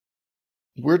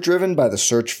We're driven by the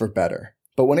search for better.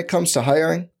 But when it comes to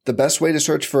hiring, the best way to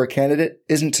search for a candidate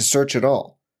isn't to search at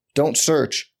all. Don't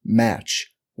search,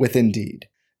 match with Indeed.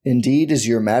 Indeed is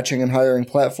your matching and hiring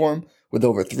platform with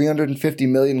over 350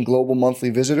 million global monthly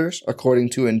visitors,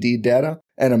 according to Indeed data,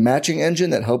 and a matching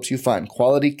engine that helps you find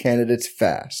quality candidates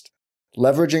fast.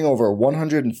 Leveraging over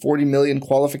 140 million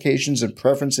qualifications and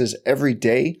preferences every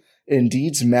day,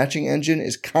 Indeed's matching engine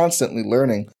is constantly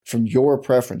learning from your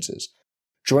preferences.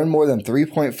 Join more than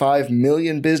 3.5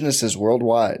 million businesses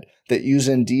worldwide that use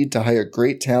Indeed to hire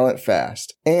great talent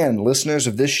fast. And listeners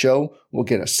of this show will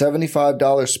get a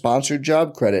 $75 sponsored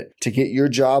job credit to get your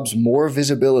jobs more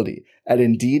visibility at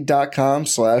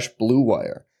Indeed.com/Blue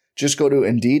Wire. Just go to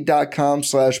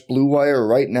Indeed.com/Blue Wire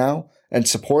right now and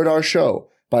support our show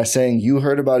by saying you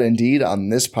heard about Indeed on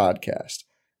this podcast.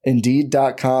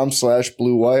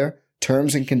 Indeed.com/Blue Wire.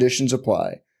 Terms and conditions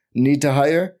apply. Need to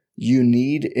hire? You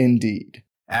need Indeed.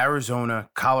 Arizona,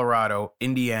 Colorado,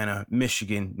 Indiana,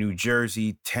 Michigan, New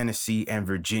Jersey, Tennessee, and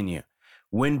Virginia.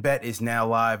 WynnBET is now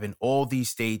live in all these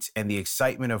states, and the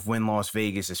excitement of Wynn Las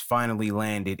Vegas has finally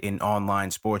landed in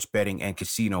online sports betting and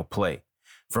casino play.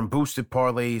 From boosted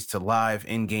parlays to live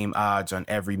in-game odds on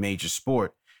every major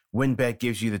sport, WynnBET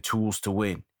gives you the tools to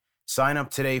win. Sign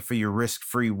up today for your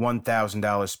risk-free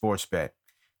 $1,000 sports bet.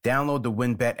 Download the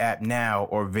WynnBET app now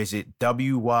or visit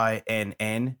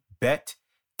WYNNBet.com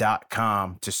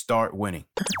to start winning.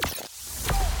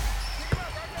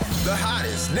 The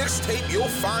hottest Knicks tape you'll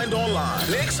find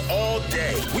online. Knicks all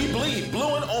day. We bleed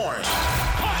blue and orange.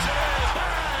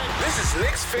 This is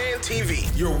Knicks Fan TV,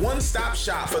 your one-stop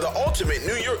shop for the ultimate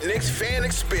New York Knicks fan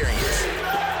experience.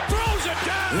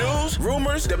 News,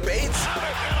 rumors, debates,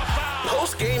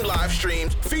 post-game live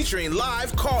streams featuring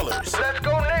live callers. Let's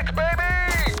go Knicks, baby!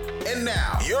 And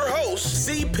now, your host,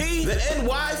 CP, the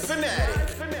NY Fanatic.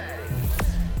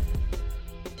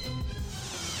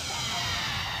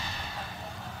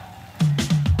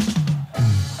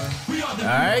 All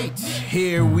right,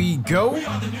 here we go.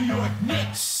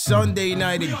 Sunday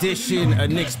night edition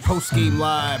of Knicks Postgame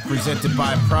Live presented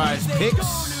by Prize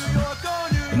Picks.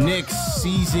 Knicks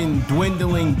season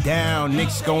dwindling down.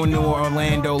 Knicks going to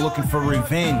Orlando looking for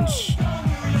revenge.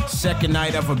 Second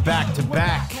night of a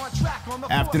back-to-back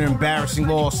after an embarrassing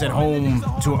loss at home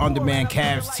to an undermanned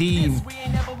Cavs team.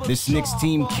 This Knicks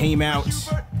team came out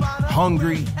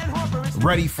hungry,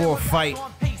 ready for a fight,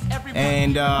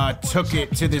 and took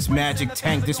it to this Magic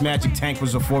tank. This Magic tank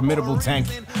was a formidable tank,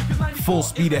 full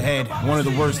speed ahead, one of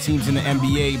the worst teams in the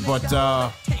NBA, but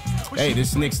hey,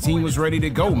 this Knicks team was ready to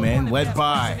go, man, led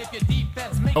by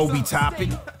Obi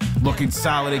Toppin, looking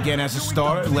solid again as a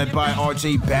starter, led by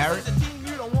R.J. Barrett,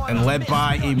 and led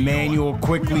by Emmanuel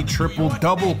Quickley,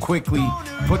 triple-double Quickley.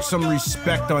 Put some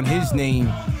respect on his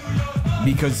name,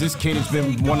 because this kid has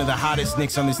been one of the hottest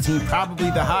Knicks on this team,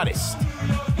 probably the hottest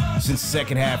since the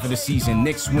second half of the season.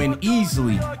 Knicks win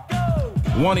easily,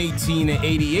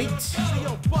 118-88.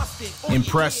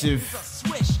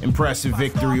 Impressive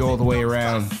victory all the way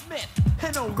around.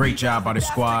 Great job by the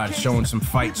squad, showing some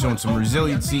fight, showing some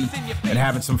resiliency, and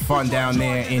having some fun down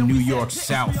there in New York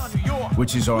South,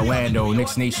 which is Orlando.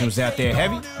 Knicks Nation was out there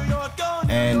heavy,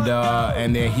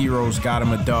 and their heroes got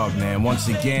them a dub, man. Once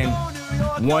again,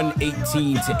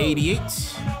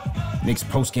 118-88. Knicks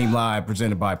Postgame Live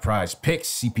presented by Prize Picks,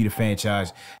 CP the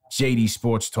Franchise, JD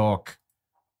Sports Talk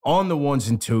on the ones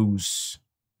and twos.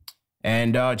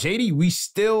 And JD, we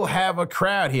still have a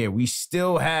crowd here. We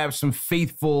still have some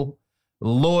faithful,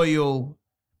 loyal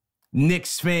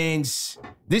Knicks fans.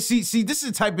 This is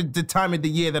the time of the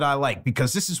year that I like,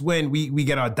 because this is when we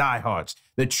get our diehards.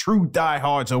 The true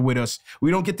diehards are with us. We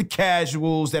don't get the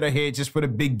casuals that are here just for the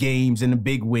big games and the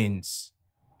big wins.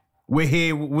 We're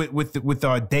here with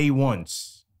our day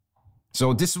ones.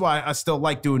 So this is why I still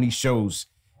like doing these shows,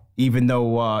 even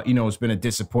though, it's been a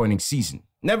disappointing season.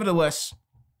 Nevertheless,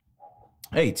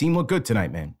 hey, team looked good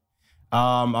tonight, man.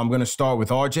 I'm going to start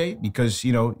with RJ because,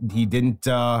 he didn't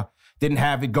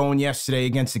have it going yesterday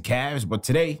against the Cavs, but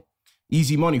today,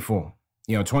 easy money for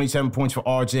him. 27 points for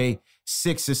RJ,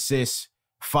 6 assists,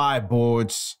 5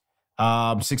 boards,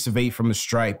 6 of 8 from the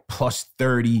stripe, plus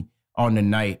 30 on the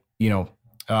night.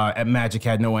 Magic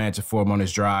had no answer for him on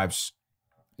his drives.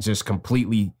 Just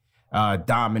completely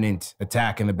dominant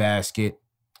attacking the basket.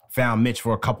 Found Mitch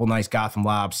for a couple nice Gotham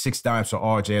lobs, 6 dimes for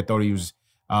RJ. I thought he was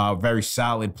very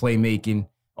solid playmaking.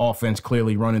 Offense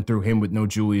clearly running through him with no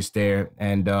Julius there,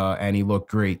 and he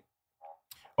looked great.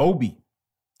 Obi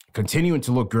continuing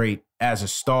to look great as a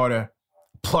starter,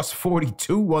 plus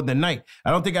 42 on the night.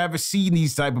 I don't think I ever seen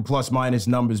these type of plus-minus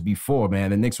numbers before, man.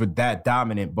 The Knicks were that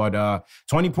dominant, but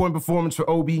 20-point performance for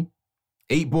Obi,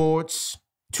 8 boards,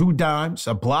 2 dimes,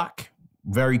 a block,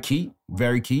 very key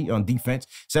on defense.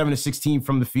 7 of 16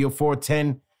 from the field, 4 of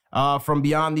 10 from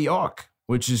beyond the arc,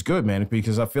 which is good, man,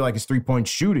 because I feel like his three-point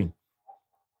shooting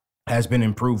has been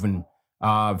improving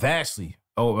vastly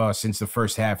since the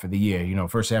first half of the year. You know,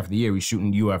 first half of the year, he's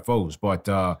shooting UFOs, but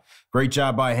great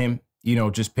job by him, you know,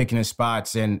 just picking his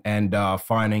spots and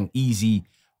finding easy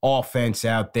offense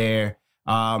out there.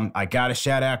 I got to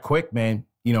shout out Quick, man.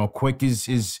 You know, Quick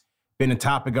is been a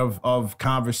topic of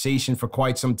conversation for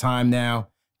quite some time now.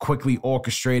 Quickly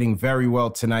orchestrating very well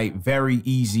tonight. Very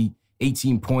easy.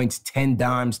 18 points, 10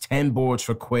 dimes, 10 boards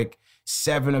for Quick,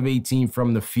 7 of 18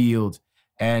 from the field.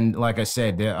 And like I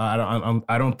said,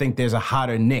 I don't think there's a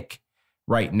hotter Knick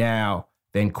right now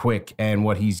than Quick and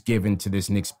what he's given to this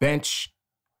Knicks bench.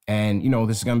 And, you know,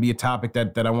 this is going to be a topic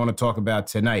that I want to talk about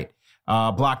tonight.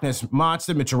 Block Nest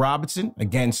monster, Mitchell Robinson.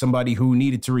 Again, somebody who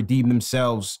needed to redeem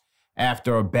themselves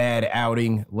after a bad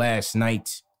outing last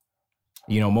night.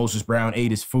 You know, Moses Brown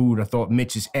ate his food. I thought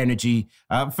Mitch's energy.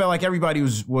 I felt like everybody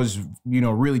was you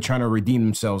know, really trying to redeem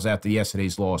themselves after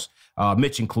yesterday's loss.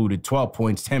 Mitch included 12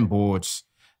 points, 10 boards,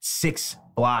 6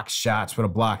 block shots for the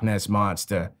Block Nest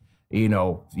monster. You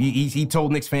know, he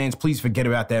told Knicks fans, please forget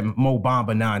about that Mo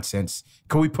Bamba nonsense.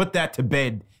 Can we put that to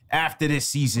bed after this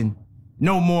season?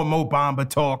 No more Mo Bamba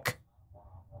talk.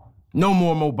 No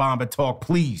more Mo Bamba talk,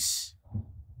 please.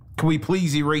 Can we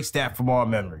please erase that from our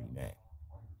memory, man?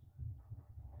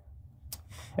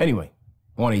 Anyway,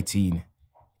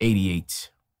 118-88.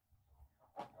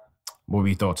 What were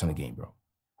your thoughts on the game, bro?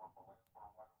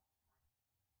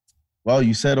 Well,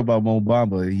 you said about Mo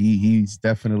Bamba, he's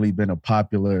definitely been a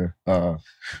popular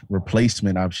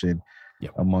replacement option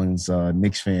amongst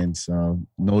Knicks fans,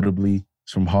 notably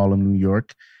from Harlem, New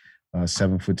York.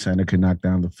 7-foot center could knock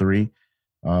down the three.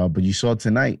 But you saw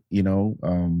tonight, you know,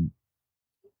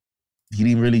 he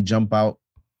didn't really jump out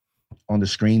on the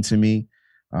screen to me.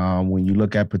 When you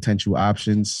look at potential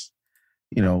options,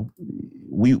 you know,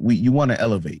 you want to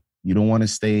elevate. You don't want to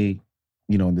stay,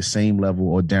 you know, on the same level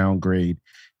or downgrade.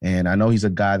 And I know he's a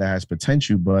guy that has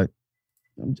potential, but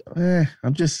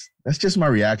that's just my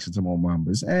reaction to Mo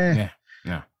Bamba.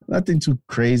 Nothing too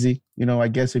crazy. You know, I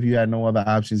guess if you had no other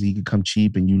options, he could come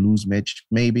cheap and you lose Mitch,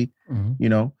 maybe, you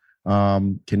know,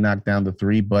 can knock down the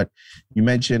three. But you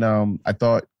mentioned, I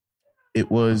thought it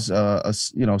was,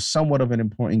 you know, somewhat of an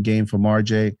important game for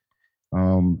RJ,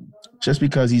 just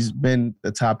because he's been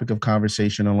the topic of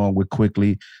conversation along with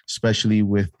Quickly, especially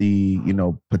with the, you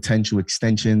know, potential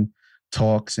extension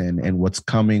talks and what's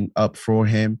coming up for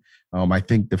him. I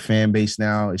think the fan base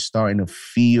now is starting to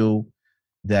feel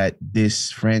that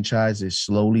this franchise is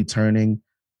slowly turning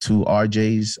to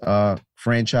RJ's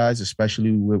franchise,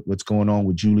 especially with what's going on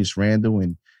with Julius Randle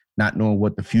and not knowing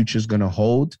what the future is going to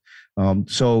hold.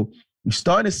 So we're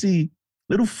starting to see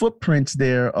little footprints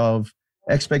there of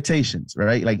expectations,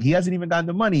 right? Like he hasn't even gotten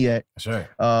the money yet. Sure.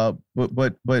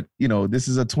 But you know, this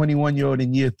is a 21-year-old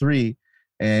in year 3.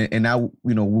 And now,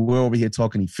 you know, we're over here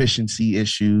talking efficiency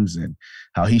issues and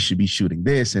how he should be shooting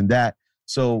this and that.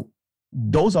 So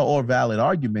those are all valid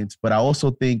arguments, but I also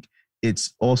think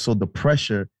it's also the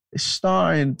pressure is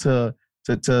starting to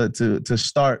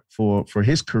start for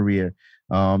his career.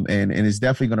 And it's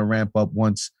definitely going to ramp up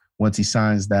once he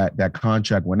signs that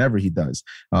contract, whenever he does.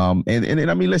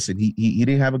 And I mean, listen, he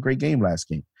didn't have a great game last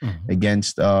game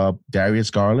against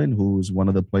Darius Garland, who's one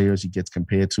of the players he gets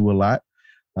compared to a lot.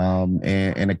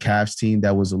 And a Cavs team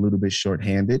that was a little bit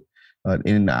shorthanded.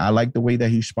 And I like the way that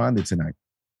he responded tonight.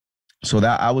 So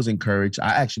that I was encouraged.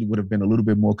 I actually would have been a little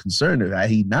bit more concerned had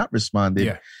he not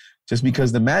responded, just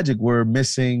because the Magic were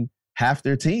missing half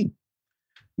their team.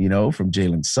 You know, from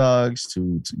Jalen Suggs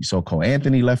to you saw Cole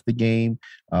Anthony left the game.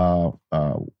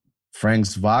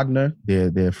 Franz Wagner,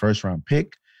 their first-round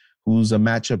pick, who's a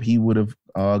matchup he would have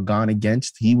gone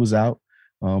against. He was out.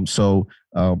 So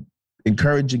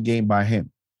encouraging game by him.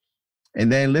 And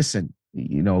then listen,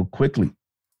 you know, Quickly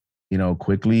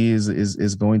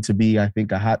is going to be, I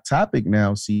think, a hot topic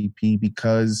now, CP,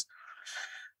 because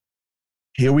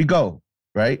here we go,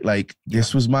 right? Like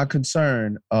this was my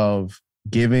concern of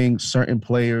giving certain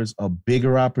players a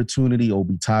bigger opportunity.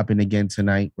 Obi Toppin again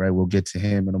tonight, right? We'll get to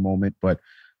him in a moment. But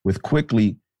with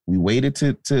Quickly, we waited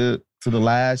to the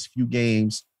last few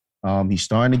games. He's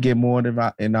starting to get more of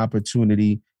an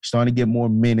opportunity. He's starting to get more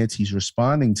minutes. He's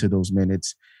responding to those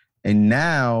minutes. And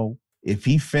now, if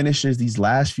he finishes these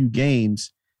last few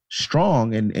games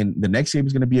strong, and the next game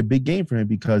is going to be a big game for him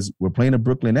because we're playing a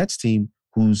Brooklyn Nets team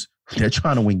they're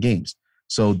trying to win games.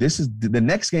 So the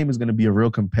next game is going to be a real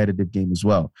competitive game as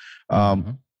well.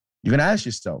 You're going to ask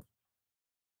yourself,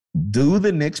 do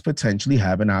the Knicks potentially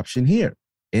have an option here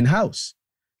in-house?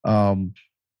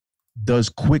 does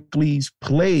Quickly's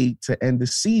play to end the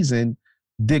season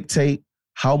dictate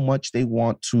how much they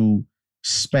want to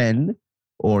spend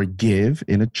or give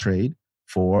in a trade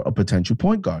for a potential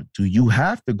point guard? Do you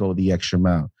have to go the extra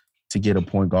mile to get a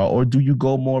point guard, or do you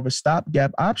go more of a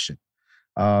stopgap option?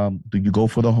 Do you go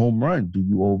for the home run? Do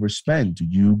you overspend? Do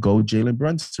you go Jalen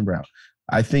Brunson route?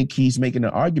 I think he's making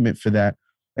an argument for that.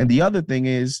 And the other thing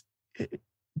is,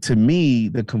 to me,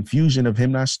 the confusion of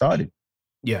him not starting.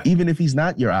 Yeah. Even if he's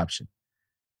not your option.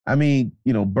 I mean,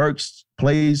 Burks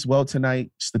plays well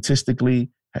tonight statistically,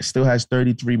 still has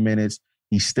 33 minutes.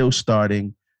 He's still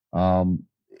starting.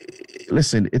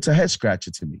 Listen, it's a head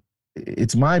scratcher to me.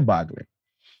 It's mind-boggling.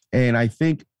 And I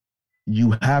think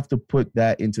you have to put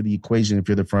that into the equation if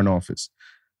you're the front office,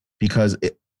 because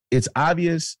it's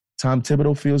obvious Tom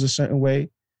Thibodeau feels a certain way.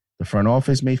 The front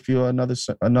office may feel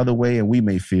another way, and we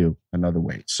may feel another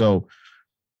way. So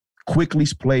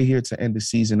Quickly's play here to end the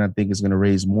season, I think, is going to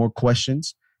raise more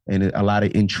questions and a lot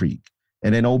of intrigue.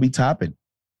 And then Obi Toppin.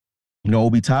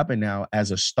 Obi Toppin now, as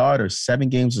a starter, 7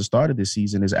 games to start of this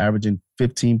season, is averaging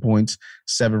 15 points,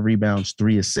 7 rebounds,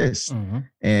 3 assists,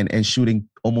 and shooting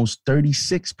almost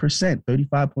 36%,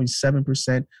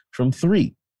 35.7% from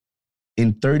 3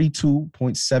 in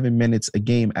 32.7 minutes a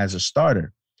game as a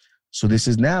starter. So this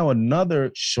is now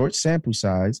another short sample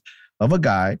size of a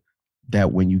guy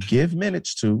that when you give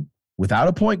minutes to, without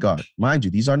a point guard, mind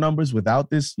you, these are numbers without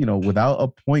this, without a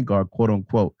point guard, quote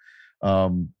unquote,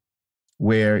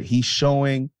 where he's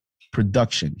showing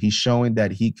production. He's showing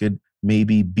that he could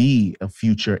maybe be a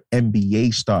future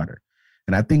NBA starter.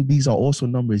 And I think these are also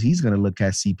numbers he's going to look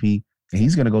at, CP, and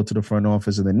he's going to go to the front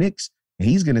office of the Knicks, and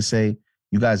he's going to say,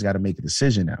 you guys got to make a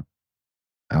decision now.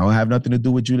 I don't have nothing to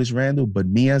do with Julius Randle, but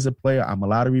me as a player, I'm a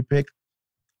lottery pick.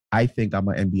 I think I'm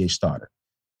an NBA starter.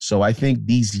 So I think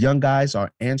these young guys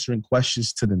are answering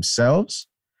questions to themselves,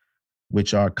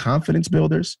 which are confidence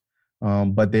builders,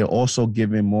 but they're also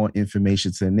giving more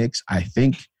information to the Knicks. I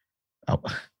think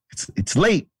it's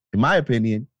late, in my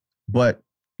opinion, but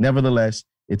nevertheless,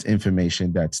 it's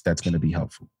information that's going to be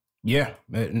helpful. Yeah,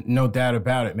 no doubt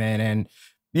about it, man. And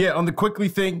yeah, on the Quickly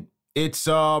thing, it's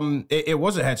it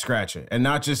was a head scratcher, and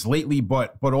not just lately,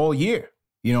 but all year.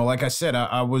 Like I said,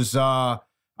 I was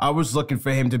looking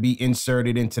for him to be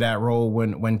inserted into that role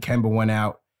when Kemba went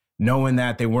out, knowing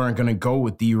that they weren't going to go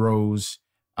with D Rose.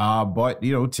 But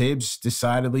Tibbs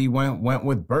decidedly went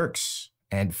with Burks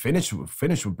and finished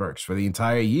with Burks for the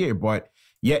entire year. But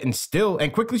yet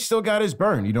and Quickly still got his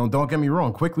burn. Don't get me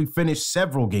wrong. Quickly finished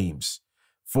several games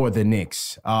for the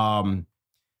Knicks.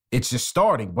 It's just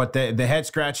starting. But the head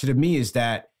scratcher to me is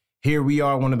that here we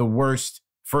are, one of the worst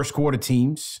first quarter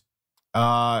teams.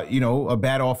 A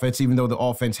bad offense, even though the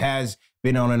offense has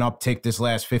been on an uptick this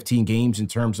last 15 games in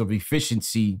terms of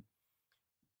efficiency.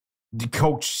 The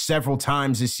coach several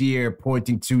times this year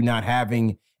pointing to not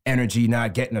having energy,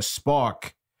 not getting a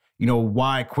spark.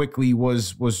 Why Quickly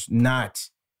was not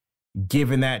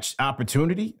given that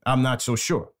opportunity, I'm not so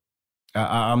sure.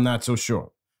 I'm not so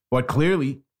sure. But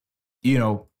clearly,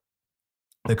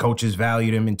 the coaches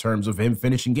valued him in terms of him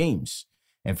finishing games.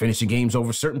 And finishing games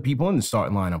over certain people in the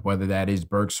starting lineup, whether that is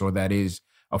Burks or that is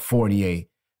a Fournier,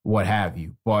 what have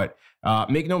you. But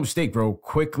make no mistake, bro,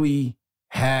 Quickly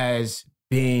has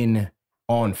been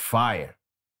on fire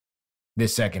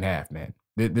this second half, man.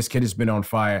 This kid has been on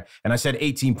fire. And I said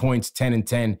 18 points, 10 and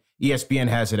 10. ESPN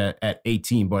has it at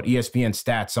 18, but ESPN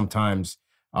stats sometimes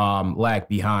lag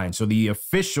behind. So the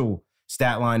official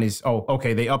stat line is, they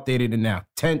updated it now.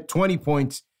 20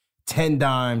 points, 10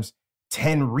 dimes,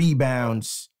 10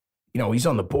 rebounds. He's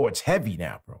on the boards heavy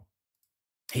now, bro.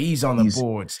 He's on the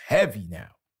boards heavy now.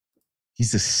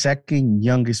 He's the second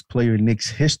youngest player in Knicks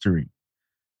history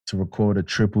to record a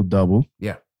triple-double.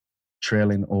 Yeah.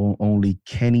 Trailing only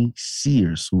Kenny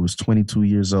Sears, who was 22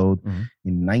 years old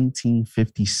in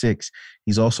 1956.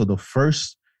 He's also the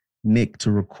first Knick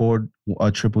to record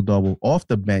a triple-double off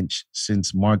the bench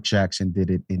since Mark Jackson did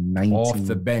it in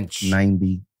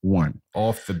 1991.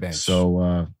 Off the bench.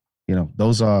 So,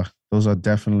 those are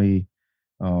definitely,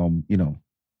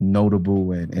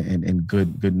 notable and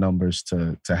good numbers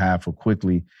to have for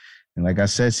Quickly. And like I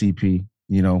said, CP,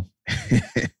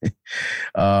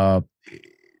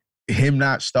 him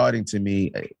not starting, to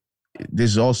me,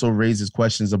 this also raises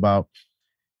questions about,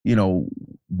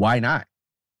 why not?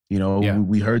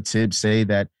 We heard Tibbs say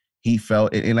that he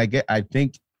felt, and I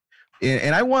think,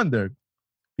 and I wonder,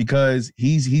 because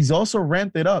he's also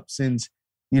ramped it up since,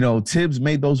 Tibbs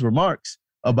made those remarks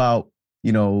about,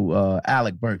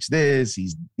 Alec Burks this.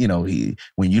 He's,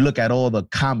 when you look at all the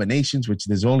combinations, which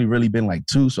there's only really been like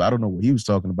 2, so I don't know what he was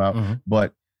talking about.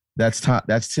 But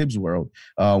That's Tibbs' world.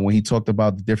 When he talked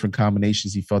about the different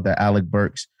combinations, he felt that Alec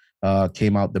Burks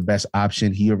came out the best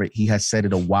option. He has said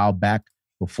it a while back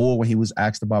before when he was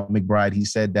asked about McBride. He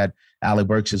said that Alec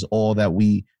Burks is all that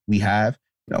we have.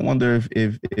 And I wonder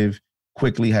if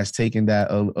Quickly has taken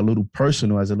that a little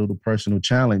personal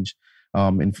challenge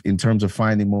in terms of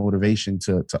finding motivation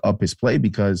to up his play,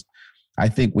 because I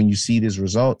think when you see these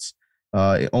results,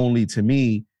 it only to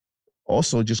me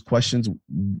also just questions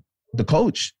the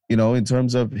coach, in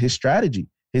terms of his strategy,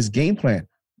 his game plan.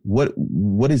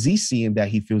 What is he seeing that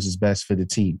he feels is best for the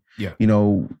team? Yeah.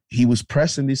 He was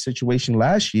pressed in this situation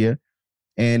last year,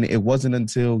 and it wasn't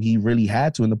until he really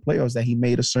had to in the playoffs that he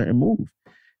made a certain move.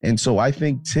 And so I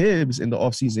think Tibbs in the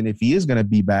offseason, if he is going to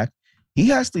be back, he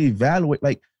has to evaluate,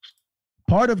 like,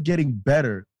 part of getting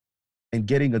better and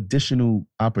getting additional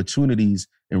opportunities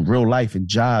in real life and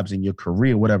jobs in your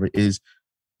career, whatever, is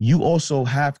you also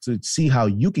have to see how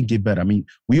you can get better. I mean,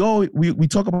 we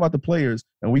talk about the players,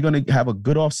 and we're going to have a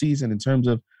good offseason in terms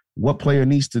of what player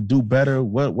needs to do better,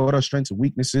 what are strengths and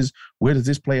weaknesses, where does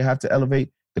this player have to elevate?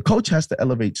 The coach has to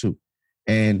elevate too.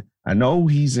 And I know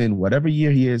he's in whatever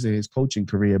year he is in his coaching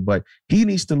career, but he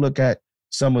needs to look at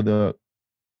some of the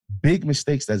big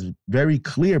mistakes that's very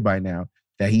clear by now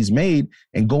that he's made.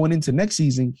 And going into next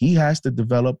season, he has to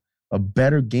develop a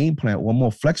better game plan or a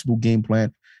more flexible game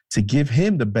plan to give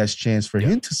him the best chance for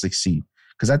him to succeed.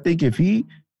 Because I think if he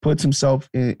puts himself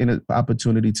in an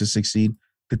opportunity to succeed,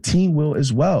 the team will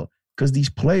as well. Because these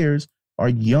players are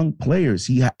young players.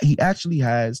 He actually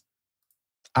has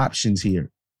options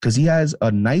here because he has a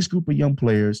nice group of young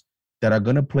players that are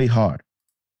going to play hard.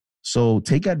 So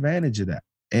take advantage of that.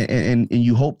 And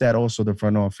you hope that also the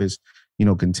front office,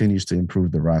 continues to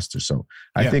improve the roster. So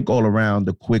I think all around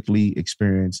the Quickly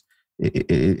experience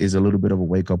is a little bit of a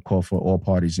wake-up call for all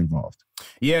parties involved.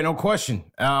 Yeah, no question.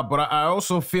 But I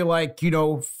also feel like,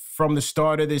 from the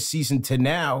start of this season to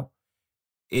now,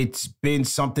 it's been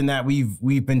something that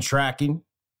we've been tracking.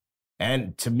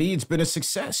 And to me, it's been a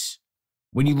success.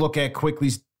 When you look at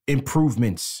Quickly's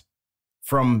improvements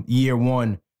from year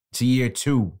one to year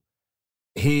two,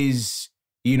 his,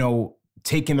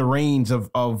 taking the reins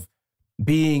of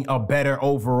being a better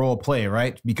overall player,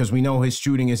 right? Because we know his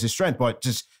shooting is his strength, but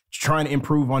just trying to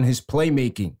improve on his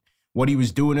playmaking, what he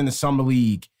was doing in the summer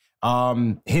league,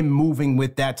 him moving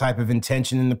with that type of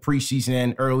intention in the preseason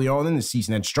and early on in the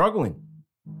season and struggling.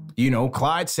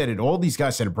 Clyde said it. All these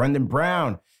guys said it. Brendan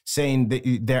Brown saying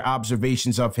that their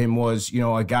observations of him was,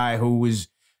 a guy who was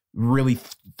really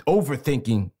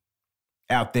overthinking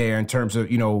out there in terms of,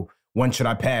 when should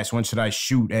I pass? When should I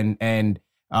shoot? And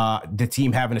the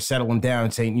team having to settle him down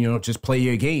and saying, just play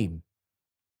your game.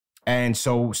 And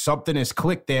so something has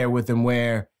clicked there with him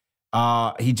where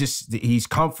he's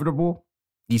comfortable,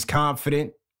 he's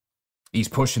confident, he's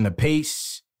pushing the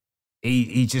pace.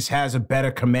 He just has a better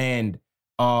command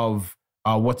of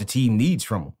what the team needs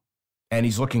from him. And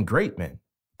he's looking great, man.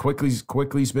 Quickly's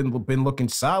been looking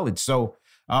solid. So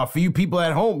for you people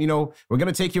at home, we're going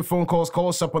to take your phone calls. Call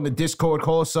us up on the Discord.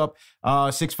 Call us up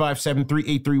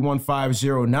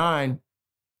 657-383-1509.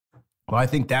 Well, I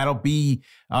think that'll be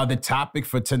the topic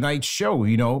for tonight's show.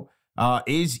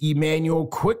 Is Immanuel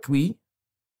Quickley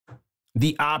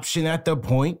the option at the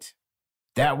point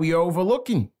that we are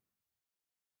overlooking?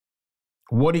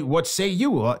 What say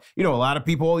you? A lot of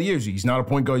people all the years, he's not a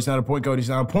point guard, he's not a point guard, he's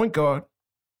not a point guard.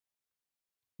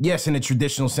 Yes, in a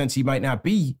traditional sense, he might not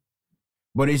be,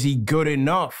 but is he good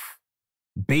enough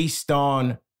based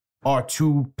on our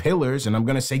two pillars? And I'm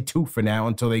going to say two for now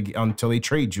until they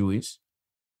trade Julius.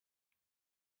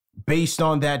 Based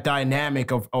on that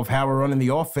dynamic of how we're running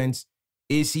the offense,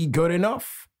 is he good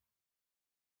enough?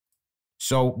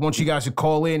 So once you guys would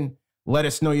call in, let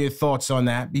us know your thoughts on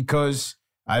that, because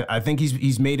I think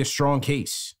he's made a strong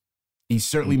case. He's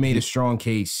certainly made a strong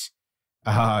case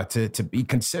to be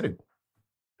considered.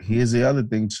 Here's the other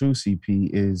thing too, CP,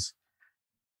 is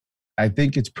I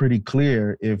think it's pretty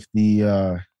clear if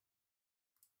the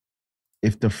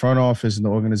front office and the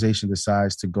organization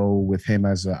decides to go with him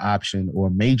as an option or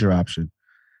a major option,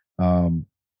 that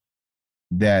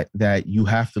you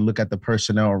have to look at the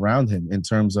personnel around him in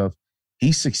terms of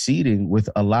he's succeeding with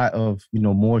a lot of,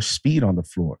 more speed on the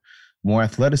floor, more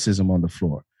athleticism on the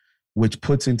floor, which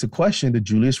puts into question the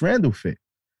Julius Randle fit.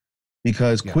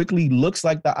 Because Quickly looks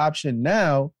like the option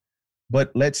now, but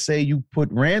let's say you put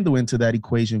Randle into that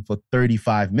equation for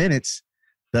 35 minutes,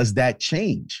 does that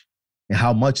change? And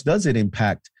how much does it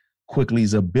impact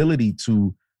Quickly's ability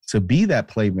to be that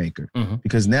playmaker? Mm-hmm.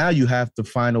 Because now you have to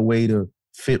find a way to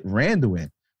fit Randle in.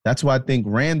 That's why I think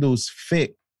Randle's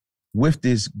fit with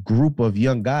this group of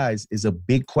young guys is a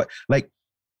big question. Like,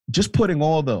 just putting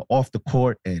all the off the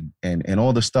court and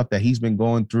all the stuff that he's been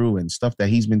going through and stuff that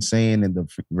he's been saying and the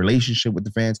relationship with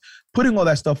the fans, putting all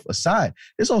that stuff aside,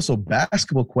 there's also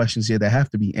basketball questions here that have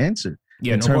to be answered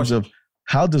in terms of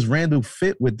how does Randle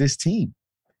fit with this team?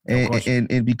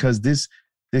 And because this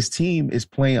team is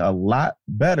playing a lot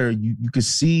better, you could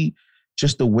see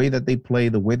just the way that they play,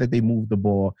 the way that they move the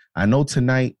ball. I know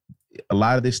tonight a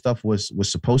lot of this stuff was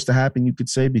supposed to happen, you could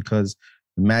say, because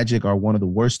the Magic are one of the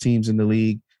worst teams in the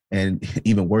league, and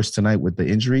even worse tonight with the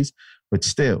injuries. But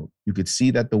still, you could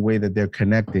see that the way that they're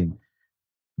connecting,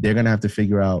 they're going to have to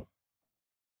figure out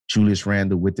Julius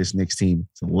Randle with this Knicks team.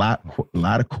 It's a lot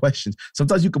of questions.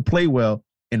 Sometimes you can play well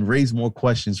and raise more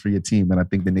questions for your team, and I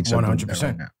think the Knicks are doing that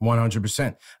right now.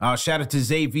 100%. Shout out to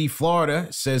Xavier Florida.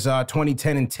 Says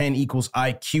 2010 and 10 equals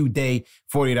IQ Day.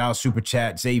 $40 super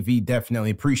chat. Xavier, definitely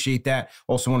appreciate that.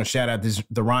 Also want to shout out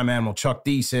the Rhyme Animal. Chuck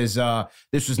D says,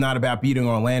 this was not about beating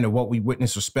Orlando. What we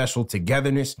witnessed was special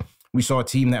togetherness. We saw a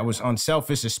team that was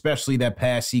unselfish, especially that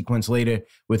pass sequence later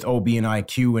with OB and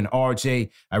IQ and RJ.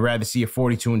 I'd rather see a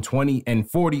 42 and 20 and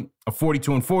 40, a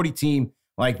 42 and 40 team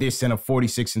like this than a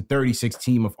 46 and 36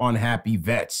 team of unhappy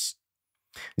vets.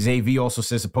 Xavier also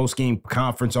says the post-game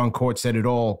conference on court said it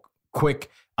all. Quick,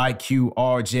 IQ,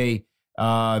 RJ,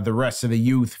 the rest of the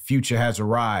youth, future has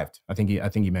arrived. I think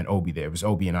he meant Obi there. It was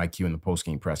Obi and IQ in the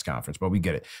post-game press conference, but we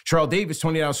get it. Charles Davis,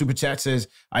 $20 super chat says,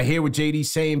 I hear what JD's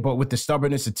saying, but with the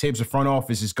stubbornness of Tibbs, the front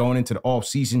office is going into the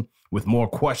offseason with more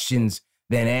questions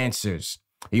than answers.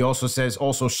 He also says,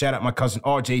 shout out my cousin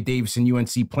RJ Davis and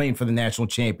UNC playing for the national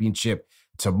championship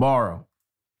tomorrow.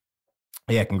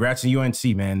 Yeah, congrats to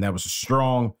UNC, man. That was a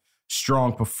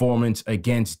strong performance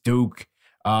against Duke.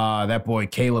 That boy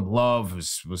Caleb Love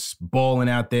was balling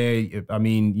out there. I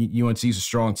mean, UNC is a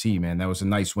strong team, man. That was a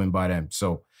nice win by them.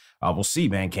 So we'll see,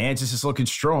 man. Kansas is looking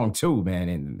strong too, man.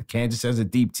 And Kansas has a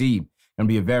deep team. Gonna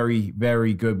be a very,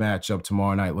 very good matchup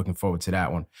tomorrow night. Looking forward to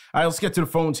that one. All right, let's get to the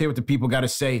phones here. What the people got to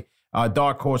say.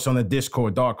 Dark Horse on the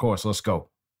Discord. Dark Horse, let's go.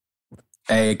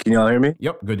 Hey, can y'all hear me?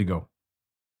 Yep, good to go.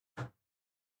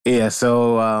 Yeah,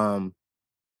 so on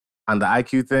the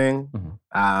IQ thing,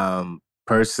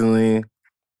 personally,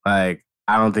 like,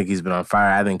 I don't think he's been on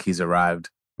fire. I think he's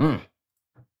arrived.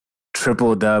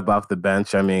 Triple dub off the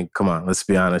bench. I mean, come on, let's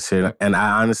be honest here. And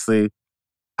I've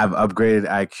upgraded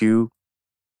IQ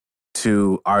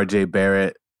to RJ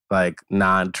Barrett, like,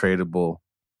 non-tradable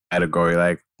category.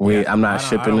 Like, I'm not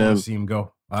shipping him. I don't want to see him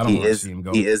go. I don't want to see him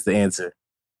go. He is the answer.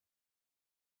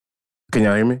 Can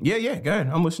y'all hear me? Yeah. Go ahead.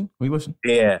 I'm listening. We listen.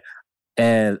 Yeah.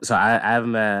 And so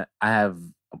I'm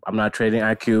not trading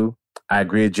IQ. I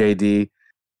agree with JD.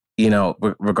 You know,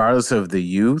 regardless of the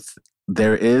youth,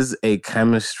 there is a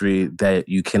chemistry that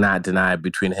you cannot deny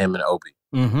between him and Obi.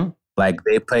 Mm-hmm. Like,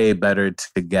 they play better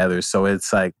together. So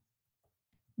it's like,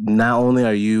 not only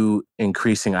are you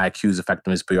increasing IQ's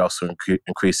effectiveness, but you're also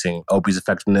increasing Obi's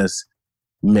effectiveness.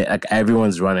 Like,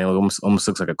 everyone's running. It almost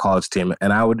looks like a college team.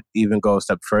 And I would even go a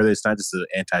step further. It's not just an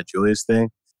anti-Julius thing.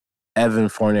 Evan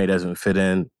Fournier doesn't fit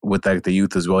in with, like, the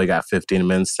youth as well. He got 15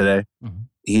 minutes today. Mm-hmm.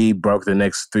 He broke the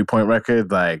Knicks 3-point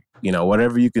record. Like, you know,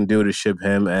 whatever you can do to ship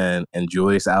him and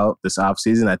Julius out this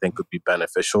offseason, I think would be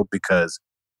beneficial because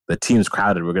the team's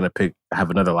crowded. We're going to have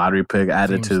another lottery pick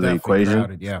added to the equation.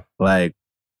 Crowded, yeah. Like,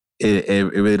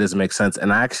 it really doesn't make sense.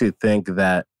 And I actually think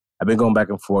that I've been going back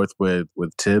and forth with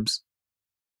Tibbs.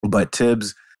 But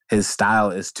Tibbs, his style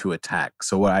is to attack.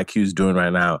 So what IQ's doing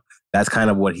right now, that's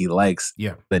kind of what he likes,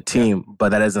 the team. But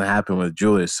that doesn't happen with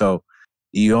Julius. So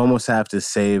you almost have to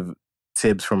save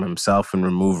Tibbs from himself and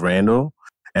remove Randle.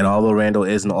 And although Randle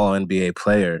is an all-NBA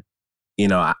player, you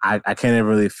know, I can't even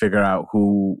really figure out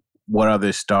what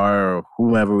other star or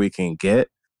whomever we can get.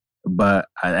 But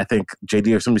I think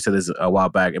JD or somebody said this a while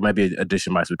back, it might be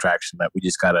addition by subtraction, that we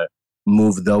just got to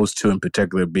move those two in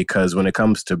particular, because when it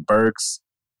comes to Burks,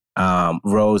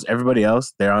 Rose, everybody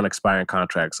else, they're on expiring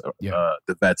contracts,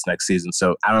 the vets next season.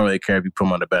 So I don't really care if you put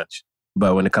them on the bench.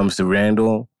 But when it comes to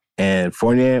Randle and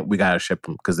Fournier, we got to ship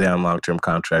them because they're on long-term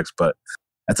contracts. But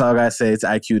that's all I got to say. It's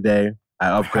IQ Day. I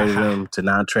upgraded them to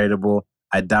non-tradable.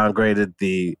 I downgraded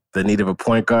the need of a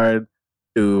point guard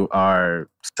to our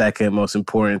second most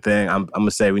important thing. I'm going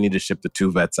to say we need to ship the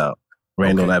two vets out,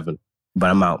 Randle and Evan. But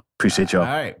I'm out. Appreciate y'all. All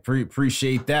right.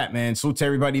 Appreciate that, man. Salute to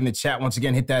everybody in the chat. Once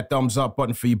again, hit that thumbs up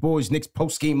button for you boys. Knicks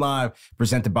Post-Game Live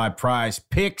presented by Prize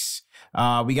Picks.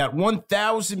 We got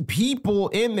 1,000 people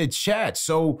in the chat.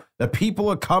 So the people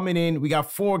are coming in. We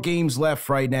got 4 games left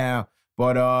right now.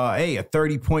 But, hey, a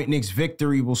 30-point Knicks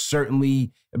victory will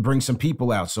certainly bring some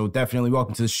people out. So definitely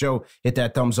welcome to the show. Hit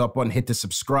that thumbs up button. Hit the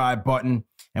subscribe button.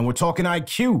 And we're talking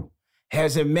IQ.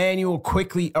 Has Immanuel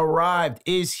Quickley arrived?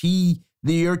 Is he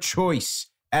your choice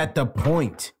at the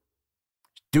point.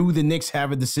 Do the Knicks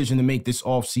have a decision to make this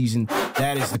offseason?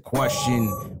 That is the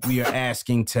question we are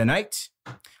asking tonight.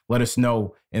 Let us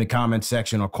know in the comment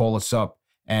section or call us up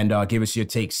and give us your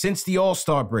take. Since the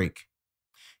All-Star break,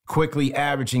 quickly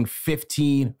averaging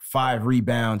 15, 5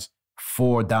 rebounds,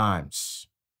 4 dimes.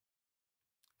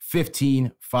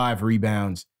 15, 5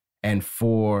 rebounds, and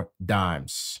 4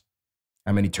 dimes.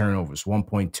 How many turnovers?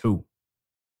 1.2. So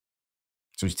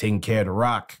he's taking care of the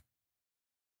rock.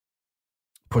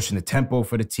 Pushing the tempo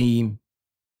for the team.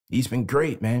 He's been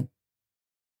great, man.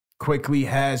 Quickly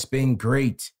has been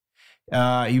great.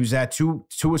 He was at two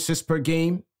assists per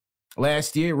game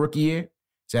last year, rookie year.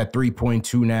 He's at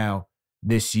 3.2 now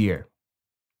this year.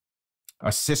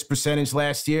 Assist percentage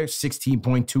last year,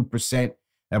 16.2%.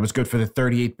 That was good for the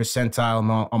 38th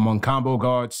percentile among combo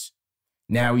guards.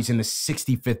 Now he's in the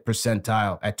 65th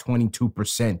percentile at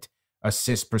 22%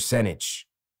 assist percentage.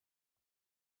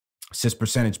 Assist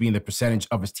percentage being the percentage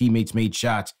of his teammates' made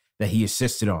shots that he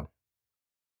assisted on.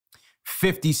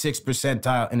 56th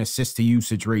percentile in assist to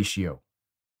usage ratio,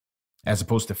 as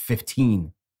opposed to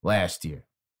 15 last year.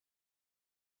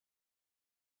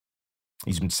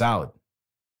 He's been solid.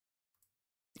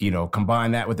 You know,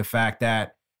 combine that with the fact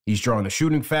that he's drawing the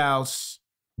shooting fouls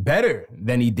better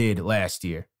than he did last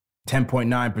year.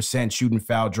 10.9% shooting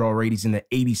foul draw rate. He's in the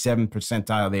 87th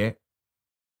percentile there.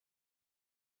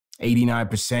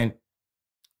 89%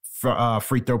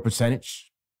 free throw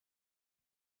percentage.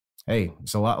 Hey,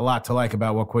 it's a lot to like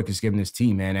about what Quick is giving his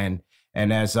team, man.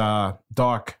 And as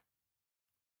Dark,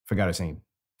 forgot his name,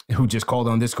 who just called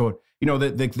on Discord, you know,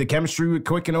 the chemistry with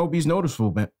Quick and Obi is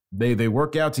noticeable, man. They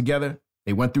work out together.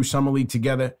 They went through summer league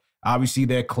together. Obviously,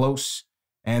 they're close,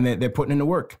 and they're putting in the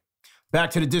work. Back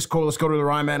to the Discord. Let's go to the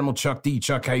rhyme animal, Chuck D.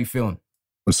 Chuck, how you feeling?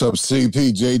 What's up,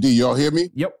 CP, JD? Y'all hear me?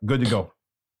 Yep, good to go.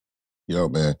 Yo,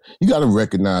 man, you got to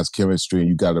recognize chemistry and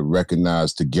you got to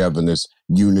recognize togetherness,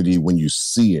 unity when you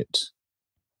see it.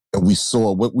 And we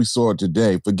saw what we saw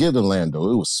today. Forget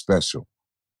Orlando. It was special.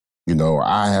 You know,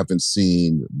 I haven't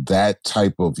seen that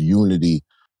type of unity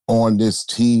on this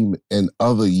team in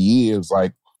other years.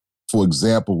 Like, for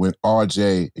example, when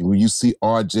you see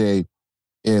RJ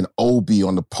and Obi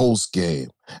on the post game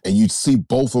and you see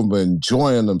both of them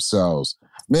enjoying themselves,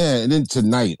 man, and then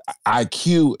tonight,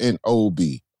 IQ and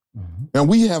Obi. Mm-hmm. And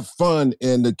we have fun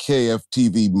in the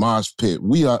KFTV mosh pit.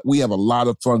 We have a lot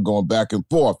of fun going back and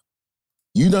forth.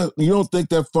 You don't think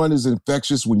that fun is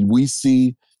infectious when we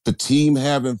see the team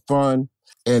having fun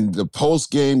and the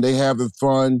post game they having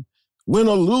fun? Win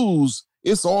or lose,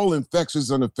 it's all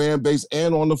infectious on the fan base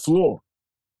and on the floor.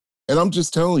 And I'm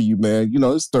just telling you, man, you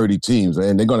know, it's 30 teams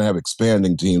and they're going to have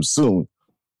expanding teams soon.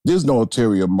 There's no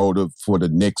ulterior motive for the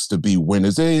Knicks to be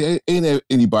winners. There ain't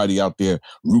anybody out there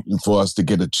rooting for us to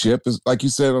get a chip. It's like you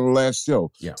said on the last show.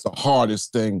 Yeah. It's the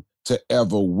hardest thing to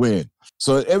ever win.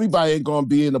 So everybody ain't going to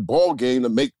be in the ball game to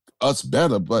make us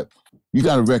better, but you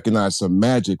got to recognize some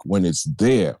magic when it's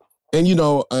there. And, you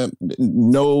know,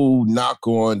 no knock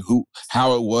on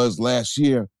how it was last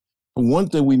year. But one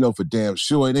thing we know for damn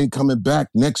sure, it ain't coming back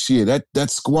next year. That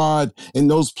squad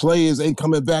and those players ain't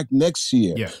coming back next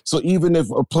year. Yeah. So even if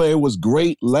a player was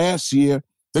great last year,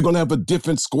 they're going to have a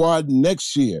different squad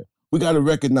next year. We got to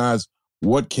recognize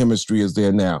what chemistry is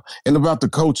there now. And about the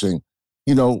coaching,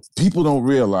 you know, people don't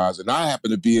realize, and I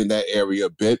happen to be in that area a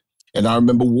bit, and I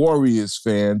remember Warriors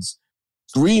fans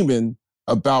screaming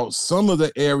about some of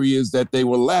the areas that they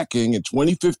were lacking in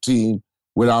 2015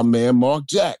 with our man Mark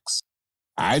Jackson.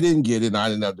 I didn't get it. I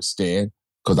didn't understand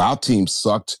because our team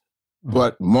sucked.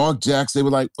 But Mark Jackson, they were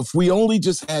like, if we only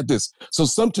just had this. So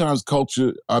sometimes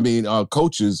coaches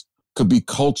could be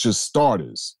culture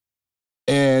starters.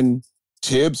 And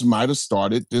Tibbs might have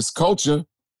started this culture.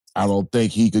 I don't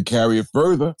think he could carry it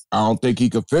further. I don't think he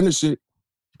could finish it.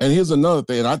 And here's another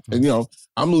thing.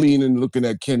 I'm looking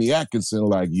at Kenny Atkinson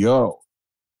like, yo,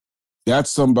 that's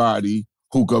somebody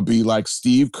who could be like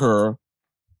Steve Kerr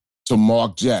to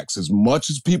Mark Jackson. As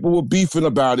much as people were beefing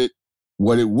about it,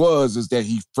 what it was is that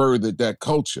he furthered that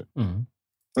culture. Mm-hmm.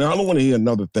 And I don't want to hear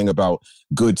another thing about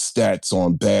good stats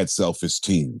on bad, selfish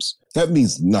teams. That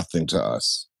means nothing to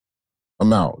us.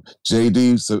 I'm out.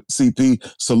 JD,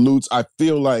 CP, salutes. I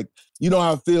feel like, you know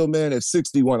how I feel, man? At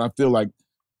 61, I feel like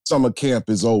summer camp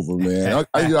is over, man.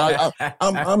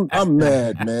 I'm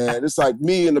mad, man. It's like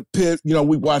me in the pit. You know,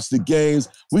 we watch the games.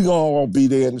 We gonna all be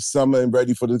there in the summer and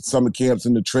ready for the summer camps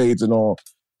and the trades and all.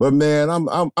 But man, I'm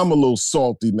a little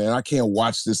salty, man. I can't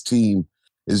watch this team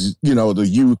the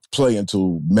youth play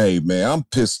until May, man. I'm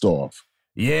pissed off.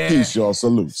 Yeah. Peace, y'all.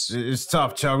 Salutes. It's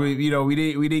tough, Chuck. We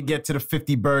didn't get to the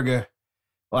 50 burger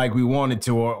like we wanted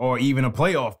to, or even a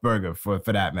playoff burger for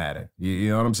that matter. You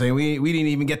know what I'm saying? We didn't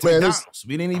even get to McDonald's.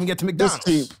 We didn't even get to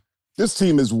McDonald's. This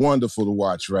team is wonderful to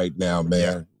watch right now, man.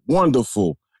 Yeah.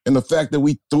 Wonderful. And the fact that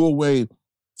we threw away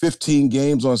 15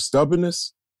 games on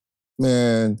stubbornness,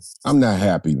 man, I'm not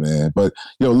happy, man. But,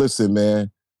 listen,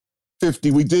 man,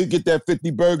 50, we did get that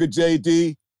 50 burger,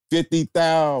 JD.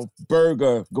 50,000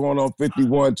 burger going on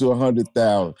 51 to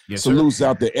 100,000. Yes, salutes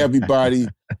out to everybody,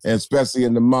 and especially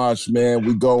in the Mosh, man.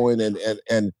 We going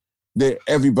and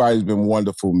everybody's been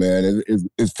wonderful, man.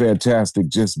 It's fantastic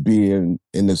just being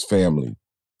in this family.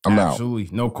 I'm out. Absolutely.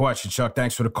 No question, Chuck.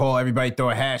 Thanks for the call. Everybody throw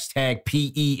a hashtag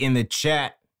PE in the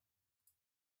chat.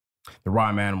 The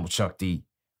Rhyme Animal Chuck D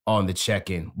on the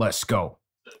check-in. Let's go.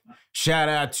 Shout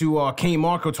out to Kane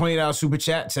Marco, $20 super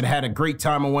chat. Said had a great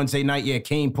time on Wednesday night. Yeah,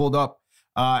 Kane pulled up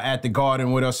at the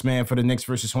Garden with us, man, for the Knicks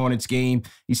versus Hornets game.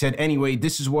 He said, anyway,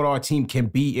 this is what our team can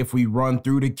be if we run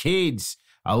through the kids.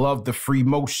 I love the free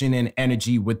motion and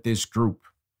energy with this group.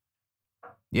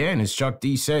 Yeah, and as Chuck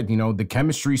D said, the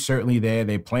chemistry's certainly there.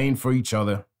 They're playing for each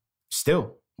other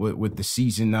still with the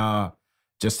season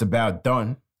just about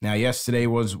done. Now, yesterday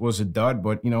was a dud,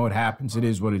 but, it happens. It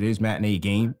is what it is, matinee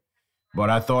game. But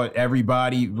I thought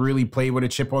everybody really played with a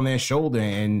chip on their shoulder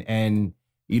and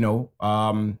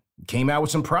came out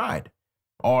with some pride.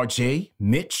 RJ,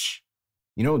 Mitch,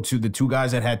 to the two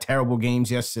guys that had terrible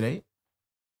games yesterday.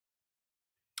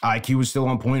 IQ was still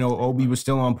on point. Obi was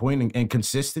still on point and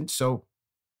consistent. So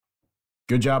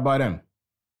good job by them.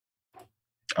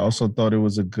 I also thought it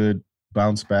was a good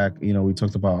bounce back. We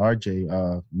talked about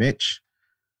RJ, Mitch.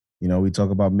 We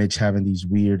talk about Mitch having these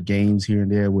weird games here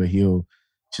and there where you'll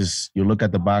look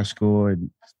at the box score and,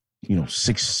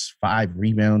 6-5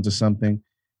 rebounds or something.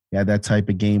 He had that type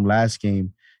of game last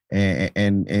game.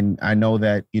 And I know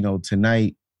that,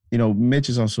 tonight, Mitch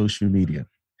is on social media.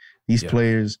 These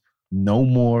players know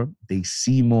more, they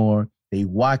see more, they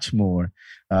watch more.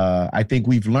 I think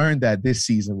we've learned that this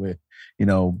season with,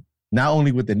 not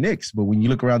only with the Knicks, but when you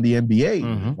look around the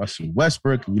NBA, Russell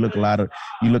Westbrook, and you look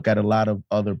at a lot of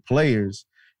other players,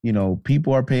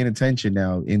 people are paying attention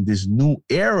now in this new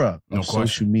era of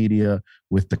social media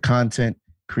with the content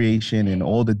creation and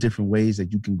all the different ways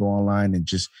that you can go online and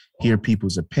just hear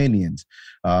people's opinions.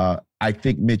 I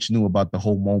think Mitch knew about the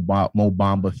whole Mo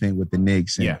Bamba thing with the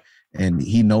Knicks, and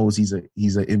he knows he's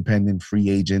an impending free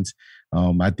agent.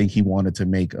 I think he wanted to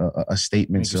make a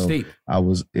statement.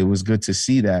 It was good to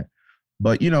see that.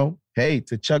 But hey,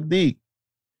 to Chuck D,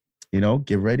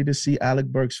 get ready to see Alec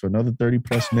Burks for another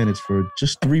 30+ minutes for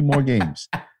just 3 more games,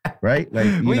 right?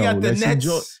 Like, we got the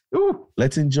Nets.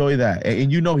 Let's enjoy that.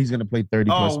 And he's going to play 30+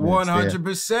 minutes.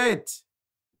 100%.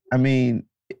 I mean,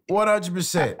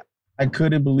 100%. I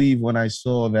couldn't believe when I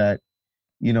saw that,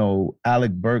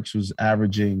 Alec Burks was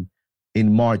averaging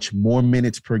in March more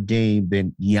minutes per game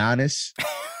than Giannis,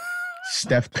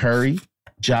 Steph Curry,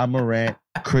 Ja Morant,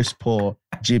 Chris Paul,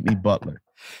 Jimmy Butler.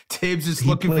 Tibbs is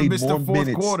looking for Mr.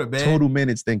 Fourth Quarter, man. Total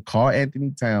minutes than Karl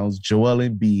Anthony Towns, Joel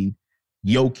Embiid,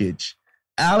 Jokic,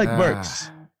 Alec Burks.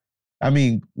 I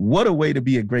mean, what a way to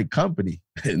be a great company.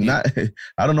 I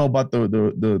don't know about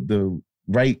the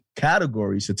right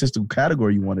category, statistical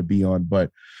category you want to be on,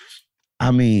 but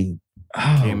I mean,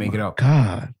 can't make it up.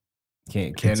 God,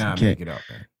 cannot make it up,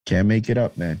 man. Can't make it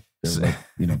up, man.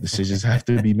 Decisions have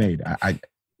to be made.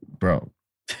 Bro.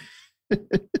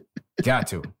 Got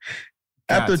to.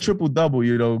 After a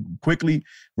triple-double, quickly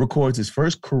records his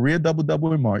first career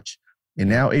double-double in March, and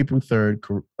now April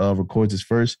 3rd records his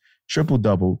first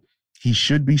triple-double. He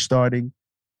should be starting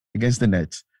against the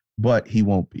Nets, but he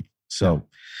won't be. So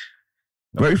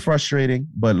very frustrating,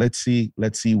 but let's see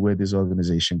where this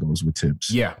organization goes with Tibbs.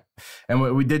 Yeah.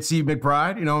 And we did see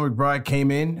McBride. McBride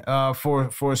came in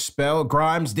for a spell.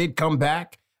 Grimes did come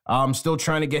back. Still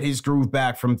trying to get his groove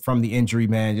back from the injury,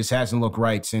 man. Just hasn't looked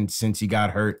right since he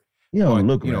got hurt. He don't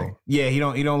look right. Yeah, he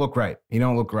don't look right. He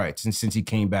don't look right since he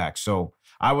came back. So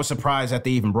I was surprised that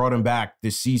they even brought him back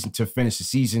this season to finish the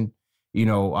season.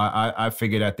 I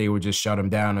figured that they would just shut him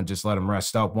down and just let him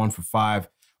rest up. 1 for 5,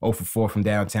 0 for 4 from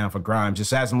downtown for Grimes.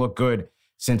 Just hasn't looked good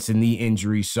since the knee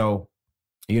injury. So,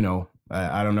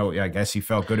 I don't know. I guess he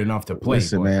felt good enough to play.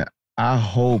 Listen, man, I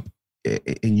hope,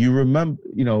 and you remember,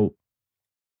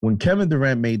 when Kevin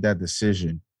Durant made that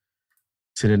decision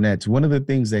to the Nets, one of the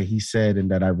things that he said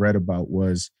and that I read about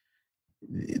was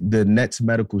the Nets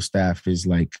medical staff is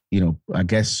like, I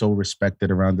guess so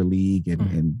respected around the league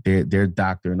and their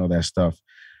doctor and all that stuff.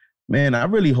 Man, I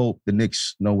really hope the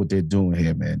Knicks know what they're doing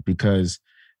here, man, because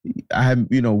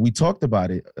we talked about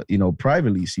it,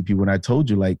 privately, CP, when I told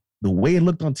you, like, the way it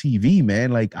looked on TV,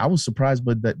 man, like, I was surprised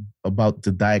about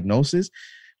the diagnosis.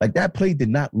 Like that play did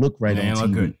not look right on TV.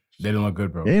 Look good. They didn't look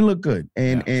good, bro. They didn't look good.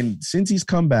 And since he's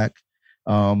come back,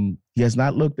 he has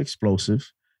not looked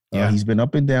explosive. He's been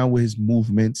up and down with his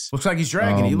movements. Looks like he's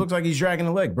dragging. He looks like he's dragging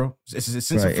the leg, bro. Since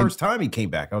the first time he came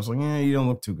back, I was like, you don't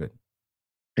look too good.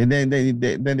 And then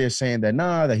they're saying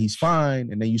that he's fine.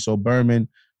 And then you saw Berman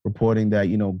reporting that,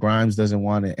 Grimes doesn't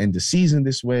want to end the season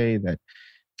this way, that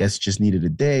guess just needed a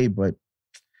day. But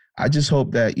I just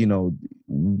hope that,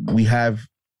 we have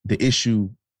the issue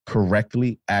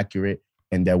correctly accurate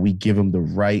and that we give him the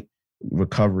right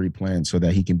recovery plan so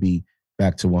that he can be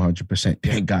back to 100%.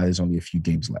 Thank God there's only a few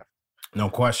games left. No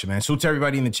question, man. So to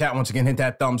everybody in the chat, once again, hit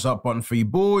that thumbs up button for you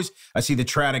boys. I see the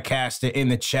Tradacaster in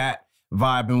the chat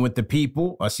vibing with the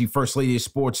people. I see First Lady of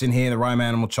Sports in here, the Rhyme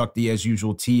Animal, Chuck D as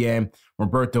usual, TM,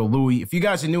 Roberto Louis. If you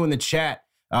guys are new in the chat,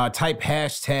 type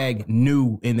hashtag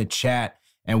new in the chat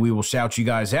and we will shout you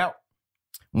guys out.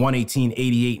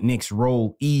 11888 Knicks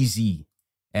roll easy.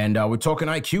 And we're talking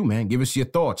IQ, man. Give us your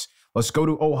thoughts. Let's go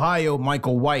to Ohio.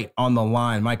 Michael White on the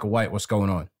line. Michael White, what's going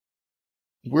on?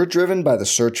 We're driven by the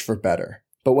search for better.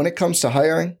 But when it comes to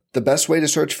hiring, the best way to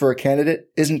search for a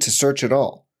candidate isn't to search at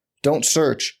all. Don't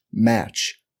search,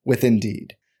 match with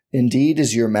Indeed. Indeed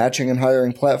is your matching and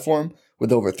hiring platform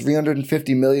with over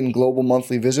 350 million global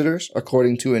monthly visitors,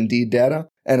 according to Indeed data,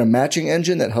 and a matching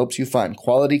engine that helps you find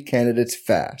quality candidates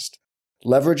fast.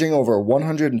 Leveraging over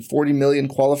 140 million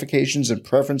qualifications and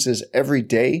preferences every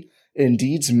day,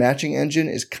 Indeed's matching engine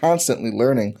is constantly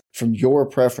learning from your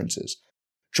preferences.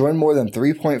 Join more than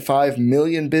 3.5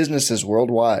 million businesses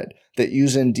worldwide that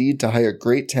use Indeed to hire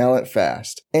great talent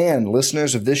fast. And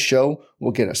listeners of this show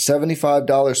will get a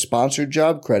 $75 sponsored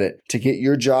job credit to get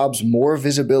your jobs more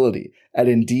visibility at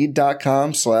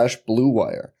Indeed.com/Blue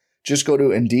Wire. Just go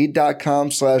to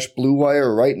Indeed.com/Blue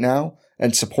Wire right now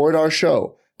and support our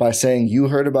show by saying you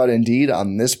heard about Indeed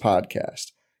on this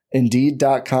podcast.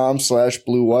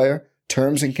 Indeed.com/Blue Wire.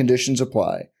 Terms and conditions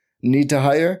apply. Need to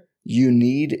hire? You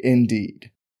need Indeed.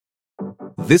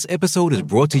 This episode is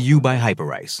brought to you by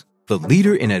Hyperice, the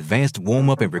leader in advanced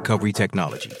warm-up and recovery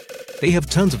technology. They have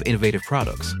tons of innovative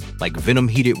products, like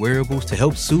Venom-heated wearables to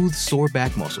help soothe sore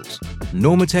back muscles,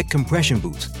 Normatec compression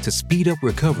boots to speed up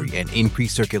recovery and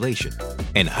increase circulation,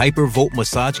 and Hypervolt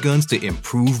massage guns to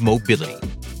improve mobility.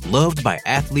 Loved by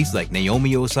athletes like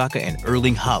Naomi Osaka and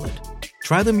Erling Haaland.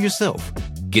 Try them yourself.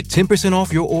 Get 10%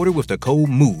 off your order with the code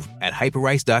MOVE at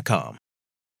Hyperice.com.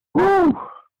 Woo!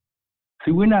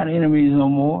 See, we're not enemies no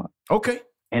more. Okay.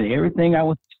 And everything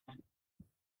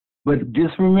but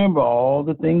just remember all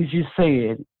the things you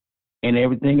said and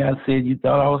everything I said, you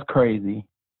thought I was crazy.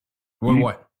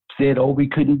 What? Said Obi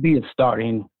couldn't be a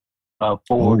starting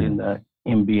forward in the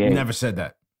NBA. Never said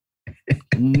that.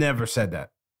 Never said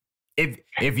that.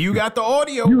 If you got the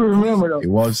audio, you remember though. It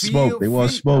was smoke. It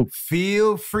was smoke.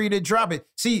 Feel free to drop it.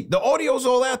 See, the audio's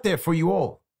all out there for you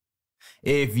all.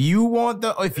 If you got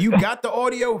the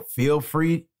audio, feel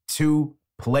free to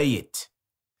play it.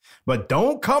 But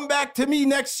don't come back to me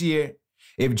next year.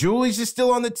 If Julius is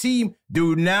still on the team,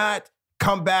 do not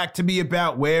come back to me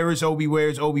about where is Obi,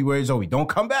 where's Obi, where's Obi. Don't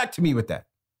come back to me with that.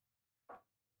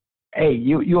 Hey,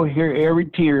 you'll hear every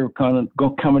tear coming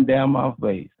down my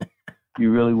face.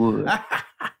 You really would.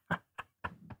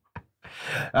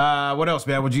 What else,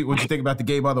 man? What'd you think about the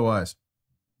game otherwise?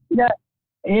 Yeah,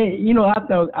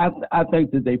 I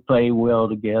think that they play well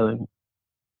together.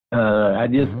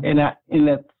 And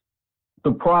that's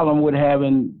the problem with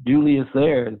having Julius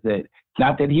there is that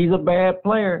not that he's a bad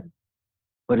player,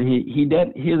 but he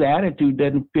doesn't, his attitude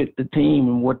doesn't fit the team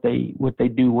and what they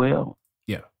do well.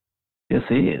 Yeah, this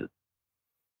is.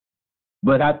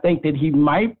 But I think that he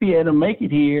might be able to make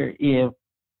it here if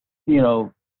it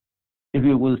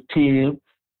was Tibbs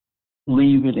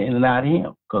leaving and not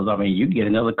him. Because, you get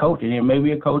another coach in here.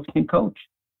 Maybe a coach can coach.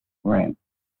 Right.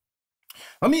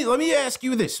 Let me ask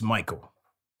you this, Michael,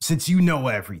 since you know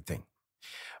everything.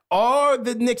 Are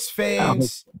the Knicks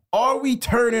fans, are we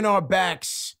turning our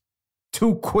backs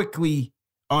too quickly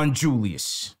on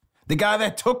Julius? The guy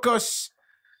that took us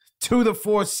to the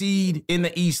 4th seed in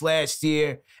the East last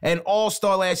year, and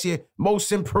all-star last year,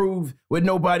 most improved with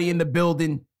nobody in the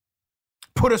building,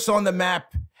 put us on the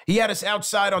map. He had us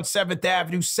outside on 7th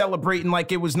Avenue celebrating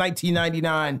like it was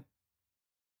 1999.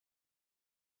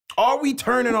 Are we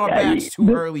turning our backs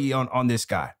too early on this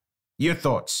guy? Your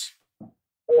thoughts?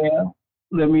 Yeah,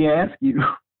 let me ask you.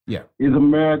 Yeah. Is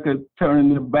America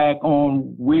turning their back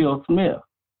on Will Smith?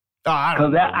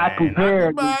 Because I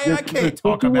compared. I can't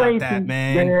talk about that,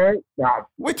 man.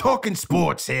 We're talking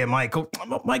sports here, Michael.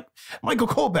 Michael,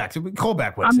 call back. Call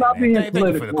back. I'm not being Thank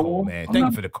you for the call, man. Thank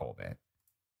you for the call, man.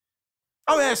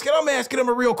 I'm asking him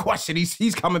a real question.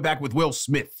 He's coming back with Will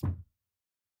Smith.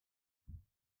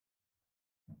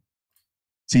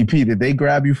 CP, did they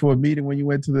grab you for a meeting when you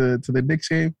went to the Knicks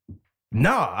game?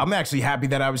 No, I'm actually happy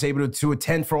that I was able to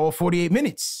attend for all 48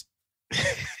 minutes.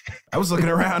 I was looking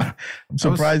around. I'm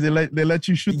surprised they let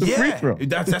you shoot the free throw.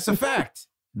 That's a fact.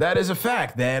 That is a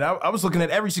fact, man. I was looking at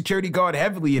every security guard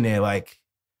heavily in there like,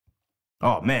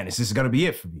 oh, man, is this going to be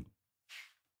it for me?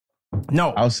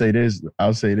 No. I'll say this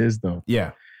though.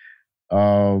 Yeah.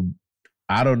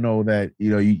 I don't know that,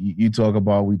 you talk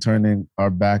about we turning our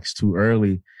backs too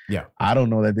early. Yeah. I don't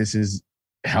know that this is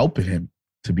helping him,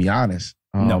 to be honest.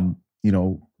 No.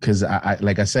 Because I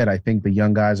like I said, I think the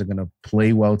young guys are going to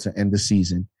play well to end the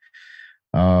season.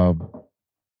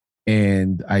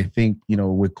 And I think,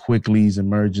 with Quickly's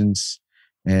emergence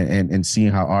and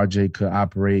seeing how RJ could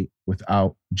operate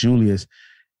without Julius,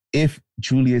 if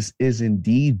Julius is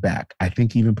indeed back, I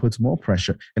think even puts more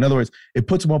pressure. In other words, it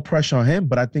puts more pressure on him,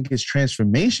 but I think his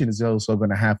transformation is also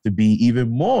going to have to be even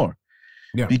more.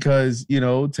 Yeah. Because,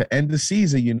 to end the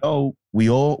season,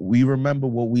 we remember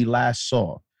what we last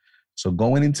saw. So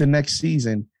going into next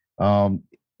season,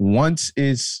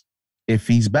 if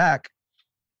he's back,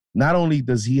 not only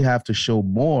does he have to show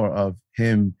more of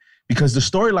him, because the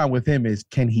storyline with him is,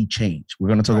 can he change? We're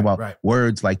going to talk about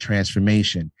words like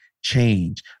transformation,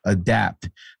 change, adapt,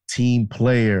 team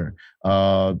player,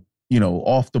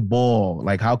 off the ball.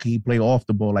 Like, how can he play off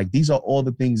the ball? Like, these are all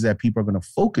the things that people are going to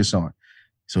focus on.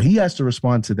 So he has to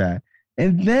respond to that.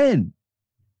 And then,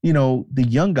 the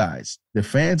young guys, the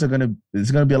fans there's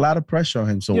going to be a lot of pressure on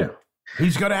him. So yeah.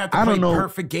 He's going to have to play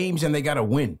perfect games and they got to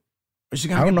win.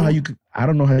 I don't know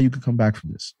how you could come back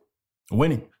from this.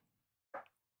 Winning,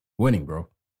 bro.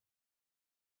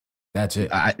 That's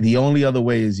it. The only other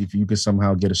way is if you could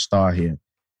somehow get a star here.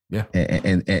 Yeah.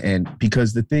 And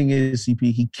because the thing is,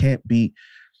 CP,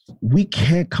 we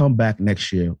can't come back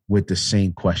next year with the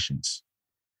same questions.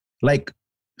 Like,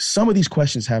 some of these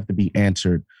questions have to be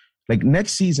answered. Like,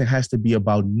 next season has to be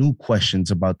about new questions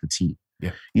about the team.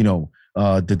 Yeah.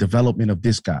 The development of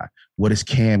this guy. What is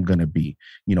Cam going to be?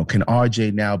 Can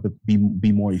RJ now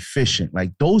be more efficient?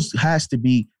 Like, those has to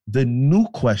be the new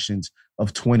questions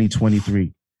of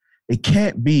 2023. It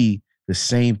can't be the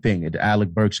same thing. Alec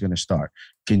Burks going to start.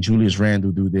 Can Julius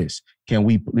Randle do this? Can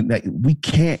we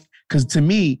can't. Because to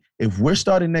me, if we're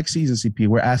starting next season, CP,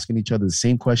 we're asking each other the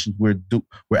same questions we're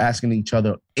asking each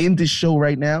other in this show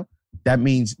right now. That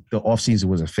means the offseason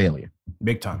was a failure.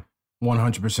 Big time.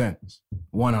 100%.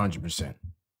 100%.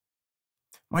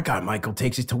 My guy Michael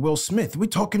takes it to Will Smith. We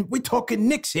talking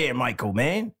Knicks here, Michael,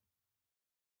 man.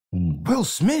 Will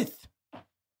Smith.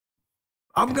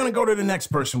 I'm going to go to the next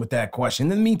person with that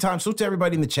question. In the meantime, salute to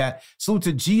everybody in the chat. Salute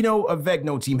to Gino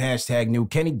Avegno, team #new.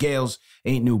 Kenny Gales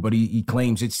ain't new, but he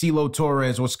claims it. CeeLo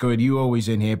Torres, what's good? You always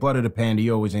in here. Blood of the Panda,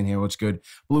 you always in here. What's good?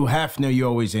 Blue Hafner, you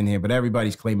always in here, but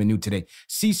everybody's claiming new today.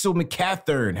 Cecil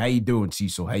McCathern, how you doing,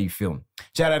 Cecil? How you feeling?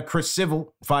 Shout out Chris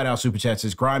Civil, $5 super chat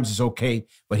says, Grimes is okay,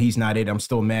 but he's not it. I'm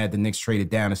still mad the Knicks traded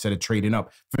down instead of trading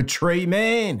up for Trey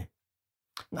Man.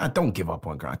 Nah, don't give up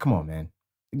on Grimes. Come on, man.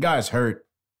 The guy's hurt.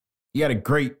 He had a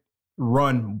great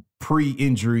run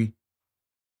pre-injury.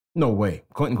 No way.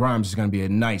 Quentin Grimes is going to be a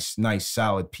nice,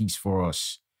 solid piece for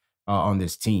us on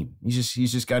this team. He's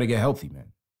just got to get healthy,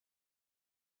 man.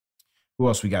 Who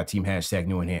else we got? Team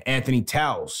 #new in here. Anthony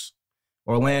Towles,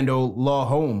 Orlando Law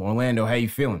Home. Orlando, how you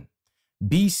feeling?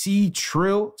 BC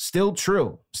Trill, still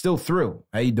Thrill.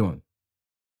 How you doing?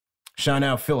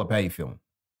 Chanel Phillip, how you feeling?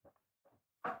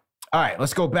 All right,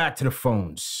 let's go back to the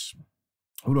phones.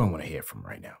 Who do I want to hear from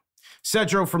right now?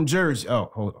 Cedro from Jersey. Oh,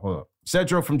 hold up.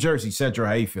 Cedro from Jersey. Cedro,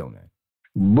 how you feel, man?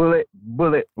 Bullet.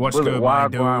 What's good, my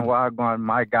dude? Wagwan,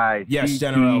 my guy. Yes,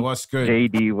 General, what's good?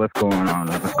 JD, what's going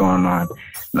on?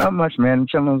 Not much, man.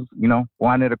 Chilling,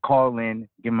 wanted to call in,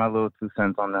 give my little 2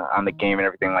 cents on the game and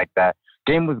everything like that.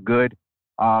 Game was good.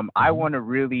 I want to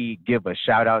really give a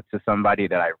shout out to somebody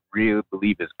that I really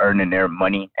believe is earning their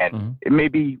money, and it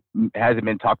maybe hasn't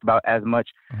been talked about as much.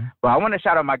 But I want to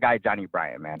shout out my guy Johnny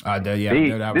Bryant, man.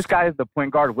 This guy is the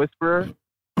point guard whisperer,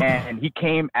 and he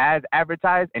came as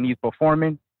advertised, and he's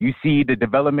performing. You see the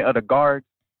development of the guards.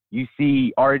 You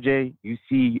see RJ.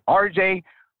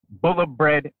 Bullet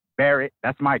Bread Barrett.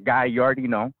 That's my guy. You already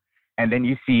know. And then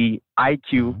you see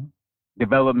IQ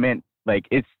development. Like,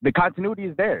 it's the continuity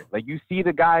is there. Like, you see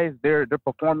the guys, they're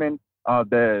performing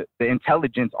the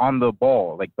intelligence on the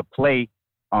ball, like the play,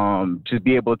 just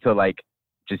be able to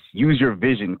just use your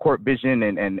vision, court vision,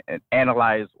 and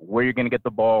analyze where you're gonna get the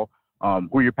ball,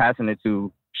 who you're passing it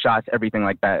to, shots, everything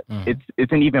like that.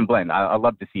 It's an even blend. I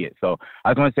love to see it. So I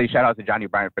was gonna say shout out to Johnny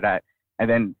Bryant for that. And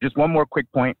then just one more quick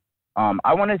point.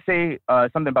 I want to say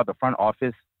something about the front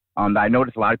office that I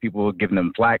noticed a lot of people giving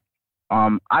them flack.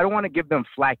 I don't want to give them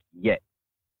flack yet.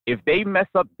 if they mess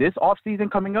up this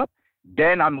offseason coming up,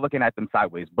 then I'm looking at them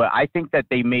sideways. But I think that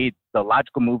they made the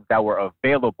logical moves that were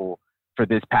available for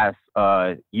this past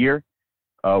year.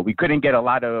 We couldn't get a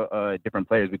lot of different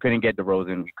players. We couldn't get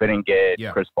DeRozan. We couldn't get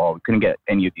Chris Paul. We couldn't get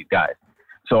any of these guys.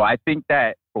 So I think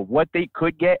that for what they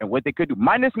could get and what they could do,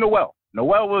 minus Noel.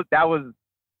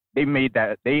 They made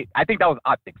that. I think that was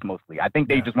optics mostly. I think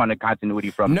they just wanted continuity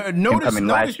from him coming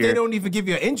last year. They don't even give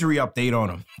you an injury update on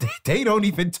him. They don't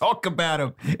even talk about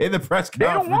him in the press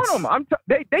conference. They don't want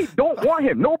him. They don't want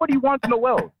him. Nobody wants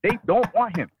Noel. They don't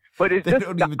want him. But it's just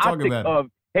the optics of,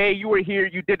 hey, you were here.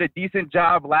 You did a decent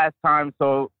job last time.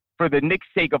 So for the Knicks'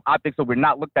 sake of optics, so we're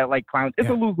not looked at like clowns. It's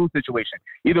a lose-lose situation.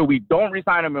 Either we don't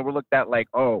resign him and we're looked at like,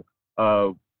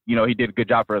 he did a good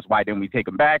job for us. Why didn't we take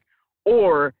him back?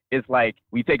 Or it's like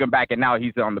we take him back and now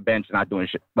he's on the bench not doing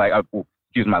shit. Like,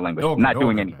 excuse my language, not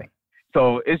doing anything.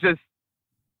 So it's just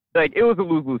like it was a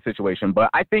lose-lose situation. But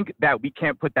I think that we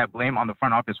can't put that blame on the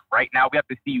front office right now. We have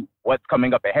to see what's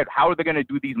coming up ahead. How are they going to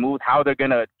do these moves? How they're going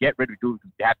to get rid of dudes?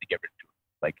 They have to get rid of dudes.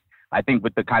 Like, I think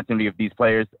with the continuity of these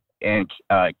players and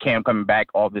Cam coming back,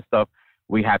 all this stuff,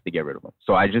 we have to get rid of them.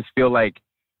 So I just feel like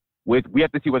we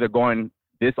have to see where they're going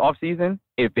this offseason.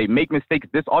 If they make mistakes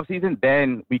this offseason,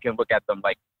 then we can look at them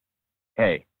like,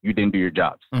 hey, you didn't do your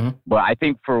jobs. Mm-hmm. But I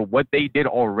think for what they did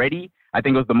already, I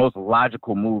think it was the most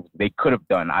logical move they could have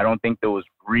done. I don't think there was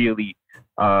really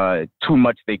too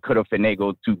much they could have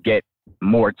finagled to get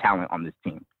more talent on this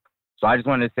team. So I just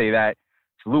wanted to say that.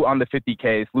 Salute on the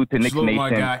 50K. Salute to Knicks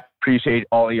Nation. Appreciate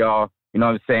all of y'all. You know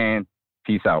what I'm saying?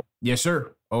 Peace out. Yes,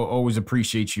 sir. Always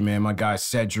appreciate you, man. My guy,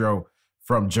 Cedro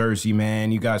from Jersey,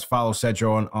 man. You guys follow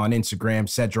Cedro on Instagram,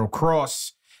 Cedro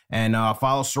Cross, and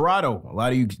follow Serato. A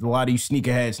lot of you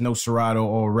sneakerheads know Serato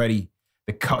already.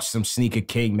 The custom sneaker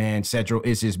king, man. Cedro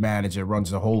is his manager, runs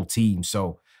the whole team.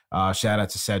 So shout out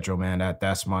to Cedro, man.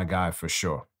 That's my guy for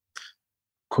sure.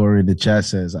 Corey in the chat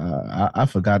says, I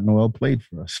forgot Noel plays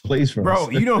for us.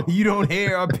 Bro, you don't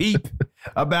hear a peep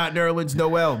about Nerlens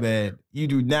Noel, man. You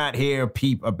do not hear a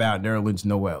peep about Nerlens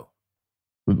Noel.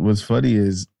 What's funny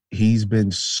is he's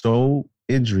been so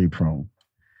injury prone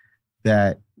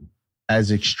that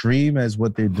as extreme as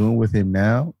what they're doing with him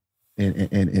now,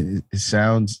 and it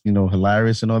sounds,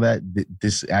 hilarious and all that,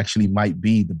 this actually might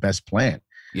be the best plan.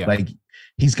 Yeah. Like,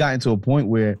 he's gotten to a point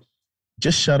where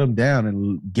just shut him down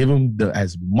and give him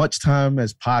as much time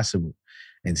as possible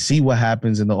and see what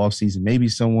happens in the offseason. Maybe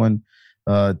someone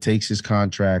takes his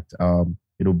contract.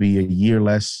 It'll be a year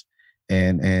less,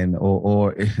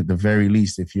 or at the very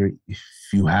least, if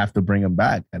you have to bring him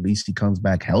back, at least he comes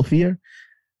back healthier.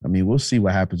 I mean, we'll see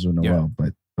what happens with Noel,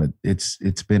 but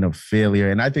it's been a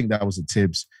failure, and I think that was a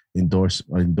Tibbs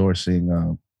endorsement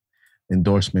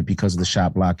because of the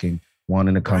shot blocking,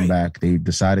 wanting to come back. They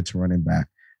decided to run him back,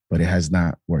 but it has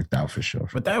not worked out for sure.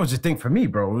 But that was the thing for me,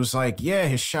 bro. It was like, yeah,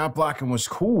 his shot blocking was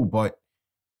cool, but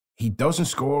he doesn't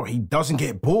score. He doesn't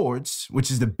get boards,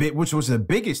 which was the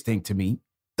biggest thing to me.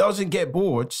 Doesn't get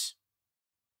boards.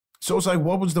 So it's like,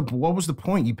 what was the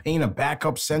point? You paying a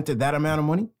backup center that amount of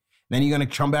money? Then you're going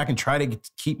to come back and try to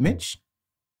keep Mitch?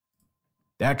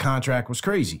 That contract was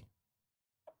crazy.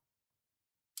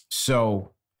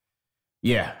 So,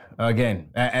 yeah,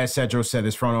 again, as Cedro said,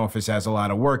 this front office has a lot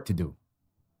of work to do.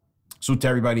 So to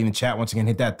everybody in the chat, once again,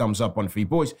 hit that thumbs up on the feed.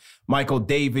 Boys, Michael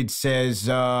David says,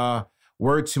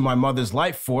 word to my mother's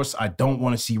life force, I don't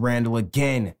want to see Randall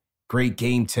again. Great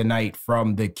game tonight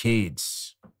from the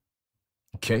kids.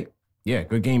 Okay. Yeah,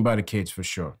 good game by the kids for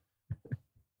sure.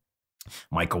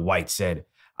 Michael White said,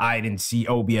 I didn't see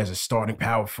Obi as a starting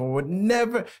power forward.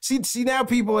 Never. See now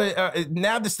people,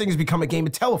 now this thing has become a game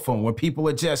of telephone where people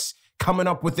are just coming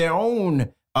up with their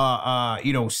own,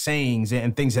 sayings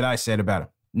and things that I said about him.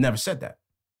 Never said that.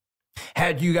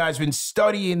 Had you guys been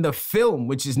studying the film,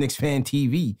 which is Knicks Fan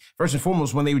TV, first and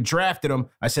foremost, when they drafted him,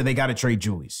 I said they got to trade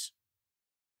Julius.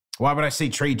 Why would I say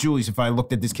trade Julius if I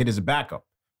looked at this kid as a backup?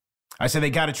 I said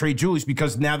they got to trade Julius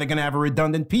because now they're going to have a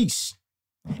redundant piece.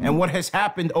 And what has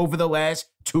happened over the last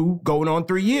 2 going on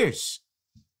 3 years?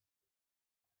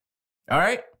 All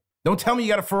right? Don't tell me you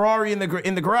got a Ferrari in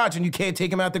the garage and you can't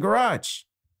take him out the garage.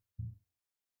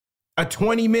 A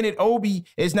 20-minute Obi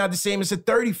is not the same as a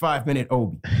 35-minute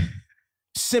Obi.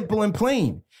 Simple and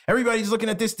plain. Everybody's looking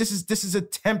at this. This is a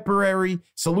temporary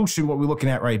solution, what we're looking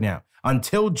at right now.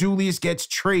 Until Julius gets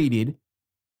traded,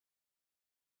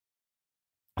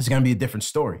 it's going to be a different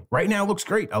story. Right now, it looks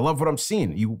great. I love what I'm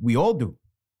seeing. We all do.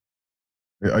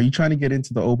 Are you trying to get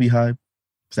into the Obi hive?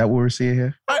 Is that what we're seeing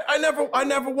here? I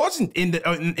never wasn't in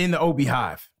the Obi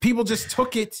hive. People just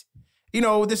took it.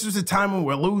 This was a time when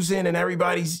we're losing and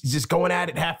everybody's just going at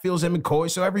it, Hatfields and McCoy,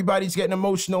 so everybody's getting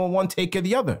emotional and one take or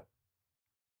the other.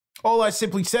 All I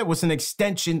simply said was an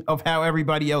extension of how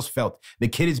everybody else felt. The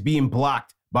kid is being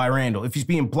blocked by Randle. If he's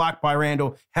being blocked by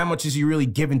Randle, how much is he really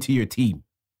giving to your team?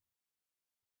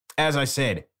 As I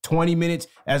said, 20 minutes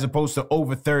as opposed to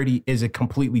over 30 is a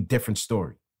completely different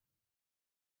story.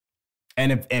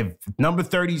 And if number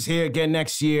 30 is here again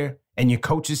next year and your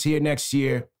coach is here next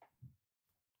year,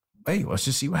 hey, let's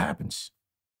just see what happens.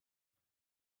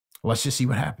 Let's just see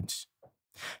what happens.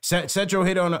 Cedro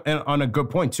hit on a good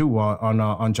point, too,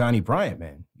 on Johnny Bryant,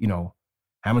 man. You know,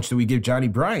 how much do we give Johnny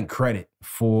Bryant credit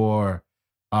for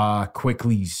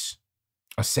Quickly's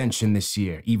ascension this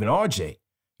year? Even RJ.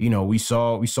 You know, we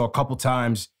saw a couple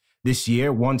times this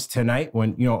year, once tonight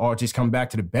when, you know, RJ's coming back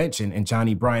to the bench and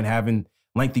Johnny Bryant having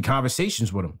lengthy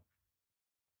conversations with him.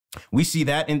 We see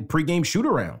that in pregame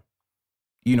shoot-around.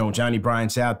 You know, Johnny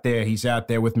Bryant's out there. He's out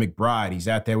there with McBride. He's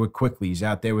out there with Quickly. He's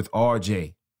out there with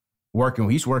RJ.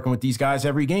 He's working with these guys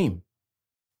every game.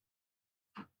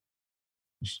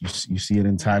 You see it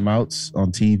in timeouts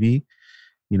on TV.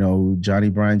 You know, Johnny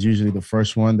Bryant's usually the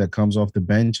first one that comes off the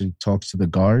bench and talks to the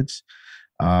guards.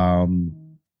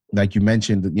 Like you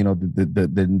mentioned, you know,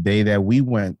 the day that we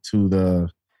went to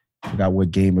I forgot what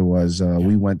game it was.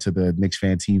 We went to the Knicks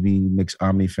Fan TV, Knicks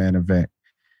Omni Fan event.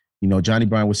 You know, Johnny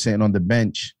Bryant was sitting on the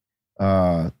bench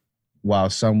while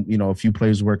a few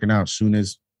players were working out. As soon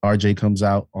as RJ comes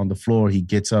out on the floor, he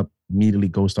gets up, immediately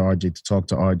goes to RJ to talk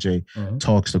to RJ,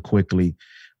 talks to Quickly.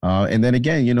 And then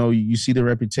again, you know, you see the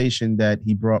reputation that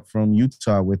he brought from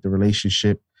Utah with the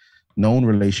known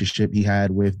relationship he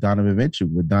had with Donovan Mitchell.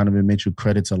 With Donovan Mitchell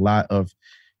credits a lot of,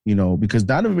 you know, because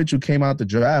Donovan Mitchell came out the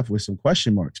draft with some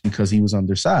question marks because he was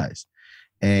undersized.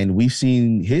 And we've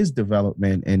seen his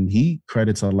development, and he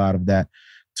credits a lot of that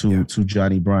to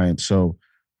Johnny Bryant. So,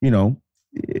 you know,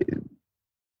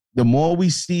 the more we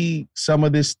see some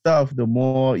of this stuff, the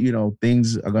more, you know,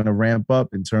 things are going to ramp up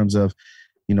in terms of,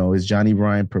 you know, is Johnny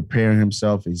Bryant preparing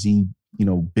himself? Is he, you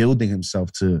know, building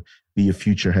himself to be a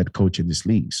future head coach in this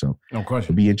league? So no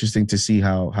question. It'll be interesting to see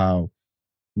how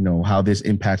this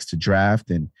impacts the draft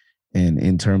and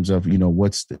in terms of, you know,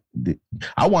 what's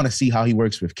I want to see how he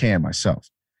works with Cam myself,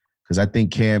 because I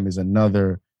think Cam is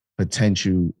another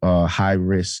potential high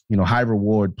risk, you know, high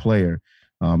reward player.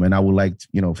 And I would like,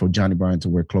 you know, for Johnny Bryant to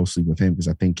work closely with him, because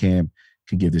I think Cam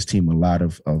could give this team a lot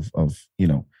of you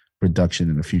know, production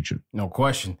in the future. No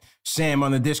question. Sam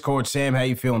on the Discord. Sam, how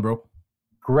you feeling, bro?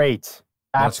 Great.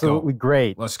 Absolutely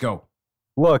great. Let's go.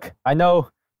 Look, I know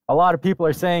a lot of people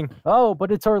are saying, oh, but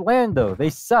it's Orlando. They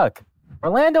suck.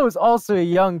 Orlando is also a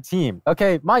young team.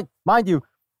 Okay, mind you,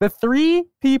 the 3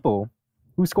 people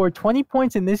who scored 20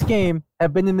 points in this game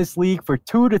have been in this league for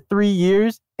 2 to 3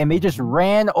 years, and they just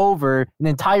ran over an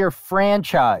entire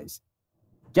franchise.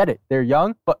 Get it? They're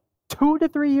young, but 2 to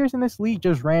 3 years in this league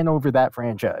just ran over that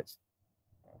franchise.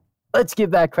 Let's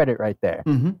give that credit right there.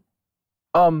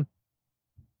 Mm-hmm.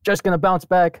 Just gonna bounce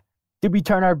back. Did we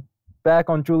turn our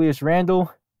back on Julius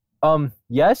Randle?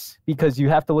 Yes, because you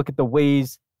have to look at the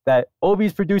ways that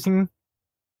Obi's producing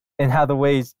and how the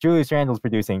ways Julius Randle's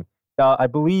producing. I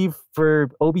believe for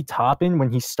Obi Toppin,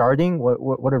 when he's starting,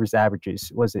 what are his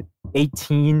averages? Was it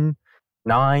 18,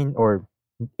 9, or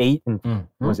 8, and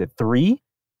was it 3?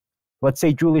 Let's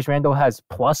say Julius Randle has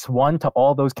 +1 to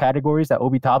all those categories that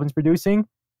Obi Toppin's producing.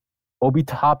 Obi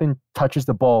Toppin touches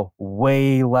the ball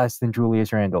way less than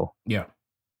Julius Randle. Yeah.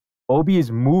 Obi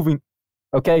is moving.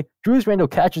 Okay, Julius Randle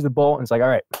catches the ball and it's like, all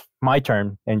right, my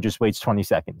turn, and just waits 20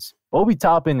 seconds. Obi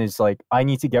Toppin is like, I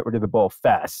need to get rid of the ball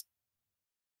fast.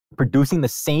 Producing the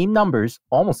same numbers,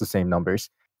 almost the same numbers,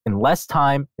 in less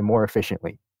time and more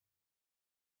efficiently.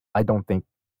 I don't think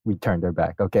we turned our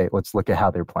back. Okay, let's look at how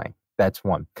they're playing. That's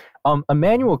one.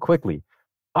 Emmanuel Quickly.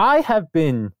 I have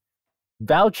been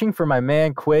vouching for my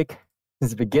man Quick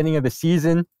since the beginning of the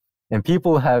season. And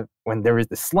people have, when there was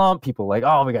the slump, people were like,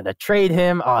 oh, we got to trade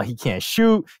him. Oh, he can't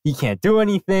shoot. He can't do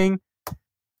anything.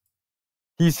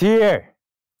 He's here.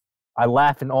 I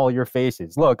laugh in all your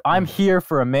faces. Look, I'm here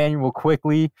for Emmanuel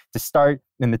Quickly to start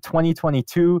in the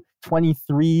 2022-23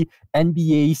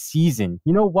 NBA season.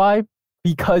 You know why?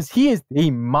 Because he is a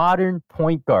modern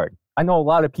point guard. I know a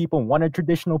lot of people want a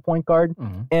traditional point guard,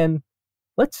 and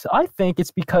I think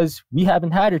it's because we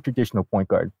haven't had a traditional point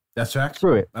guard. That's fact.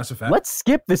 Screw it. That's a fact. Let's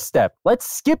skip this step. Let's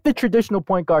skip the traditional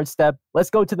point guard step. Let's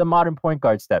go to the modern point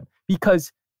guard step.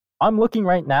 Because I'm looking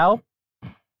right now,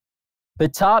 the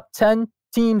top 10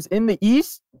 teams in the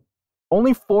East,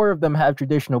 only 4 of them have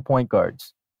traditional point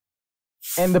guards.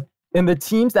 And the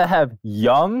teams that have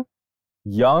young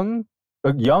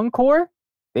core,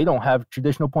 they don't have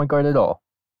traditional point guard at all.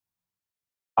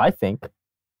 I think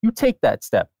you take that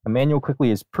step. Emmanuel Quickly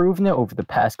has proven it over the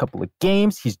past couple of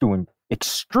games. He's doing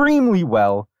extremely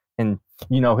well. and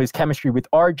his chemistry with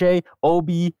RJ,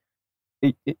 Obi,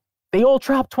 they all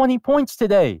dropped 20 points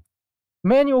today.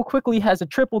 Immanuel Quickley has a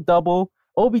triple-double.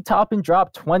 Obi Toppin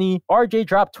dropped 20. RJ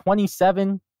dropped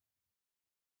 27.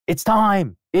 It's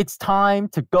time. It's time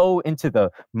to go into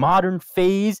the modern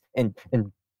phase and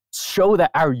show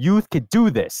that our youth could do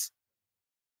this.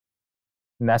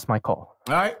 And that's my call.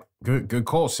 All right. Good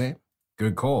call, Sam.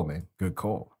 Good call, man. Good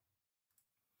call.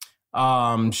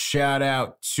 Shout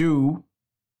out to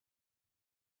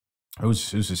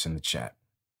who's this in the chat?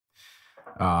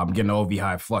 I'm getting OV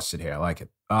high flustered here. I like it.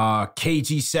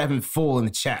 KG7 Full in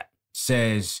the chat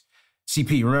says,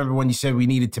 CP, remember when you said we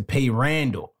needed to pay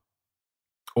Randall?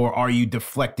 Or are you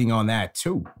deflecting on that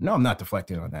too? No, I'm not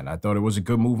deflecting on that. I thought it was a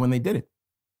good move when they did it.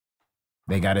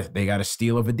 They got a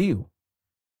steal of a deal.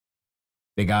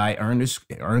 The guy earned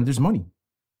his money.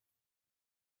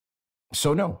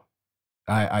 So no,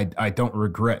 I don't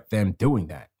regret them doing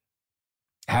that.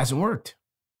 It hasn't worked.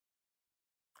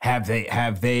 Have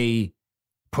they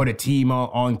put a team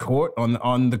on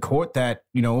the court that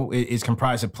is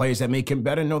comprised of players that make him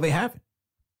better? No, they haven't.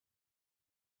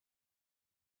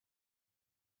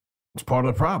 It's part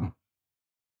of the problem.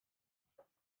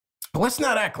 But let's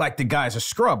not act like the guy's a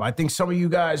scrub. I think some of you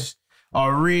guys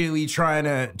are really trying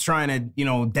to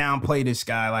downplay this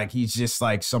guy like he's just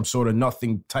like some sort of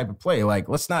nothing type of player. Like,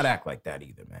 let's not act like that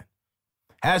either, man.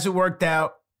 Hasn't worked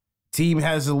out. Team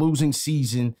has a losing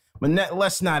season. But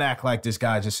let's not act like this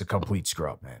guy's just a complete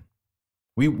scrub, man.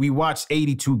 We watched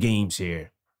 82 games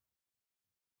here.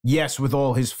 Yes, with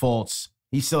all his faults,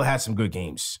 he still had some good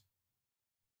games.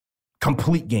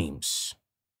 Complete games.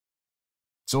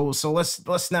 So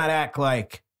let's not act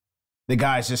like the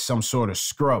guy's just some sort of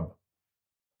scrub.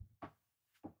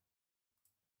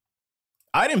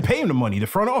 I didn't pay him the money. The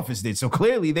front office did. So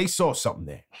clearly they saw something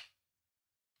there.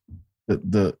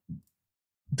 The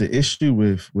issue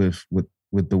with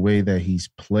the way that he's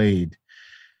played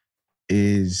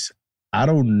is I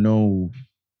don't know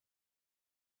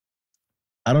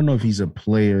if he's a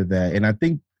player that, and I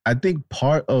think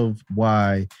part of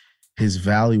why his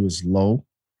value is low,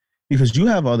 because you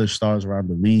have other stars around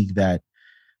the league that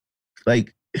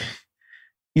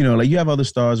you have other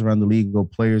stars around the league or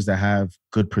players that have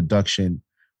good production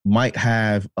might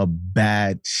have a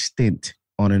bad stint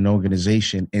on an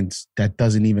organization and that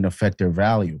doesn't even affect their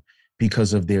value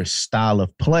because of their style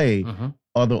of play. Mm-hmm.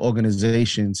 Other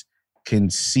organizations can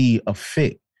see a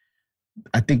fit.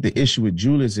 I think the issue with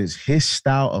Julius is his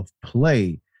style of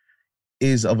play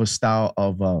is of a style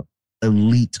of a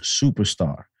elite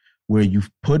superstar where you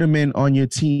put him in on your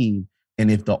team,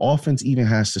 and if the offense even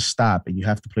has to stop and you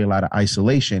have to play a lot of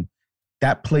isolation,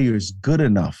 that player is good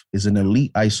enough, is an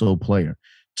elite ISO player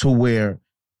to where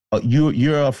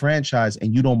you're a franchise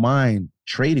and you don't mind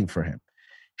trading for him.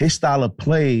 His style of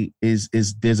play is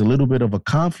there's a little bit of a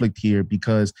conflict here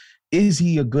because is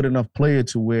he a good enough player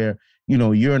to where,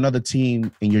 you're another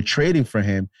team and you're trading for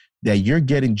him, that you're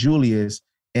getting Julius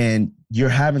and you're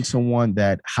having someone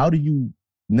that, how do you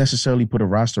necessarily put a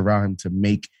roster around him to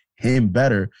make him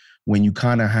better when you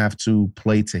kind of have to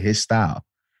play to his style?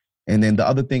 And then the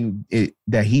other thing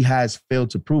that he has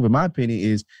failed to prove, in my opinion,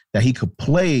 is that he could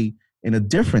play in a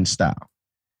different style.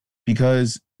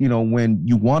 Because, when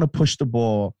you want to push the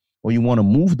ball or you want to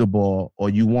move the ball or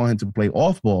you want him to play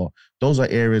off ball, those are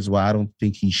areas where I don't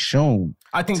think he's shown.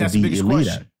 I think that's the biggest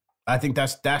question. I think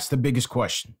that's the biggest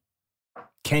question.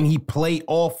 Can he play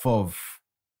off of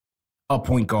a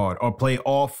point guard or play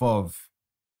off of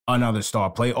another star,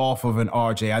 play off of an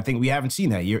RJ? I think we haven't seen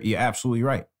that. You're absolutely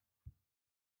right.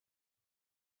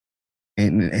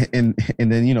 And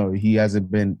then, he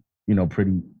hasn't been,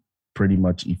 pretty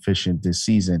much efficient this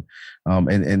season.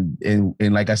 And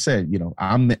like I said,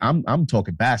 I'm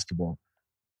talking basketball,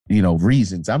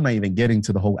 reasons. I'm not even getting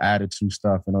to the whole attitude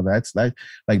stuff and all that. That's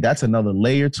like that's another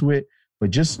layer to it. But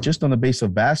just on the base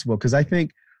of basketball, because I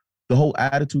think the whole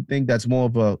attitude thing, that's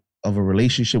more of a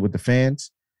relationship with the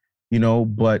fans,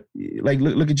 but like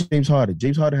look at James Harden.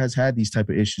 James Harden has had these type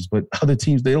of issues, but other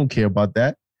teams, they don't care about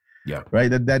that. Yeah. Right.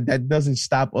 That doesn't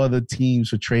stop other teams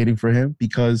from trading for him,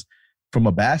 because from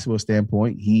a basketball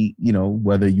standpoint, he,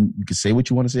 whether you can say what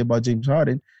you want to say about James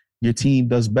Harden, your team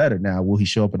does better. Now, will he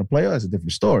show up in the playoffs? That's a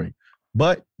different story.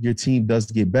 But your team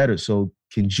does get better. So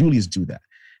can Julius do that?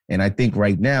 And I think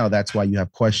right now, that's why you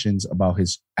have questions about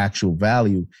his actual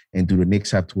value. And do the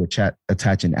Knicks have to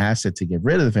attach an asset to get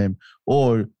rid of him?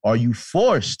 Or are you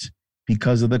forced,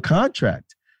 because of the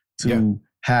contract, to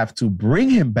have to bring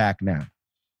him back now?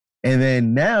 And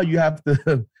then now you have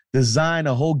to design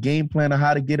a whole game plan of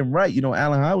how to get him right.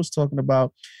 Alan High was talking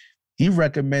about, he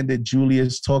recommended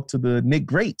Julius talk to the Knick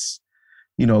greats,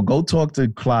 go talk to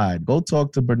Clyde, go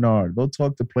talk to Bernard, go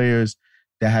talk to players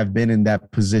that have been in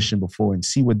that position before and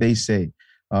see what they say,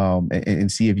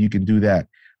 and see if you can do that.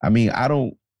 I mean, I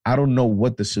don't know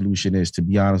what the solution is, to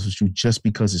be honest with you, just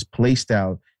because his play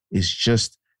style is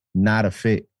just not a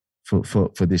fit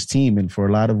for this team and for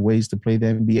a lot of ways to play the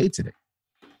NBA today.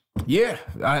 Yeah,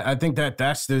 I think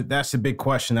that's the big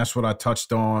question. That's what I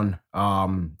touched on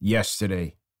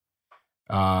yesterday.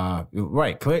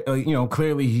 Right,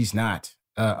 clearly he's not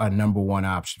a number one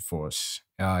option for us.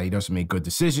 He doesn't make good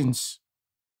decisions.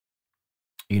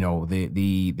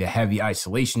 The heavy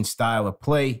isolation style of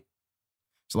play.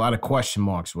 There's a lot of question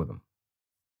marks with him.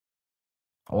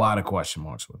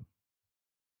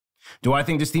 Do I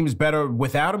think this team is better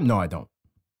without him? No, I don't.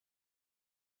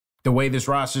 The way this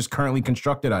roster is currently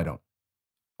constructed, I don't.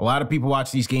 A lot of people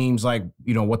watch these games like,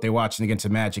 what they're watching against the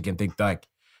Magic and think like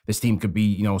this team could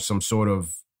be, some sort of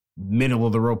middle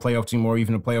of the road playoff team or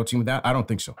even a playoff team without. I don't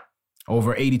think so.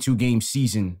 Over 82 game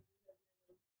season,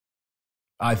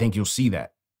 I think you'll see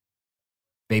that.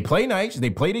 They play nice. They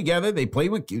play together. They play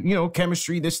with,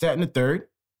 chemistry, this, that, and the third.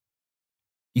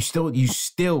 You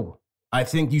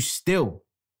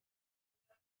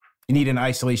need an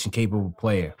isolation capable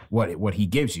player, what he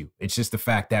gives you. It's just the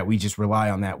fact that we just rely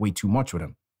on that way too much with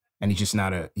him. And he's just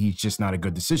not a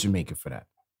good decision maker for that.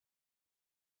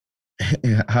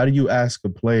 How do you ask a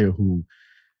player who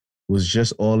was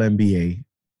just all NBA,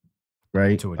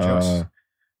 right? To adjust.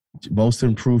 Most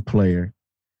improved player,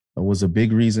 was a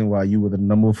big reason why you were the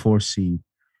number 4 seed.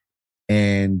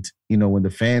 And, when the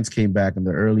fans came back in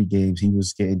the early games, he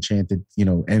was getting chanted,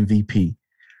 MVP.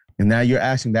 And now you're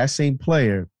asking that same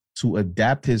player to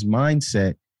adapt his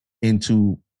mindset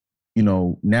into,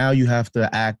 now you have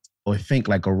to act or think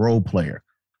like a role player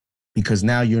because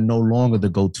now you're no longer the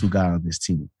go-to guy on this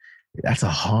team. That's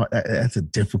a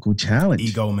difficult challenge.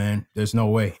 Ego, man. There's no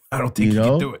way. I don't think you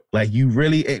can do it. Like you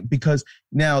really, because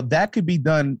now that could be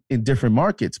done in different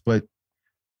markets, but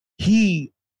I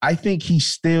think he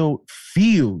still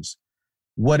feels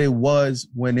what it was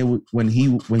when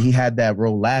he had that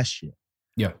role last year.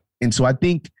 Yeah. And so I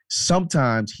think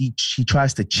sometimes he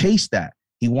tries to chase that.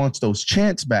 He wants those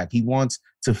chants back. He wants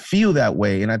to feel that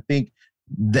way. And I think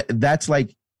that's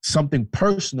like something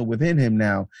personal within him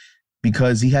now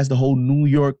because he has the whole New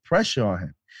York pressure on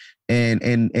him.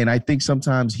 And I think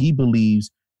sometimes he believes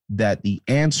that the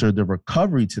answer, the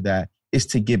recovery to that is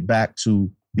to get back to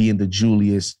being the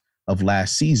Julius of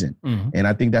last season. Mm-hmm. And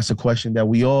I think that's a question that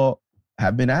we all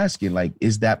have been asking, like,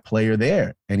 is that player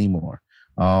there anymore?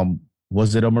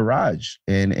 Was it a mirage?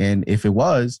 And if it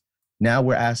was, now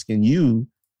we're asking you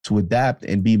to adapt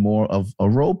and be more of a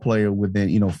role player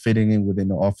within, fitting in within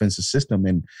the offensive system.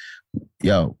 And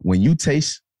when you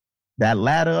taste that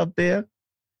ladder up there,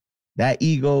 that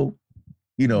ego,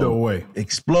 no way.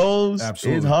 Explodes.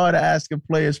 Absolutely. It's hard to ask a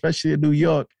player, especially in New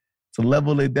York, to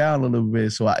level it down a little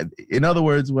bit. So in other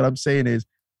words, what I'm saying is,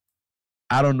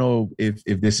 I don't know if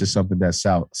this is something that's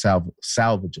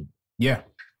salvageable. Yeah.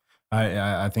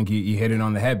 I think you hit it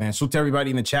on the head, man. So to everybody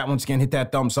in the chat, once again, hit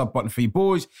that thumbs up button for you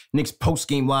boys. Knicks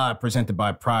post-game live presented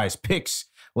by Prize Picks.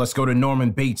 Let's go to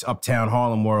Norman Bates, Uptown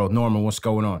Harlem World. Norman, what's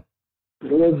going on?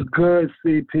 What's good,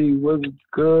 CP? What's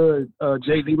good?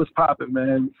 JD, what's popping,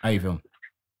 man? How you feeling?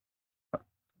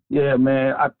 Yeah,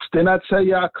 man. Didn't I tell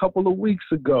y'all a couple of weeks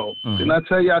ago? Mm-hmm. Didn't I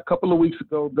tell y'all a couple of weeks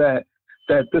ago that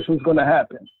this was going to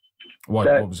happen? What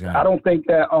was going to happen? I don't think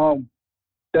that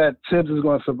Tibbs is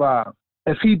going to survive.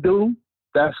 If he do,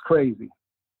 that's crazy.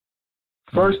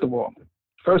 First of all,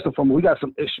 we got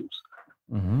some issues.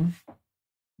 Mm-hmm.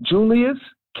 Julius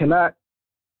cannot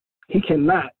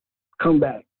come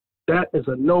back. That is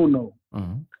a no-no.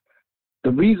 Mm-hmm. The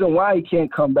reason why he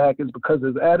can't come back is because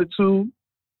of his attitude.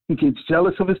 He gets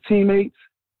jealous of his teammates,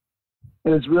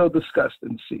 and it's real disgusting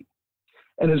to see.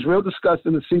 And it's real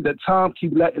disgusting to see that Tom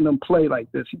keep letting them play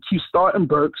like this. He keeps starting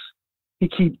Burks. He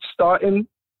keeps starting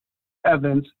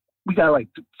Evans. We got like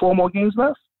 4 more games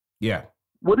left. Yeah.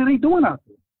 What are they doing out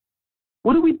there?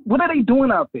 What are they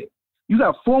doing out there? You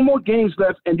got 4 more games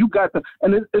left, and you got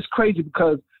it's crazy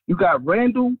because you got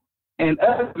Randall and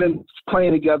Evans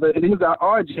playing together, and then you got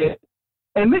RJ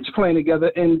and Mitch playing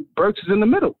together, and Burks is in the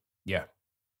middle. Yeah.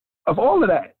 Of all of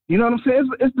that, you know what I'm saying?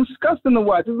 It's disgusting to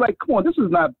watch. It's like, come on, this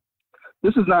is not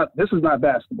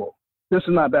basketball. This is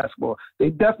not basketball.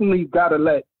 They definitely gotta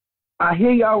let. I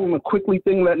hear y'all on the Quickly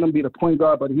thing letting him be the point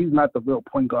guard, but he's not the real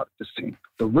point guard of this team.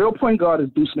 The real point guard is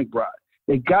Deuce McBride.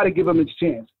 They got to give him his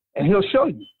chance, and he'll show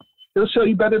you. He'll show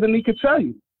you better than he could tell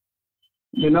you,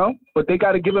 But they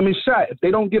got to give him his shot. If they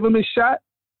don't give him his shot,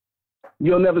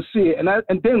 you'll never see it. And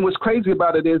then what's crazy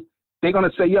about it is they're going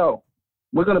to say, yo,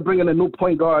 we're going to bring in a new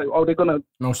point guard, or they're going to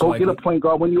go get a point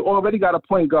guard when you already got a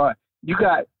point guard. You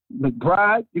got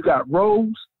McBride, you got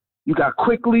Rose, you got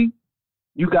Quickly,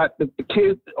 you got the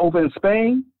kid over in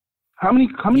Spain. How many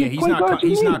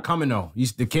he's not coming, though.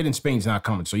 The kid in Spain's not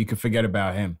coming, so you can forget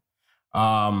about him.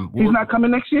 He's not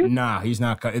coming next year? Nah, he's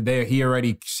not. He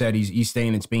already said he's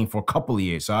staying in Spain for a couple of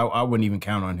years, so I wouldn't even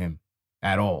count on him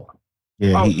at all.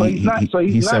 Yeah,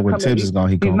 he said when Tibbs is gone,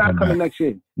 he's not coming next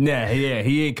year. Yeah,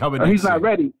 he ain't coming next year. He's not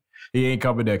ready. He ain't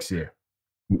coming next year.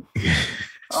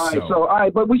 All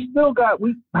right, but we still got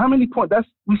how many points?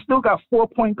 We still got 4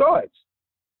 point guards.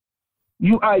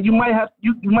 You might have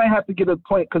to get a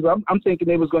point, because I'm thinking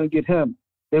they was going to get him.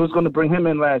 They was going to bring him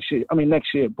in next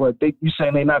year, but you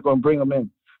saying they're not going to bring him in.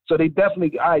 So they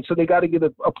definitely, so they got to get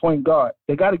a point guard.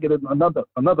 They got to get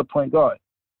another point guard.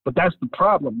 But that's the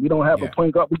problem. We don't have a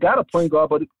point guard. We got a point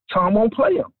guard, but Tom won't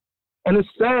play him. And it's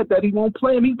sad that he won't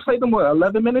play him. He played him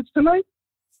 11 minutes tonight?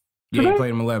 Yeah, he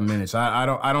played him 11 minutes. I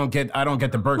don't get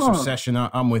the Burks obsession.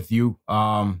 I'm with you.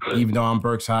 Even though I'm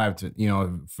Burks hyped,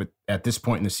 at this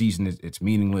point in the season, it's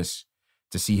meaningless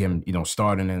to see him,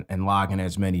 starting and logging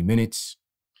as many minutes.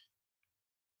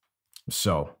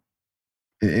 So,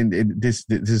 and this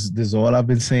is all I've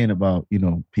been saying about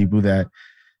people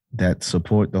that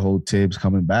support the whole Tibbs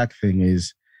coming back thing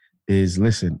is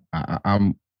listen,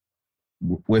 I'm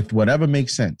with whatever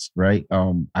makes sense, right?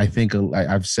 I think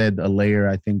I've said a layer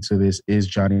I think to this is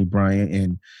Johnny Bryant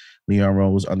and Leon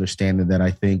Rose understanding that I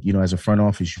think as a front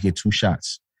office you get 2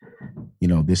 shots.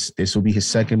 This will be his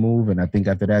second move, and I think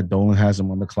after that Dolan has him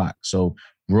on the clock. So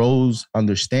Rose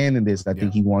understanding this, I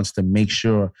think he wants to make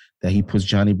sure that he puts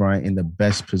Johnny Bryant in the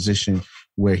best position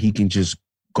where he can just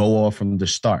go off from the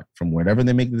start. From wherever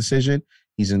they make the decision,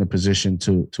 he's in a position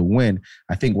to win.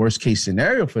 I think worst case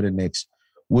scenario for the Knicks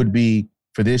would be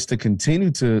for this to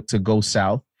continue to go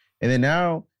south. And then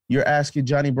now you're asking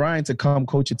Johnny Bryant to come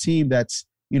coach a team that's,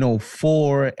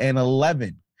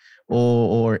 4-11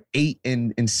 or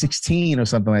 8-16 or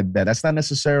something like that. That's not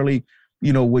necessarily,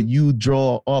 what you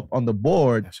draw up on the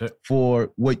board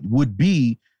for what would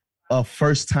be a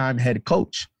first-time head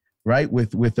coach, right?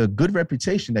 With a good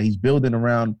reputation that he's building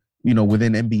around,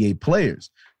 within NBA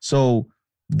players. So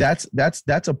that's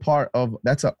a part of,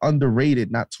 that's an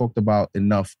underrated, not talked about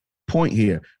enough point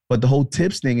here. But the whole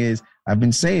Tibbs thing is, I've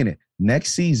been saying it,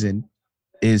 next season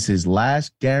is his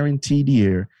last guaranteed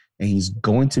year, and he's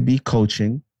going to be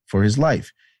coaching for his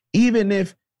life. Even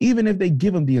if they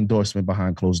give him the endorsement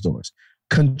behind closed doors,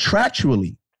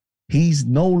 contractually, he's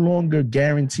no longer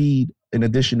guaranteed an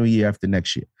additional year after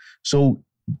next year. So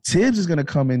Tibbs is going to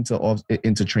come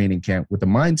into training camp with the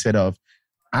mindset of,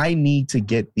 I need to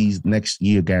get these next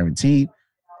year guaranteed.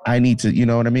 I need to, you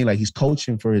know what I mean? Like, he's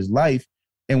coaching for his life.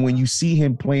 And when you see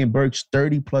him playing Burks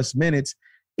 30-plus minutes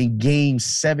in games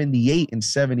 78 and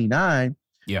 79,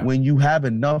 when you have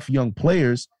enough young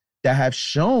players that have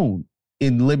shown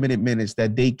in limited minutes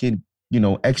that they can,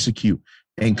 execute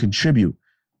and contribute,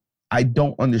 I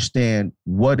don't understand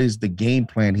what is the game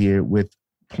plan here with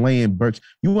playing Burks.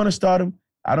 You want to start him?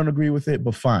 I don't agree with it,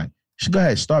 but fine. You should go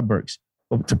ahead, start Burks.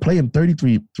 But to play him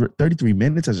 33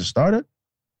 minutes as a starter,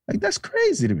 like, that's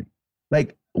crazy to me.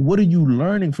 Like, what are you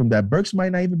learning from that? Burks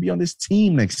might not even be on this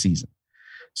team next season.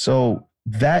 So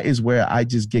that is where I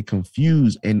just get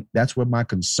confused, and that's where my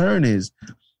concern is.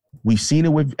 We've seen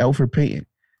it with Elfrid Payton.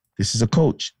 This is a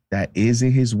coach that is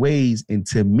in his ways, and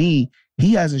to me,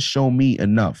 he hasn't shown me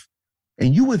enough.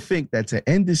 And you would think that to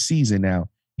end this season now,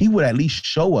 he would at least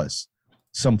show us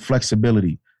some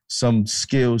flexibility, some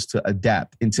skills to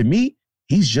adapt. And to me,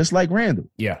 he's just like Randall.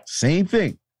 Yeah. Same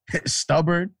thing.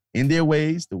 Stubborn in their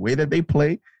ways, the way that they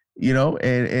play,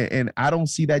 and I don't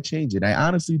see that changing. I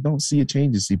honestly don't see it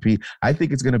changing, CP. I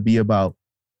think it's going to be about,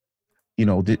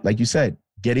 like you said,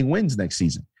 getting wins next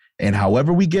season. And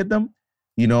however we get them,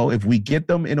 if we get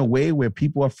them in a way where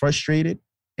people are frustrated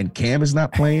and Cam is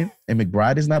not playing and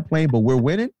McBride is not playing, but we're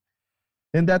winning,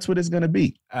 then that's what it's going to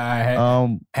be.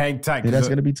 Hang tight. That's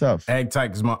going to be tough. Hang tight,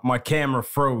 because my camera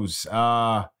froze.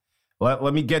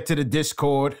 Let me get to the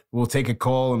Discord. We'll take a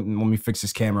call, and let me fix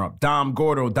this camera up. Dom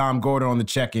Gordo on the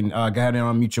check-in. Go ahead and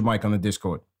unmute your mic on the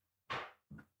Discord.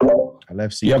 I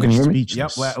left CP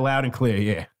speechless. Yep, loud and clear,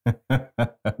 yeah.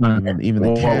 even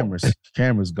the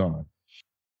camera's gone.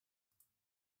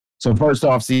 So first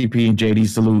off, CP and JD,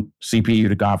 salute CP, you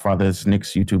the godfather of this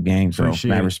Knicks YouTube game. So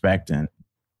mad respect and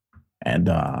and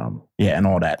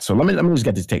all that. So let me just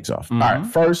get these takes off. Mm-hmm. All right,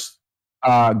 first,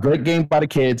 great game by the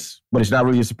kids, but it's not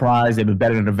really a surprise. They've been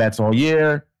better than the vets all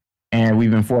year, and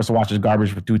we've been forced to watch this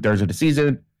garbage for 2/3 of the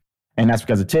season, and that's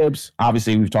because of Tibbs.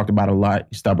 Obviously, we've talked about it a lot.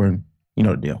 He's stubborn. You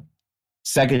know the deal.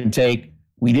 Second take,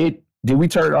 we did Did we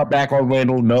turn our back on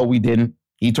Randall? No, we didn't.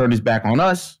 He turned his back on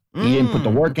us. He didn't put the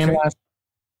work in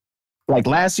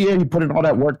last year. He put in all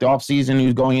that work the offseason. He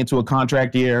was going into a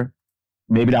contract year.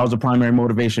 Maybe that was the primary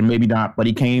motivation, maybe not. But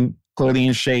he came clearly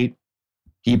in shape.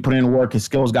 He put in work. His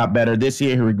skills got better. This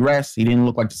year, he regressed. He didn't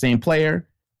look like the same player.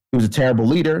 He was a terrible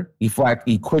leader. He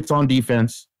quits on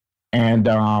defense. And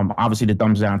obviously the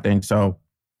thumbs down thing. So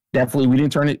definitely we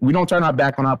don't turn our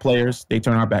back on our players. They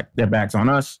turn their backs on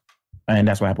us. And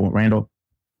that's what happened with Randall.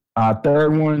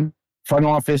 Third one, front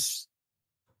office.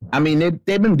 I mean,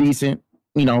 they've been decent,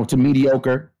 to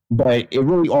mediocre, but it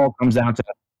really all comes down to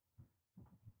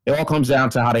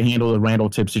how they handle the Randall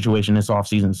Tip situation this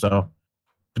offseason. So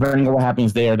depending on what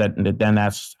happens there, then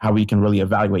that's how we can really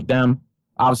evaluate them.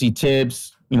 Obviously,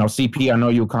 Tibbs, CP, I know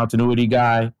you're a continuity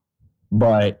guy,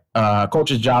 but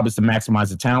coach's job is to maximize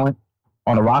the talent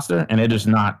on the roster, and they're just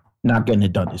not getting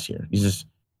it done this year. He's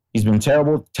been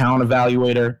terrible talent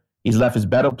evaluator. He's left his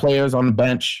better players on the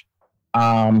bench.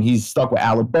 He's stuck with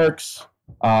Alec Burks.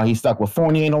 He's stuck with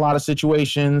Fournier in a lot of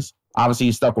situations. Obviously,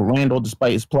 he's stuck with Randall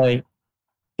despite his play.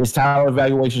 His talent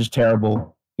evaluation is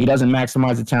terrible. He doesn't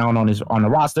maximize the talent on the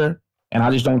roster, and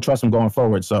I just don't trust him going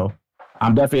forward. So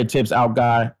I'm definitely a Tibbs out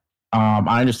guy.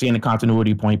 I understand the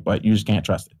continuity point, but you just can't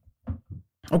trust it.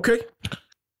 Okay.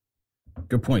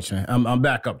 Good points, man. I'm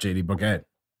back up, JD, but go ahead.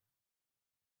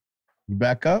 You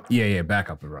back up? Yeah, back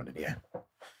up and running, yeah.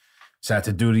 Just had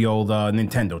to do the old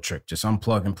Nintendo trick. Just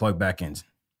unplug and plug back in.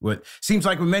 Seems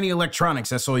like with many electronics,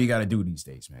 that's all you got to do these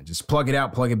days, man. Just plug it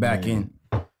out, plug it back in.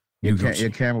 Your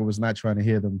camera was not trying to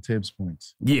hear them Tibbs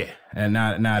points. Yeah, and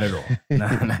not at all.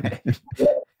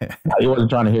 He wasn't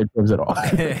trying to hear Tibbs at all.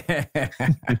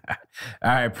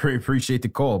 I appreciate the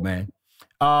call, man.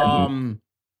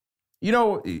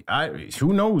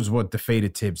 Who knows what the fate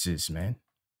of Tibbs is, man?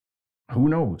 Who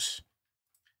knows?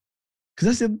 Because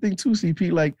that's the other thing too,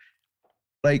 CP.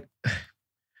 Like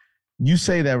you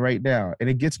say that right now, and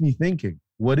it gets me thinking.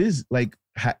 What is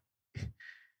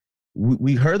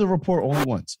we heard the report only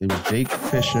once. It was Jake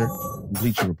Fisher,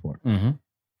 Bleacher Report. Mm-hmm.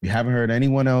 We haven't heard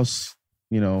anyone else,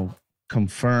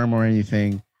 confirm or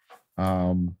anything.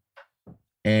 And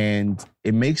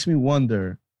it makes me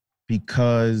wonder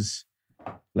because,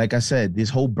 like I said, this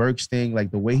whole Burks thing,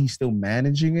 like the way he's still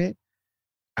managing it,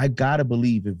 I gotta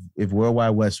believe if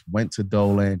Worldwide West went to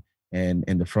Dolan and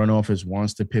the front office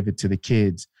wants to pivot to the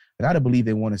kids, I gotta believe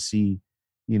they want to see,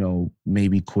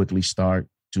 maybe quickly start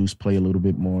Deuce play a little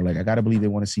bit more. Like I gotta believe they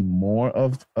want to see more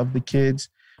of the kids.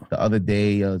 The other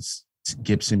day,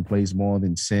 Gibson plays more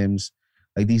than Sims.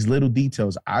 Like these little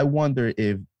details. I wonder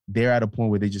if they're at a point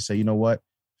where they just say, you know what,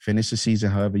 finish the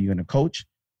season however you're gonna coach.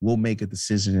 We'll make a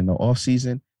decision in the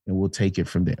offseason and we'll take it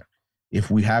from there. If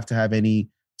we have to have any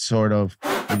sort of,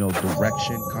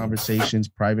 direction conversations,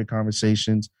 private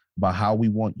conversations about how we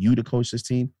want you to coach this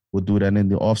team, we'll do that in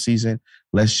the offseason.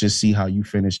 Let's just see how you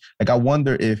finish. Like I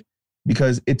wonder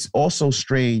because it's also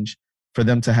strange for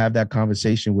them to have that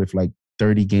conversation with like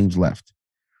 30 games left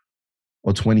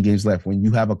or 20 games left when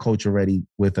you have a coach already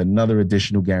with another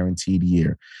additional guaranteed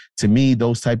year. To me,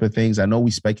 those type of things, I know we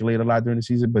speculate a lot during the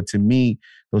season, but to me,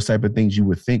 those type of things you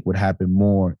would think would happen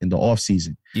more in the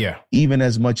offseason. Yeah. Even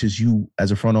as much as you,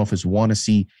 as a front office, want to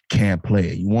see camp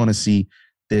play, you want to see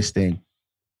this thing,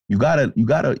 you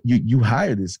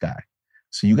hire this guy.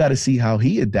 So you got to see how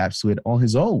he adapts to it on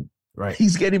his own. Right.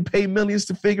 He's getting paid millions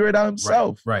to figure it out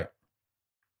himself. Right.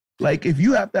 Like if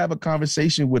you have to have a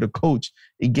conversation with a coach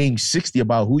in game 60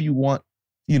 about who you want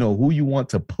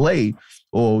to play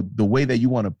or the way that you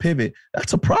want to pivot,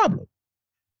 that's a problem.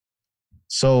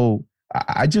 So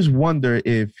I just wonder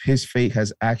if his fate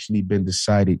has actually been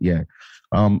decided yet.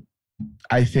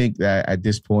 I think that at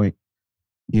this point,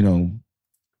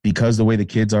 because the way the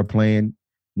kids are playing,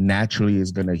 naturally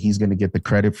he's gonna get the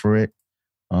credit for it.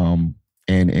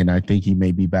 And I think he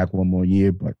may be back one more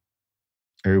year, but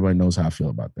everybody knows how I feel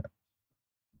about that.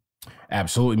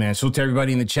 Absolutely, man. So to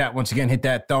everybody in the chat, once again, hit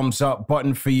that thumbs up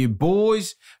button for you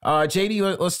boys.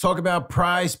 JD, let's talk about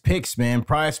Prize Picks, man.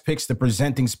 Prize Picks, the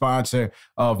presenting sponsor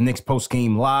of Knicks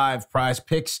Postgame Live. Prize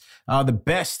Picks, the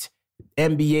best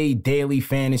NBA daily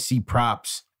fantasy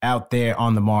props out there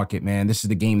on the market, man. This is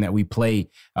the game that we play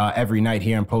every night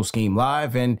here in Postgame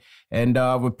Live. And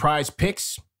with Prize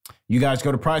Picks, you guys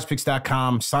go to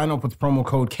prizepicks.com, sign up with the promo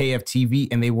code KFTV,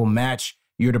 and they will match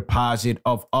your deposit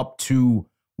of up to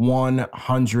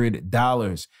 $100.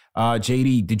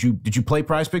 JD, did you play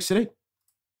Prize Picks today?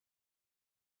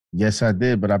 Yes, I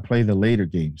did, but I play the later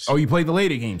games. Oh, you played the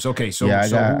later games. Okay, so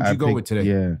who'd you go with today?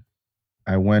 Yeah,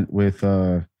 I went with,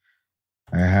 let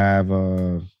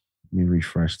me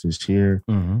refresh this here.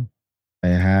 Mm-hmm. I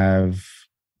have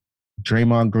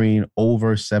Draymond Green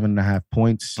over 7.5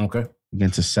 points. Okay.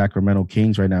 Against the Sacramento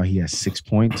Kings. Right now, he has 6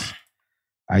 points.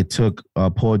 I took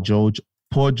Paul George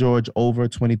over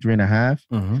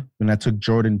 23.5. And I took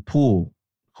Jordan Poole,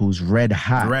 who's red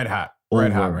hot right now.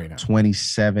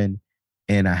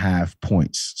 27.5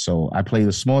 points. So I played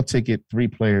a small ticket, 3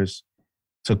 players,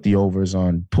 took the overs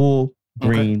on Poole,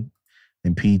 Green,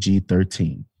 and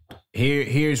PG-13.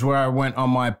 Here's where I went on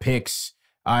my picks.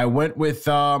 I went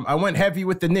heavy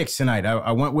with the Knicks tonight.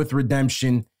 I went with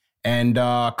redemption, and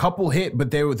a couple hit,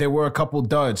 but there were a couple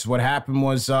duds. What happened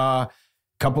was a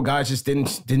couple guys just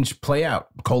didn't play out.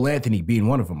 Cole Anthony being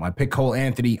one of them. I picked Cole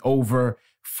Anthony over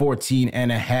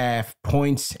 14.5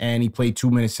 points, and he played 2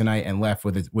 minutes tonight and left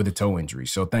with a toe injury.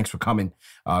 So thanks for coming.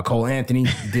 Cole Anthony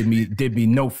did me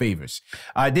no favors.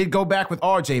 I did go back with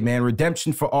RJ, man.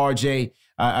 Redemption for RJ.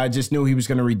 I just knew he was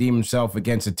going to redeem himself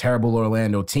against a terrible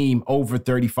Orlando team. Over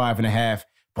 35.5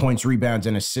 points, rebounds,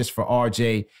 and assists for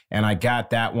RJ, and I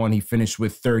got that one. He finished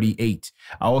with 38.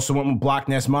 I also went with Block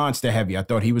Ness Monster heavy. I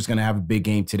thought he was going to have a big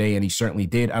game today, and he certainly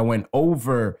did. I went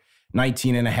over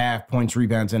 19.5 points,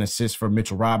 rebounds, and assists for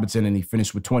Mitchell Robinson, and he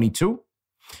finished with 22.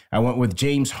 I went with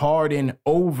James Harden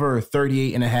over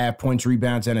 38.5 points,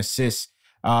 rebounds, and assists.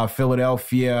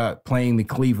 Philadelphia playing the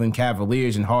Cleveland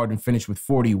Cavaliers, and Harden finished with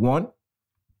 41.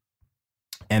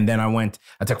 And then I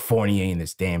took Fournier in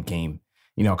this damn game.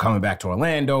 Coming back to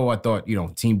Orlando, I thought,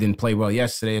 team didn't play well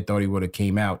yesterday. I thought he would have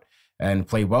came out and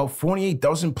played well. Fournier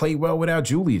doesn't play well without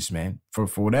Julius, man. For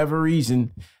whatever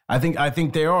reason. I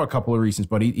think there are a couple of reasons,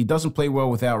 but he doesn't play well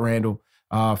without Randall.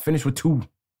 Finished with two,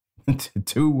 I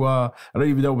don't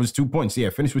even know if it was 2 points.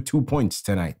 Yeah, finished with 2 points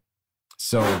tonight.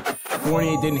 So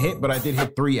Fournier didn't hit, but I did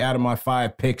hit 3 out of my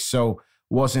 5 picks. So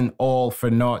wasn't all for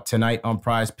naught tonight on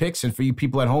Prize Picks. And for you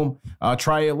people at home,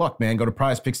 try your luck, man. Go to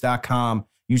prizepicks.com.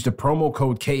 Use the promo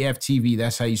code KFTV.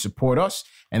 That's how you support us.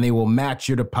 And they will match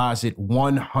your deposit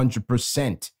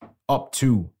 100% up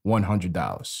to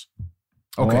 $100.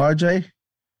 Okay. No RJ?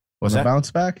 What's that?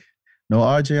 Bounce back? No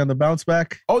RJ on the bounce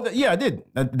back? Oh, yeah, I did.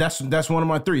 That's one of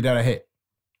my 3 that I hit.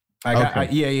 I got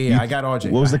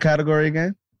RJ. What was the category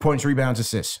again? Points, rebounds,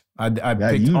 assists. I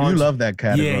picked you love that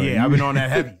category. Yeah. I've been on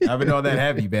that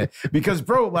heavy. Man. Because,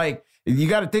 bro, like, you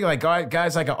got to think, like,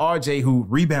 guys like an RJ who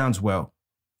rebounds well.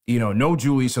 No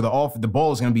Julius, so the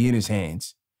ball is going to be in his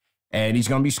hands. And he's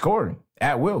going to be scoring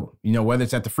at will. Whether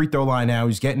it's at the free throw line now,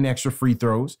 he's getting extra free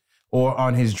throws, or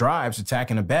on his drives,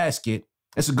 attacking a basket.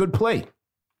 It's a good play.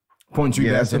 Points,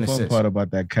 rebounds, and assists. That's the fun part about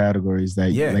that category is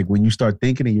that, like, when you start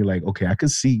thinking it, you're like, okay, I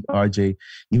could see RJ,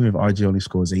 even if RJ only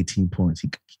scores 18 points, he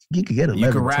could get 11,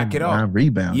 you can rack 10, it up. 9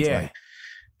 rebounds. Yeah.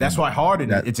 That's why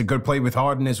Harden, it's a good play with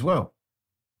Harden as well.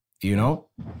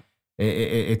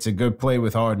 It's a good play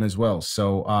with Harden as well.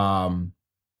 So,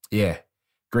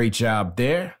 great job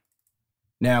there.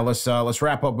 Now, let's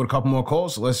wrap up with a couple more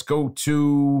calls. Let's go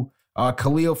to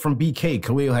Khalil from BK.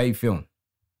 Khalil, how you feeling?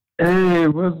 Hey,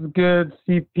 what's good,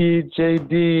 CP,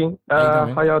 JD?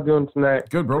 How y'all doing tonight?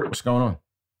 Good, bro. What's going on?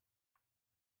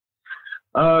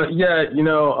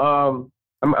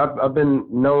 I've been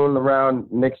known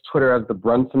around Nick's Twitter as the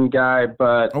Brunson guy,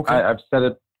 but I've said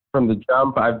it from the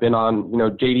jump. I've been on,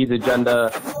 JD's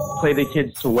agenda, play the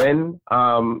kids to win.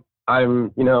 I'm, 3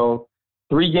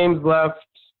 games left.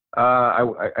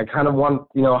 I kind of want,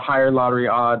 higher lottery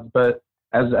odds, but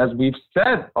as we've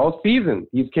said all season,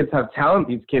 these kids have talent.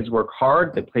 These kids work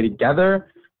hard. They play together.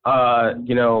 I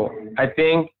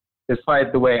think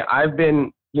despite the way I've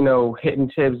been,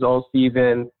 hitting Tibbs all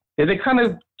season, they're the kind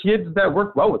of kids that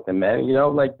work well with them, man.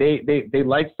 Like they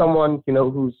like someone,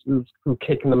 who's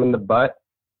kicking them in the butt,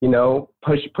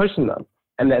 pushing them.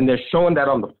 And then they're showing that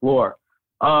on the floor.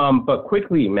 But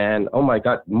quickly, man, oh my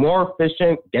God, more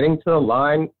efficient, getting to the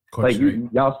line. Like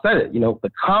y'all said it,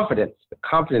 the confidence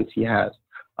he has.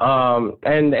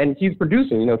 And he's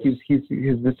producing,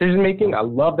 his decision making. I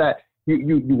love that.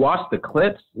 You watch the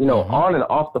clips, on and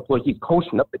off the floor. He's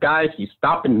coaching up the guys. He's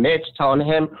stopping Mitch, telling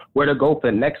him where to go for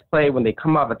the next play when they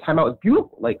come out of a timeout. It's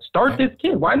beautiful. Like, start this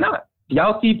kid. Why not? Do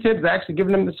y'all see Tibbs actually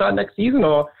giving him the shot next season,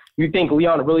 or you think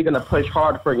Leon really going to push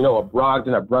hard for, a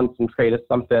Brogdon, a Brunson trade or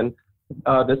something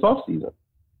this offseason?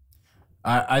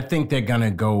 I think they're going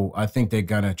to go. I think they're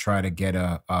going to try to get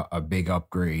a big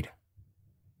upgrade.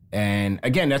 And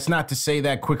again, that's not to say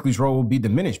that Quickly's role will be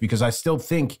diminished, because I still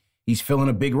think he's filling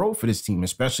a big role for this team,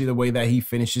 especially the way that he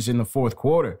finishes in the fourth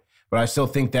quarter. But I still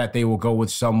think that they will go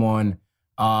with someone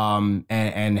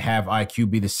and have IQ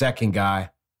be the second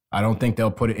guy. I don't think they'll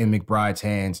put it in McBride's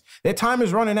hands. Their time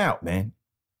is running out, man.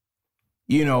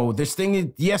 This thing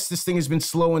has been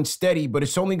slow and steady, but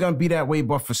it's only going to be that way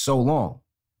but for so long.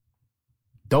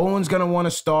 Dolan's going to want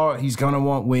to start. He's going to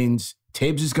want wins.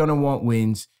 Tibbs is going to want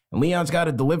wins. And Leon's got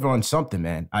to deliver on something,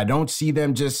 man. I don't see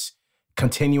them just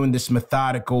continuing this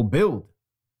methodical build.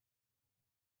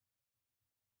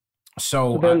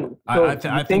 So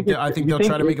I think they'll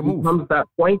try to make a move. Comes that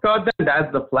point guard then?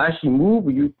 That's the flashy move,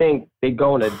 or you think they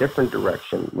go in a different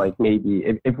direction? Like maybe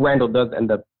if Randall does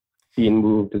end up being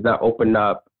moved, does that open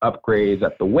up upgrades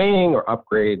at the wing or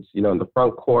upgrades, in the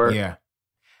front court? Yeah,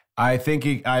 I think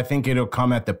it'll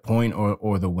come at the point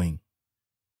or the wing.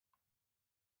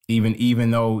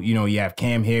 Even though you have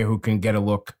Cam here who can get a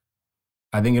look,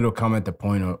 I think it'll come at the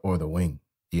point or the wing.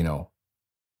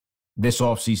 This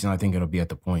offseason, I think it'll be at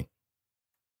the point.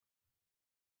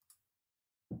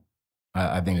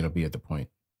 I think it'll be at the point.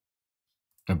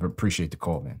 I appreciate the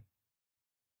call, man.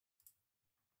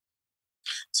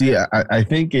 See, I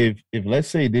think if let's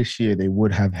say this year they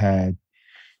would have had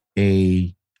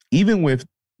even with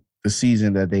the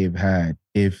season that they've had,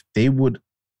 if they would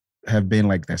have been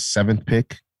like the 7th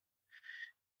pick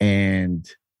and,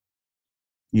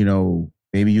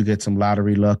 maybe you get some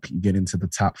lottery luck, you get into the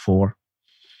top 4,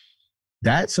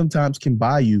 that sometimes can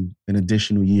buy you an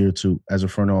additional year or two as a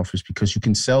front office because you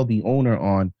can sell the owner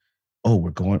on,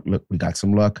 we got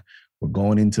some luck. We're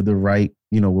going into the right,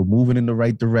 we're moving in the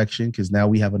right direction because now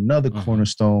we have another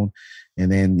cornerstone.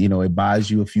 And then, it buys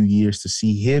you a few years to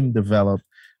see him develop.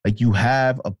 Like you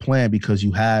have a plan because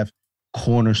you have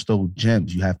cornerstone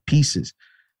gems. You have pieces.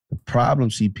 The problem,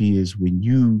 CP, is when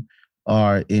you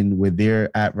are in where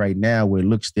they're at right now, where it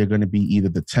looks they're going to be either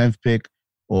the 10th pick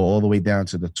or all the way down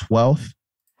to the 12th.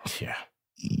 Yeah.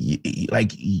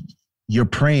 You're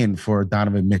praying for a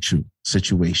Donovan Mitchell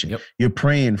situation. Yep. You're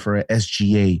praying for an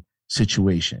SGA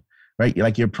situation, right?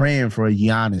 Like you're praying for a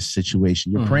Giannis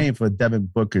situation. You're praying for a Devin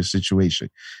Booker situation.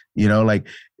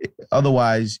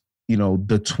 Otherwise,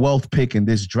 the 12th pick in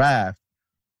this draft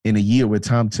in a year where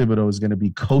Tom Thibodeau is going to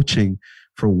be coaching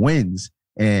for wins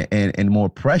and more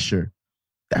pressure,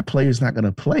 that player's not going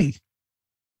to play.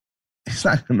 It's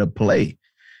not going to play.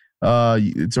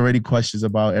 It's already questions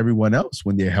about everyone else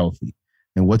when they're healthy.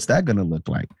 And what's that going to look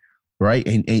like, right?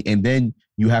 And then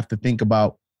you have to think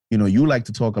about, you like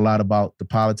to talk a lot about the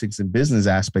politics and business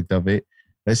aspect of it.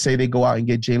 Let's say they go out and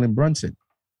get Jalen Brunson.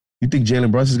 You think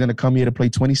Jalen Brunson is going to come here to play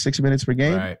 26 minutes per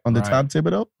game under Tom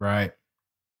Thibodeau? Right.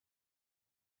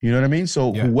 You know what I mean?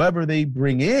 So whoever they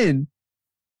bring in,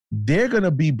 they're going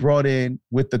to be brought in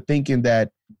with the thinking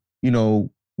that,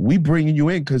 we bringing you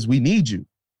in because we need you.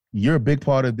 You're a big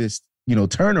part of this,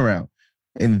 turnaround.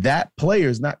 And that player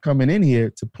is not coming in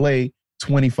here to play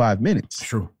 25 minutes.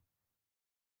 True.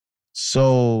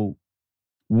 So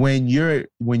when you're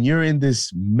in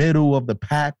this middle of the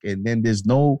pack and then there's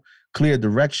no clear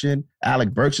direction,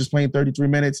 Alec Burks is playing 33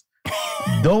 minutes,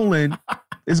 Dolan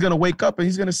is going to wake up and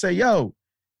he's going to say, yo,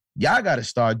 y'all got to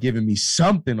start giving me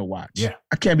something to watch. Yeah.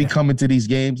 I can't be coming to these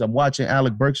games. I'm watching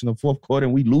Alec Burks in the 4th quarter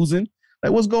and we losing.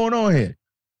 Like, what's going on here?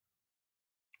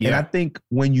 Yeah. And I think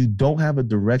when you don't have a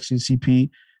direction, CP,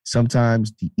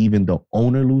 sometimes even the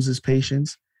owner loses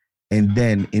patience. And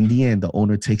then in the end, the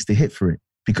owner takes the hit for it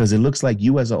because it looks like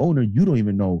you as an owner, you don't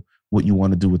even know what you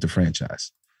want to do with the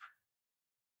franchise.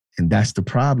 And that's the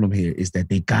problem here is that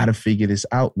they got to figure this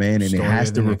out, man. And it has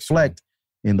to reflect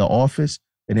in the office.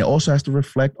 And it also has to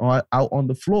reflect out on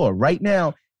the floor. Right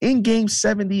now, in game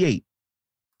 78,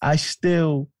 I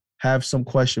still have some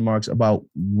question marks about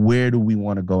where do we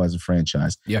want to go as a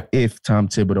franchise. Yeah. If Tom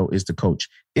Thibodeau is the coach,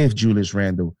 if Julius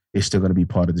Randle is still going to be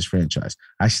part of this franchise.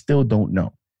 I still don't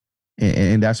know.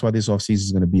 And that's why this offseason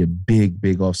is going to be a big,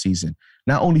 big offseason.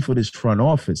 Not only for this front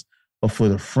office, but for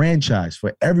the franchise,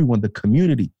 for everyone, the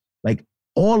community, like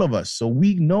all of us. So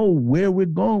we know where we're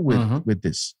going with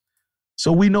this.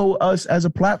 So we know us as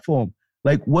a platform.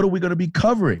 Like, what are we going to be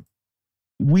covering?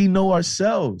 We know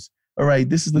ourselves. All right,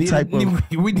 this is the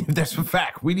that's a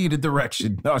fact. We need a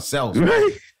direction ourselves.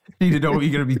 Right? We need to know what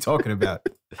you're going to be talking about.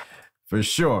 For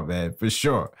sure, man. For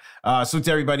sure. So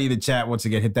to everybody in the chat, once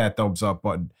again, hit that thumbs up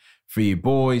button for you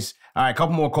boys. All right, a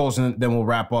couple more calls and then we'll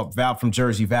wrap up. Val from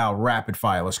Jersey. Val, rapid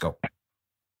fire. Let's go.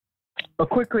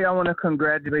 Quickly, I want to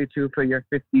congratulate you for your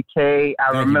 50K.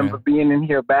 I remember being in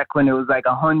here back when it was like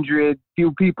 100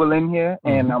 few people in here,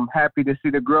 and I'm happy to see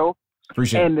the growth.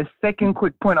 Appreciate it. The second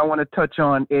quick point I want to touch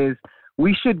on is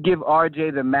we should give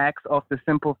RJ the max off the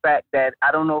simple fact that,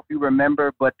 I don't know if you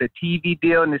remember, but the TV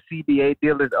deal and the CBA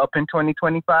deal is up in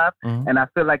 2025. And I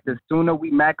feel like the sooner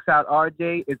we max out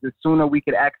RJ is the sooner we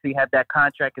could actually have that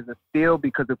contract as a steal,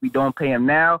 because if we don't pay him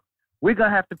now, we're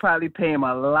going to have to probably pay him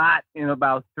a lot in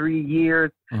about 3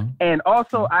 years. And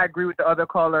also, I agree with the other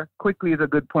caller. Quickly is a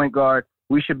good point guard.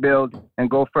 We should build and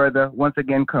go further. Once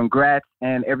again, congrats,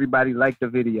 and everybody liked the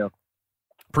video.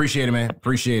 Appreciate it, man.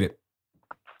 Appreciate it.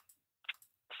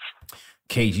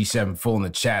 KG7 full in the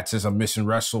chat says I'm missing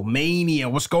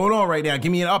WrestleMania. What's going on right now?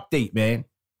 Give me an update, man.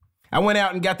 I went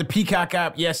out and got the Peacock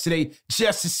app yesterday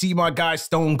just to see my guy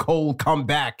Stone Cold come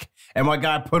back, and my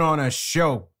guy put on a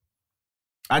show.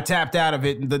 I tapped out of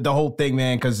it, the whole thing,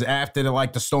 man, because after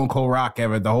the Stone Cold Rock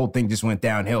era, the whole thing just went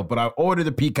downhill. But I ordered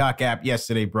the Peacock app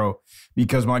yesterday, bro,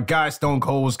 because my guy Stone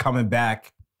Cold was coming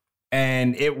back,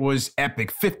 and it was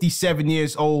epic. 57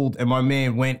 years old, and my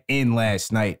man went in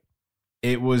last night.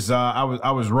 It was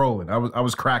I was rolling. I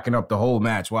was cracking up the whole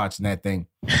match watching that thing.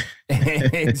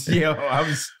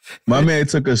 My man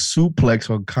took a suplex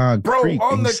on concrete. Bro,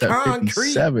 on the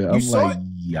concrete. I'm like,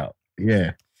 yo,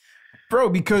 yeah.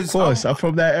 Bro, because of course, I'm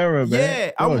from that era, man.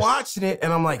 Yeah, I'm watching it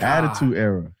and I'm like, Attitude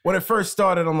era. When it first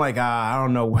started, I'm like, I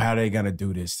don't know how they're gonna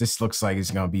do this. This looks like it's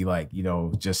gonna be like,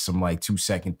 just some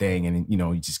 2-second thing, and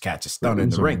you just catch a stun in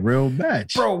the ring. Real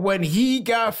match. Bro, when he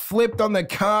got flipped on the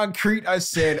concrete, I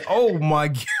said, oh my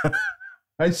God.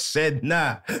 I said,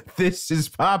 nah, this is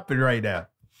popping right now.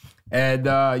 And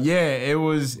it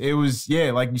was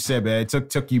like you said, man, it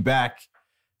took you back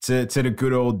to the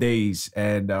good old days,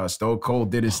 and Stone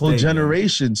Cold did his thing. Whole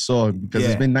generation saw him because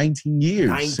it's been 19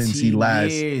 years since he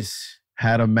last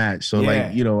had a match. So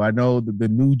I know the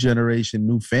new generation,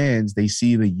 new fans, they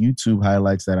see the YouTube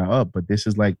highlights that are up, but this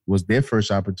is was their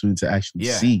first opportunity to actually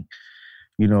see,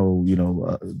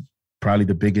 probably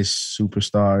the biggest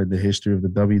superstar in the history of the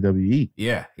WWE.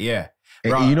 Yeah.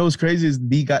 And you know what's crazy is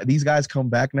these guys come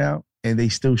back now and they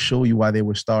still show you why they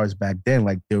were stars back then.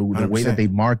 Like the way that they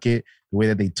market, the way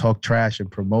that they talk trash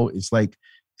and promote. It's like,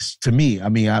 to me, I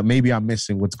mean, maybe I'm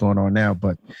missing what's going on now,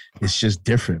 but it's just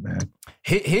different, man.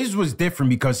 His was different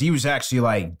because he was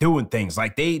actually doing things.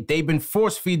 They've been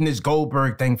force feeding this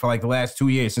Goldberg thing for the last 2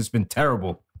 years. It's been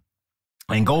terrible.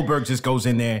 And Goldberg just goes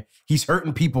in there. He's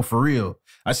hurting people for real.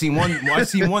 I seen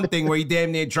one thing where he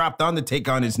damn near dropped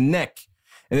Undertaker on his neck.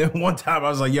 And then one time I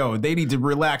was like, yo, they need to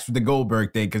relax with the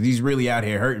Goldberg thing because he's really out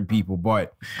here hurting people.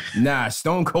 But nah,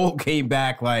 Stone Cold came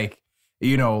back like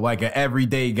an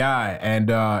everyday guy. And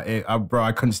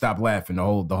I couldn't stop laughing the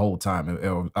whole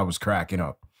time. I was cracking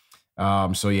up.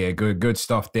 So yeah, good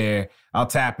stuff there. I'll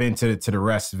tap into the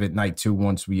rest of it night two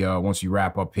once we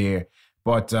wrap up here.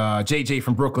 But JJ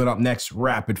from Brooklyn up next,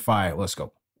 rapid fire. Let's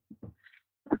go.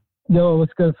 Yo,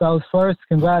 what's good, fellas? First,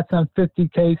 congrats on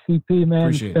 50K CP, man.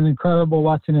 Appreciate it's been incredible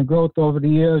watching the growth over the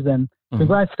years. And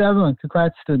congrats to everyone.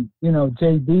 Congrats to,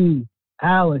 JD,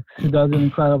 Alex, who does an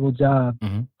incredible job.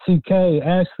 CK,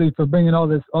 Ashley, for bringing all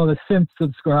the Simp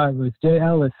subscribers. Jay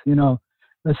Ellis,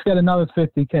 let's get another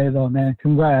 50K, though, man.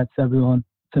 Congrats, everyone.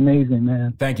 It's amazing,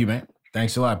 man. Thank you, man.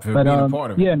 Thanks a lot for being a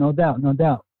part of it. Yeah, no doubt.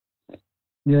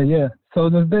 Yeah. So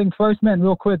the thing first, man,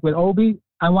 real quick, with Obi,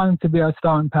 I want him to be our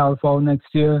starting power forward next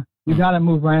year. You got to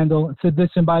move Randall. It's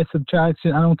addition by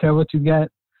subtraction. I don't care what you get.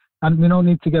 We don't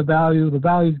need to get value. The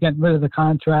value is getting rid of the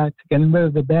contract, getting rid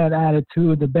of the bad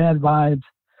attitude, the bad vibes.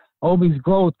 Obi's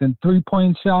growth and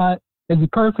three-point shot. Is he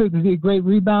perfect? Is he a great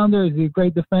rebounder? Is he a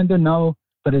great defender? No.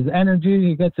 But his energy,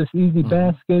 he gets us easy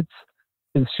baskets.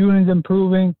 His shooting's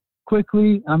improving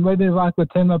quickly. I'm ready to rock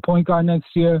with him at point guard next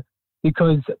year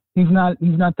because he's not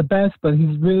the best, but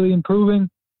he's really improving.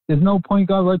 There's no point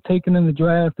guard worth taking in the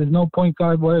draft. There's no point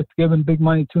guard worth giving big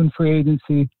money to in free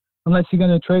agency. Unless you're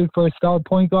going to trade for a star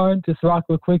point guard, just rock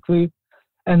with quickly.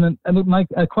 And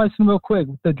a question real quick,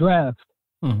 the draft.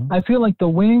 I feel like the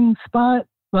wing spot,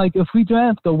 if we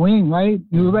draft the wing, right,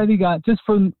 you already got, just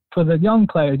for the young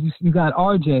players, you got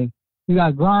RJ, you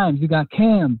got Grimes, you got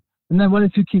Cam. And then what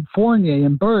if you keep Fournier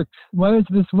and Burks? Where is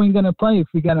this wing going to play if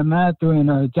we got a Mathurin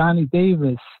or Johnny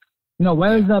Davis?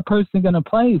 Where is that person going to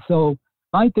play? So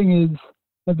my thing is,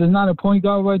 if there's not a point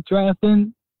guard worth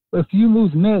drafting, if you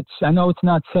lose Mitch, I know it's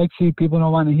not sexy, people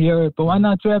don't want to hear it, but why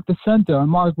not draft a center or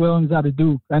Mark Williams out of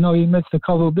Duke? I know he missed a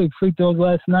couple of big free throws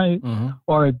last night,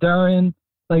 or a Duran.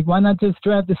 Why not just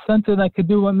draft a center that could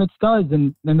do what Mitch does?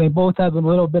 And they both have a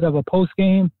little bit of a post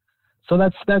game. So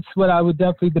that's what I would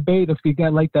definitely debate if we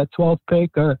get that 12th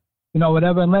pick or,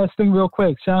 whatever. And last thing real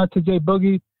quick, shout out to Jay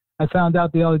Boogie. I found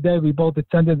out the other day we both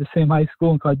attended the same high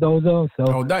school in Cardozo.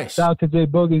 So nice. Shout out to Jay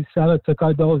Boogie. Shout out to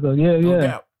Cardozo.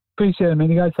 Yeah. Appreciate it, man.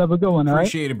 You guys have a good one, all right?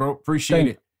 Appreciate it, bro.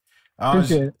 Appreciate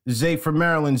it. Zay from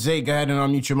Maryland. Zay, go ahead and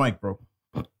unmute your mic, bro.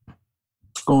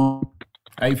 How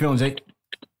you feeling, Zay?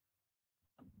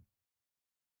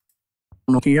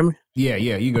 Can you hear me? Yeah,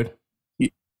 you good.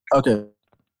 Okay.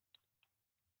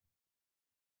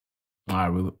 All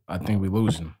right, I think we're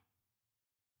losing.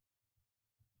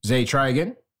 Zay, try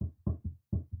again.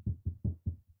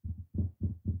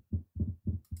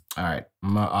 All right.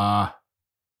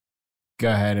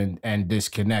 go ahead and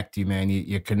disconnect you, man.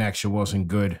 Your connection wasn't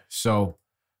good. So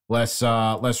let's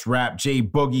wrap. Jay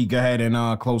Boogie, go ahead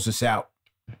and close us out.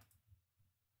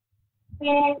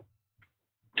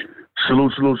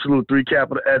 Salute, 3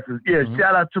 capital S's. Yeah,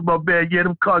 shout out to my man. Yeah,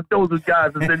 them Cardozo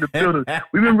guys is in the building.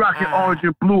 We've been rocking orange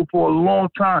and blue for a long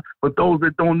time. For those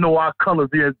that don't know our colors,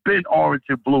 it's been orange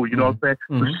and blue, you know what I'm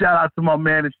saying? So shout out to my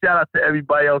man and shout out to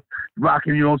everybody else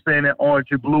rocking, you know what I'm saying, that orange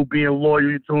and blue, being loyal,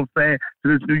 you know what I'm saying,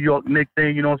 to this New York Knicks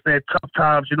thing, you know what I'm saying? Tough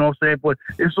times, you know what I'm saying? But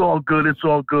it's all good. It's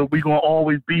all good. We're going to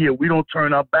always be here. We don't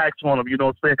turn our backs on them, you know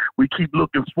what I'm saying? We keep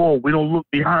looking forward. We don't look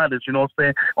behind us, you know what I'm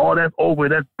saying? All that's over.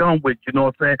 That's done with, you know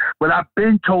what I'm saying? But I've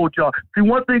been told y'all. See,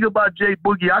 one thing about Jay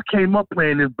Boogie, I came up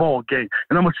playing this ball game,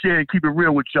 and I'm going to share and keep it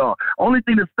real with y'all. Only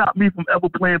thing that stopped me from ever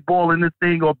playing ball in this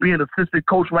thing or being assistant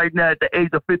coach right now at the age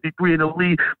of 53 in the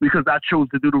league because I chose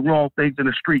to do the wrong things in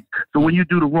the streets. So when you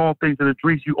do the wrong things in the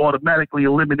streets, you automatically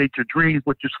eliminate your dreams,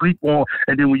 what you sleep on,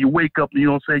 and then when you wake up, you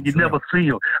know what I'm saying, you never see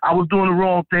them. I was doing the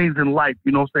wrong things in life,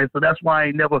 you know what I'm saying? So that's why I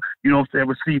ain't never, you know what I'm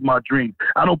saying, received my dreams.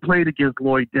 I don't play it against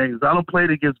Lloyd Daniels. I don't play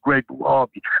it against Greg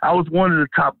Harvey. I was one of the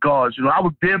top guards, you know. I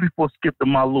was there before Skip to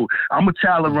Malou. I'm a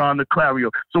child around the Clario.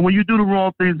 So when you do the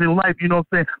wrong things in life, you know what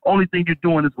I'm saying, only thing you're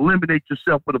doing is eliminate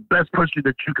yourself for the best person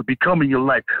that you could become in your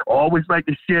life. I always like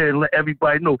to share and let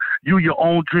everybody know you're your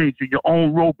own dreams, you're your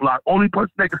own roadblock. Only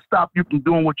person that can stop you from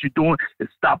doing what you're doing is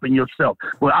stopping yourself.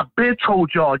 Well, I've been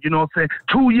told y'all, you know what I'm saying,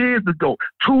 2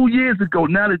 years ago,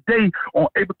 now today, on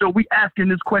April 3rd, we asking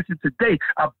this question today.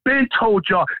 I've been told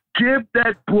y'all, give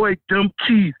that boy them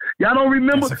keys. Y'all don't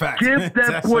remember? Give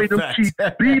that boy them keys.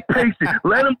 Be patient.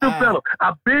 Let him develop.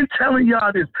 I've been telling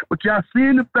y'all this, but y'all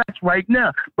seeing the facts right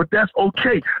now. But that's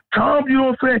okay. Tom, you know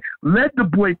what I'm saying? Let the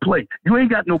boy play. You ain't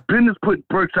got no business putting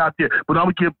Burks out there, but I'm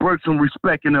going to give Burks some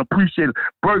respect and appreciate it.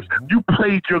 Burks, you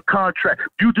played your contract.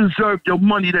 You deserve your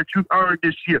money that you earned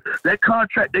this year. That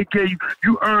contract they gave you,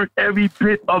 you earned every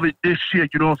bit of it this year.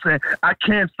 You know what I'm saying? I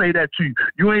can't say that to you.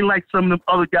 You ain't like some of them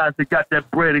other guys that got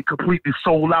that bread and completely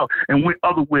sold out and went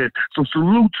otherwhere. So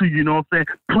salute to you, you know what I'm saying?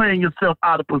 Playing yourself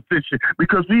out of position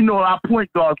because we know our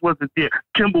point guards wasn't there.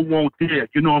 Kimball won't there,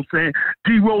 you know what I'm saying?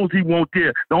 D. Rose, he won't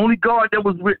there. The only guard that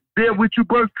was there with you,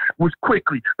 Burks, was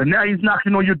Quickly. But now he's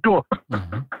knocking on your door.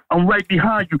 I'm right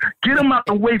behind you. Get him out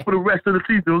the way for the rest of the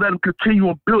season and let him continue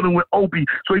on building with Obi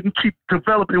so he can keep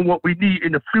developing what we need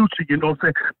in the future, you know what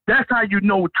I'm saying? That's how you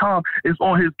know when Tom is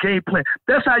on his game plan.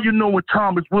 That's how you know when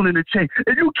Tom is willing to change.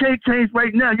 If you can't change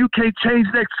right now, you can't change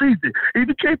next season. If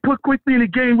you can't put Quickly in the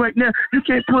game right now, you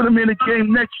can't put him in the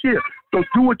game next year. So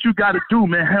do what you got to do,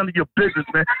 man. Handle your business,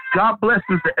 man. God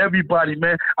blessings to everybody,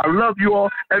 man. I love you all.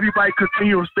 Everybody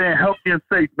continue to stay healthy and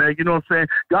safe, man. You know what I'm saying?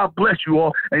 God bless you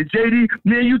all. And JD,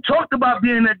 man, you talked about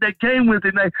being at that game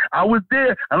Wednesday night. I was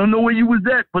there. I don't know where you was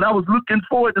at, but I was looking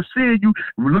forward to seeing you,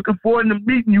 looking forward to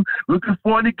meeting you, looking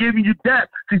forward to giving you that.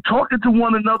 See, talking to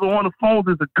one another on the phones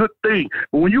is a good thing.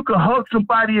 But when you can hug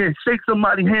somebody and shake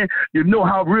somebody's hand, you know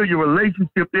how real your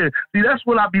relationship is. See, that's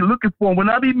what I be looking for. When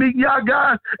I be meeting y'all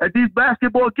guys at these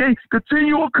basketball games,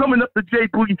 continue on coming up to Jay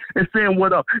Boogie and saying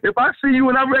what up. If I see you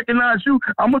and I recognize you,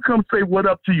 I'm going to come say what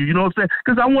up to you. You know what I'm saying?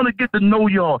 Because I want to get to know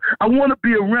y'all. I want to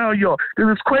be around y'all.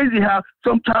 Because it's crazy how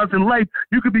sometimes in life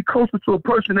you could be closer to a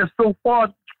person that's so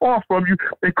far from you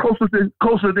and closer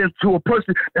than to a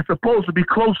person that's supposed to be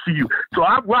close to you. So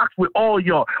I rocks with all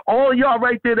y'all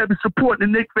right there that be supporting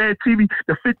the Knicks Fan TV,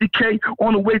 the 50K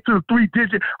on the way to the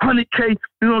 3-digit, 100K,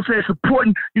 you know what I'm saying,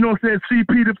 supporting, you know what I'm saying,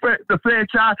 CP the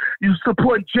franchise, you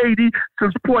supporting JD,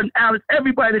 supporting Alex,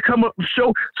 everybody that come up the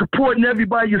show, supporting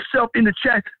everybody, yourself in the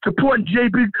chat, supporting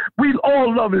JB. We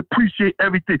all love and appreciate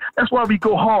everything. That's why we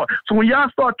go hard. So when y'all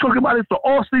start talking about it's the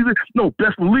off season, no,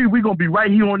 best believe we're gonna be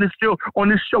right here on this show,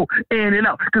 in and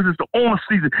out, because it's the on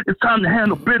season. It's time to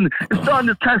handle business. It's time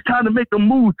to make the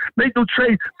moves, make the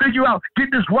trades, figure out,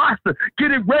 get this roster,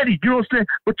 get it ready, you know what I'm saying,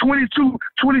 for 22,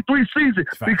 23 season.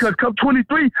 Because come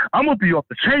 23, I'm going to be off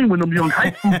the chain when them young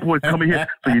high school boys coming here.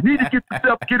 So you need to get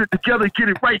yourself, get it together, get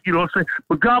it right, you know what I'm saying.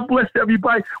 But God bless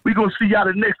everybody. We're going to see y'all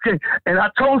the next game. And I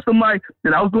told somebody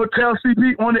that I was going to tell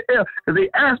CP on the air, because they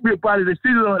asked me about it. They see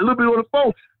it a little bit on the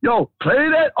phone. Yo, play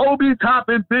that Obi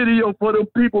Toppin video for them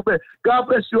people, man. God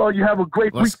bless you all. You have a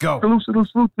great week. Let's go.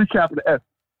 Salute, capital S.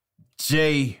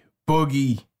 Jay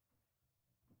Boogie.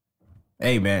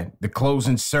 Hey, man, the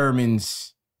closing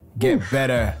sermons get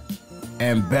better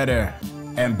and better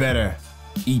and better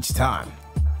each time.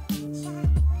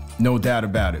 No doubt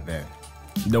about it, man.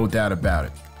 No doubt about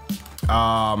it.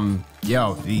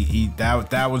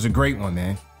 That was a great one,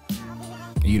 man.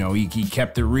 You know, he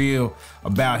kept it real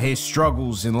about his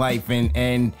struggles in life,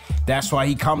 and that's why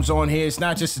he comes on here. It's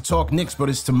not just to talk Knicks, but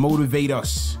it's to motivate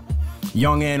us.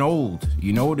 young and old,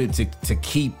 you know, to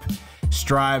keep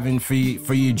striving for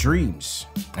your dreams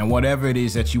and whatever it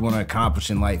is that you want to accomplish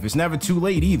in life. It's never too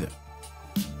late either.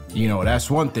 You know, that's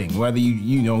one thing. Whether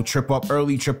you know, trip up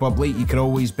early, trip up late, you could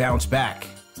always bounce back.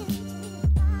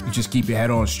 You just keep your head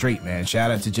on straight, man.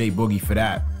 Shout out to Jay Boogie for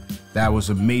that. That was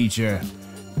a major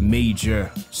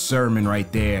sermon right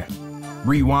there.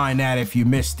 Rewind that if you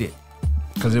missed it,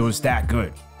 because it was that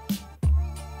good.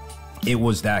 It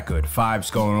was that good.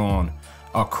 Fives going on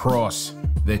across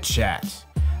the chat.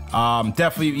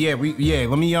 Definitely,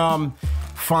 let me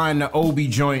find the Obi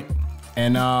joint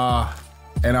and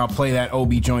I'll play that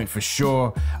Obi joint for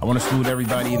sure. I want to salute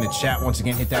everybody in the chat. Once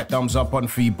again, hit that thumbs up button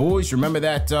for you boys. Remember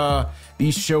that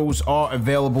these shows are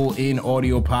available in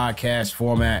audio podcast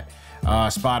format.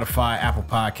 Spotify, Apple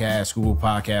Podcasts, Google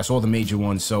Podcasts, all the major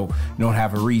ones, so you don't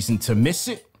have a reason to miss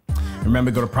it.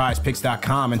 Remember, go to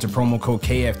prizepicks.com, enter promo code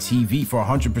KFTV for a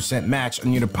 100% match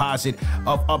on your deposit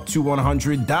of up to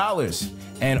 $100.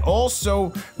 And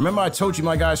also, remember I told you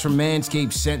my guys from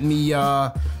Manscaped sent me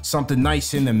something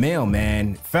nice in the mail,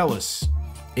 man. Fellas,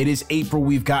 it is April.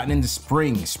 We've gotten into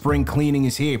spring. Spring cleaning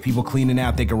is here. People cleaning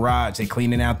out their garage. They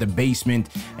cleaning out the basement.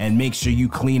 And make sure you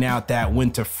clean out that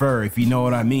winter fur, if you know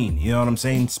what I mean. You know what I'm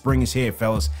saying? Spring is here,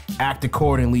 fellas. Act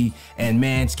accordingly. And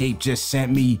Manscaped just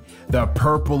sent me the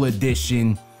purple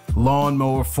edition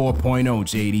Lawnmower 4.0,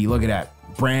 JD. Look at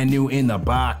that. Brand new in the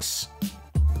box.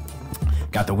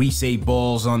 Got the We Save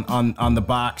Balls on the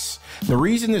box. The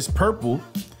reason it's purple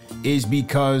is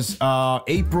because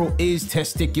April is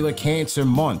Testicular Cancer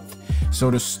Month. So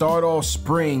to start off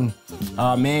spring,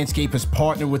 Manscaped has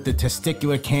partnered with the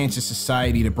Testicular Cancer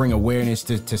Society to bring awareness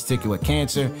to testicular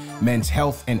cancer, men's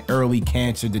health, and early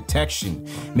cancer detection.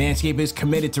 Manscaped is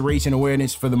committed to raising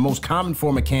awareness for the most common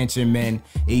form of cancer in men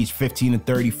aged 15 to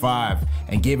 35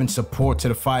 and giving support to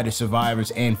the fight of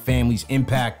survivors and families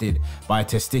impacted by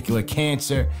testicular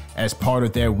cancer as part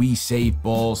of their We Save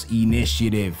Balls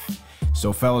initiative.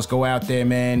 So fellas, go out there,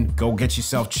 man. Go get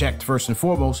yourself checked first and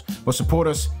foremost. But support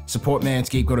us. Support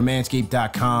Manscaped. Go to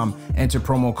manscaped.com. Enter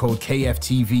promo code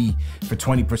KFTV for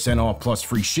 20% off plus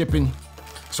free shipping.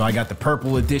 So I got the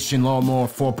purple edition Lawnmower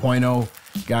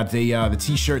 4.0. Got the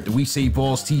t-shirt, the We Save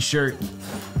Balls t-shirt.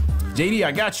 JD,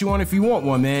 I got you one if you want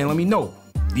one, man. Let me know.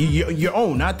 Your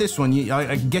own, not this one.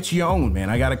 I can get you your own, man.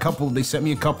 I got a couple. They sent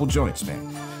me a couple joints,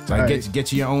 man. So I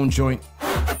get you your own joint.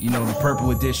 You know, the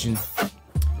purple edition.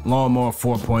 Lawnmower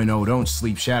 4.0. Don't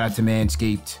sleep. Shout out to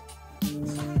Manscaped.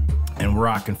 And we're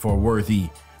rocking for a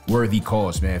worthy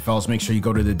cause, man. Fellas, make sure you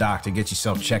go to the doctor. Get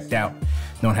yourself checked out.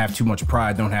 Don't have too much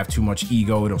pride. Don't have too much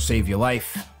ego. It'll save your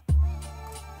life.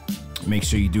 Make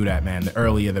sure you do that, man. The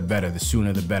earlier, the better. The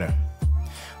sooner, the better.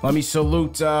 Let me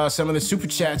salute some of the super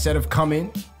chats that have come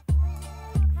in.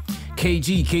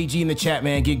 KG in the chat,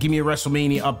 man. Give me a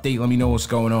WrestleMania update. Let me know what's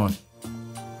going on.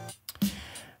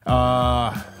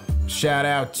 Shout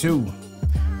out to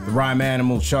the Rhyme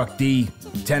Animal, Chuck D.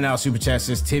 $10 super chat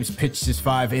says Tibbs pitched his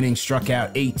 5 innings, struck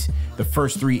out 8 the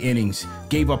first 3 innings,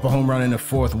 gave up a home run in the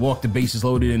 4th, walked the bases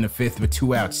loaded in the 5th with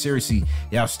 2 outs. Seriously,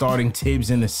 y'all starting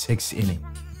Tibbs in the 6th inning.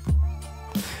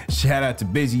 Shout out to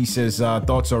Busy. He says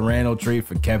thoughts on Randall trade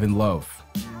for Kevin Love.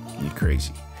 You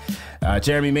crazy.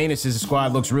 Jeremy Maynard says the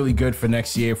squad looks really good for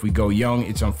next year if we go young.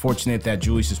 It's unfortunate that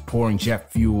Julius is pouring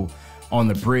jet fuel on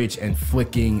the bridge and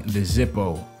flicking the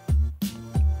Zippo.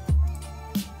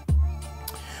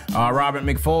 Robert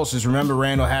McFall says, remember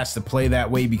Randall has to play that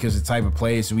way because the type of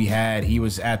players we had, he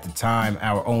was at the time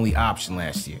our only option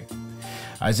last year.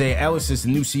 Isaiah Ellis says the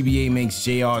new CBA makes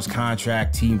JR's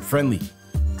contract team friendly.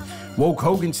 Woke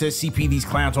Hogan says CP, these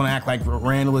clowns want to act like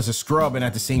Randall is a scrub and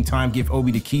at the same time give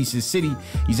Obi the keys to the city.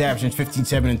 He's averaging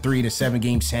 15-7-3 in a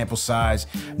 7-game sample size.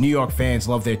 New York fans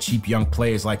love their cheap young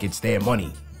players like it's their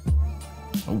money.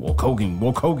 Woke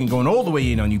Hogan going all the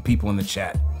way in on you people in the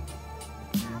chat.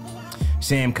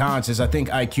 Sam Kahn says, I think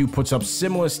IQ puts up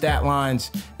similar stat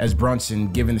lines as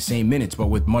Brunson, given the same minutes, but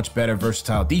with much better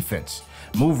versatile defense.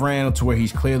 Move Randall to where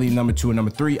he's clearly number 2 and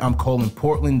number 3. I'm calling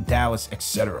Portland, Dallas,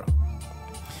 etc.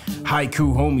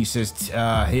 Haiku Homie says,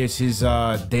 here's his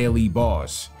daily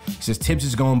bars. He says, Tibbs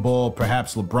is going bald.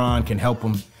 Perhaps LeBron can help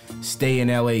him stay in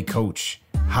LA, coach.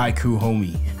 Haiku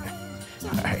Homie.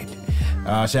 All right.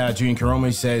 Shout out to Julian Karoma.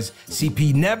 He says,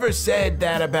 CP never said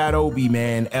that about Obi,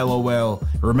 man. LOL.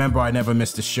 Remember, I never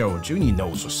missed a show. Junior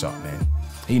knows what's up, man.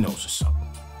 He knows what's up.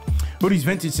 Hoodies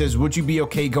Vintage says, would you be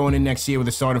okay going in next year with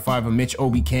a starting 5 of Mitch,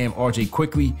 Obi, Cam, RJ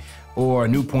quickly, or a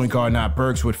new point guard, not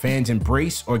Burks? Would fans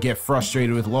embrace or get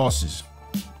frustrated with losses?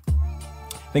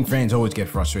 I think fans always get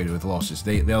frustrated with losses.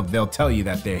 They'll tell you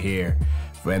that they're here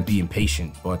for being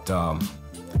patient, but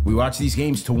we watch these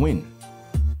games to win.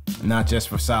 not just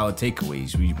for solid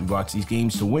takeaways. We watch these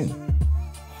games to win.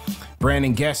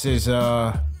 Brandon Guess is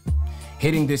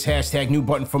hitting this hashtag new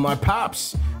button for my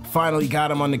pops. Finally got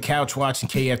him on the couch watching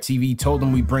KFTV. Told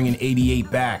him we bringing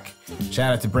 88 back.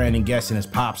 Shout out to Brandon Guess and his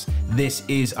pops. This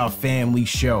is a family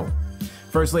show.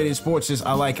 First Lady of Sports says,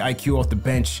 I like IQ off the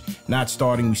bench, not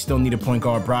starting. We still need a point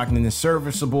guard. Brogdon is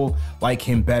serviceable. Like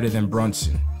him better than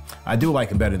Brunson. I do like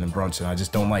him better than Brunson. I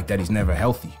just don't like that he's never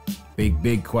healthy.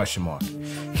 Big question mark.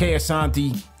 K.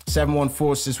 Asante,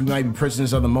 714 says, we might be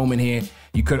prisoners of the moment here.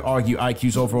 You could argue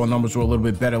IQ's overall numbers were a little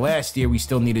bit better last year. We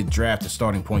still need to draft a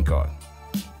starting point guard.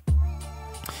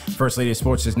 First Lady of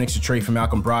Sports says Knicks should trade for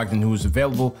Malcolm Brogdon, who is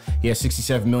available. He has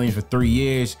 $67 million for 3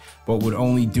 years, but would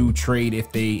only do trade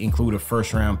if they include a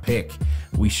first-round pick.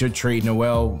 We should trade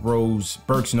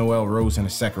Burks, Noel, Rose, and a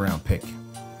second-round pick.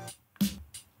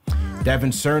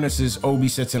 Devin Cerner says Obi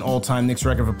sets an all-time Knicks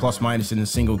record for plus-minus in a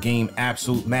single game.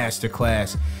 Absolute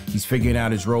masterclass. He's figuring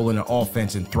out his role in the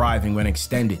offense and thriving when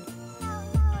extended.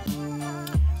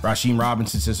 Rasheem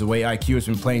Robinson says the way IQ has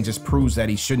been playing just proves that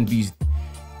he should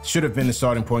have been the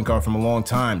starting point guard from a long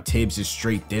time. Tibbs is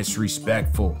straight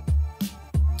disrespectful.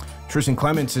 Tristan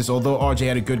Clements says, although RJ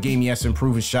had a good game, he has to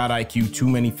improve his shot IQ. Too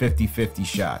many 50-50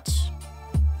 shots.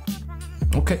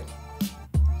 Okay.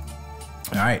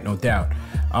 All right, no doubt.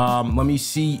 Let me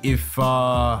see if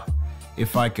I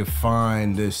could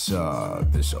find this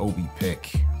Obi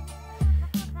pick.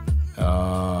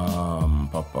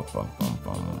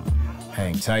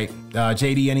 Hang tight.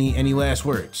 JD, any last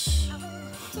words?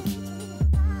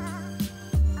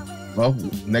 Well,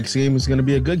 next game is going to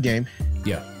be a good game.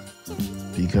 Yeah.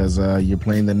 Because you're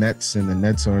playing the Nets, and the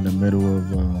Nets are in the middle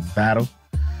of battle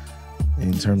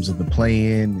in terms of the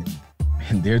play-in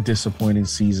and their disappointing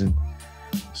season.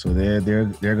 So they're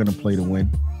going to play to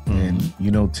win, and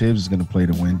Tibbs is going to play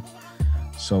to win.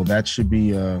 So that should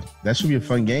be a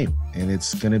fun game, and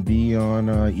it's going to be on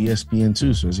ESPN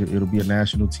too. So it'll be a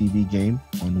national TV game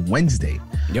on Wednesday.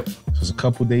 Yep. So it's a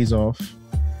couple days off.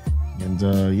 And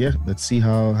let's see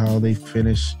how they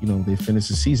finish. They finish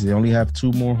the season. They only have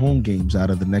 2 more home games out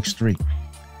of the next 3.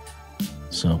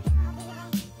 So,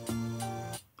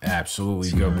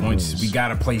 absolutely good points. We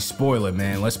gotta play spoiler,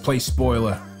 man. Let's play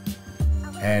spoiler.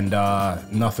 And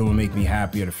nothing will make me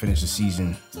happier to finish the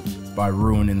season by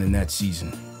ruining the Nets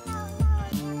season.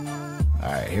 All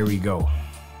right, here we go.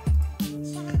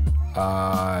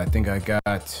 I think I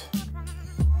got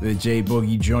the J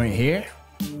Boogie joint here.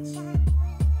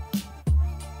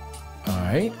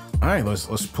 All right,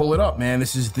 let's pull it up, man.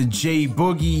 This is the J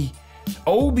Boogie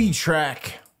Obi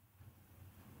track.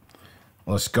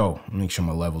 Let's go. Make sure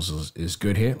my levels is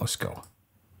good here. Let's go.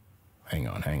 Hang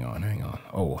on.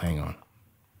 Oh, hang on.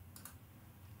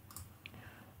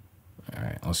 All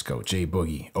right, let's go. J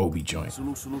Boogie, Obi joint.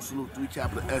 Salute, 3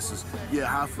 capital S's. Yeah,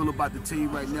 how I feel about the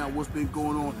team right now, what's been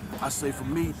going on, I say for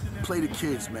me, play the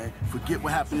kids, man. Forget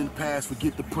what happened in the past,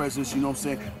 forget the present, you know what I'm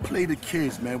saying? Play the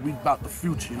kids, man. We about the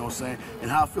future, you know what I'm saying? And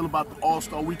how I feel about the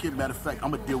All-Star Weekend, matter of fact,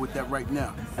 I'm going to deal with that right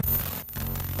now.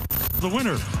 The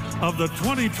winner of the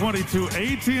 2022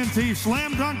 AT&T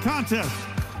Slam Dunk Contest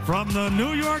from the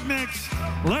New York Knicks,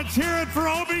 let's hear it for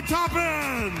Obi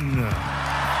Toppin!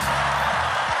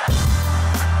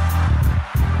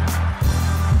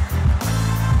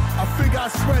 I figure I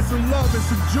spread some love and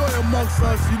some joy amongst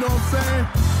us, you know what I'm saying?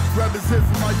 Represent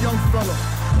for my young fella.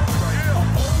 Yeah,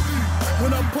 I'm Obi.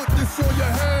 When I put this on your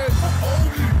head, I'm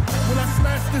Obi. When I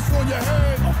smash this on your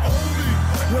head, I'm Obi.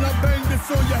 When I bang this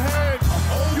on your head, I'm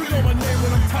Obi. You know my name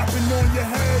when I'm topping on your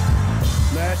head.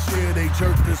 Last year they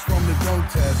jerked us from the dunk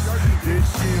test. This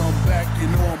year I'm back,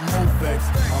 you know I'm Movex.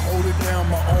 I hold it down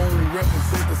my own,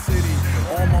 represent the city.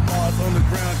 All my mods on the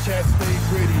ground, chat stay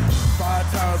gritty.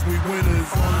 5 times we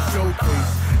winners on the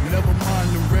showcase. Never mind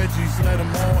the Reggies, let them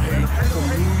all hate. From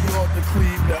New York to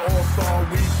Cleveland, All-Star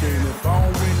Weekend. If I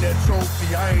don't win that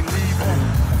trophy, I ain't leaving.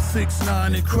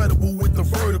 6'9", incredible with the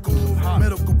vertical.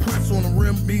 Medical prints on the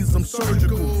rim means I'm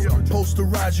surgical.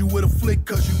 Posterize you with a flick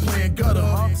cause you playing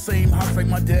gutter. Same house like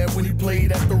my dad when he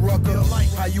played at the Rucker.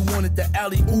 How you wanted the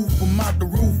alley-oop from out the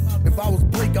roof. If I was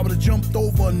Blake, I would've jumped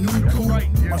over a new coupe.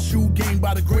 My shoe game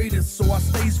by the greatest, so I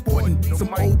stay sporting.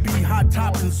 Some OB hot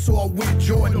toppings, so I went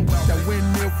Jordan. That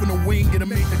windmill from the wing, it'll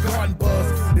make the garden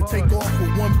buzz. They take off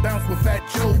with 1 bounce where Fat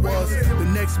Joe was. The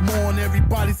next morning,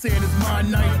 everybody saying it's my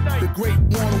night. The great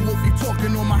Warner Wolfie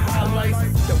talking on my highlights.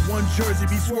 That one jersey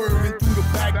be swerving through the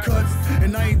back cuts.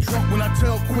 And I ain't drunk when I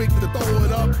tell Quick to throw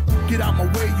it up. Get out my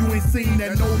way, you ain't seen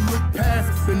that no look pass.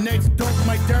 The next dunk,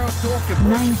 Mike Darryl talking.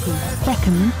 90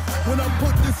 seconds. When I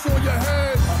put this on your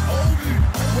head, I'm Obi.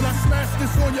 When I smash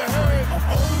this on your head, I'm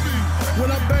Obi.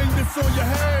 When I bang this on your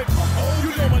head, I'm Obi.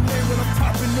 You know my name when I'm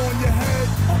topping on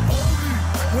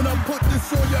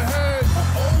this on your head,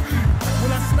 I'm Obi.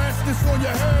 When I smash this on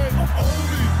your head, I'm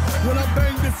Obi. When I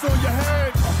bang this on your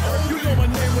head, I'm Obi. You know my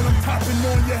name when I'm topping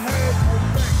on your head.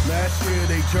 Last year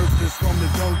they jerked us from the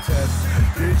dunk test.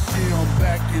 This year I'm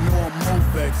back, you know I'm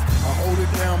Mofex. I hold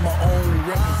it down my own,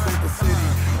 represent the city.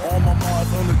 All my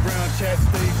Mars on the ground, chat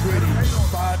stay gritty.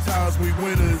 5 times we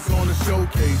winners on the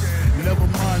showcase. Never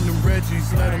mind the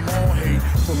Reggies, let them all hate.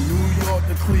 From New York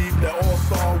to Cleveland,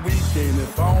 All-Star Weekend.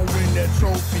 If I don't win that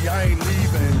trophy, I ain't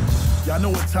leaving. Y'all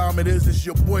know what time it is, it's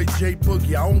your boy J Boogie.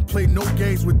 I don't play no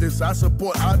games with this, I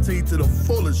support Ate to the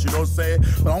fullest, you know what I'm saying?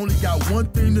 But I only got one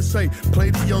thing to say,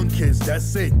 play the young kids,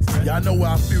 that's it. Y'all know where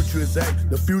our future is at,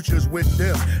 the future is with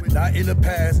them. Not in the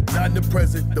past, not in the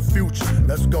present, the future.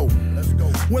 Let's go, let's go.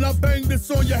 When I bang this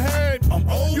on your head, I'm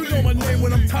Obi. You know my name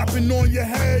when I'm topping on your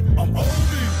head, I'm Obi.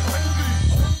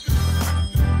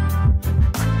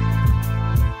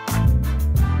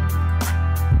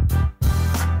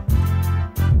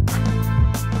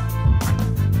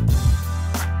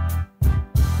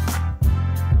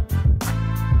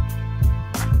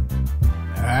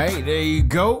 All right, there you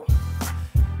go.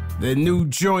 The new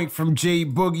joint from J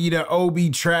Boogie, the Obi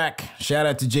track. Shout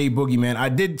out to J Boogie, man. I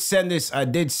did send this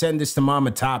to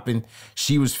Mama Toppin.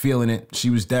 She was feeling it. She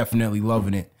was definitely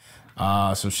loving it.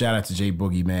 So shout out to J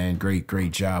Boogie, man.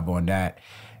 Great job on that.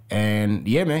 And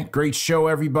yeah, man, great show,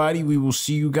 everybody. We will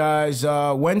see you guys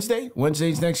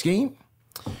Wednesday's next game.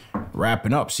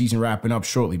 Season wrapping up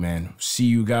shortly, man. See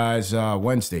you guys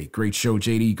Wednesday. Great show,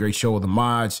 JD. Great show with the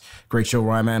mods. Great show,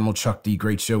 Rhyme Animal, Chuck D.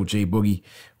 Great show, J Boogie.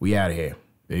 We out of here.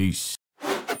 Peace.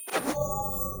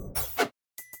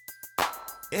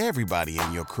 Everybody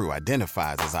in your crew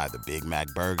identifies as either Big Mac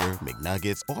Burger,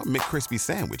 McNuggets, or McCrispy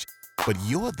Sandwich. But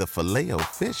you're the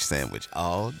Filet-O-Fish Sandwich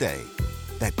all day.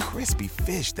 That crispy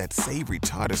fish, that savory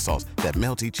tartar sauce, that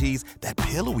melty cheese, that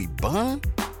pillowy bun.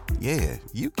 Yeah,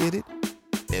 you get it.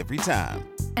 Every time.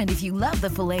 And if you love the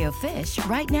Filet-O-Fish,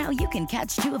 right now you can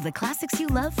catch 2 of the classics you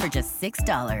love for just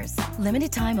 $6.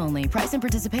 Limited time only. Price and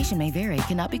participation may vary.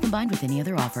 Cannot be combined with any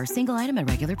other offer. Single item at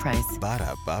regular price.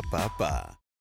 Ba-da-ba-ba-ba.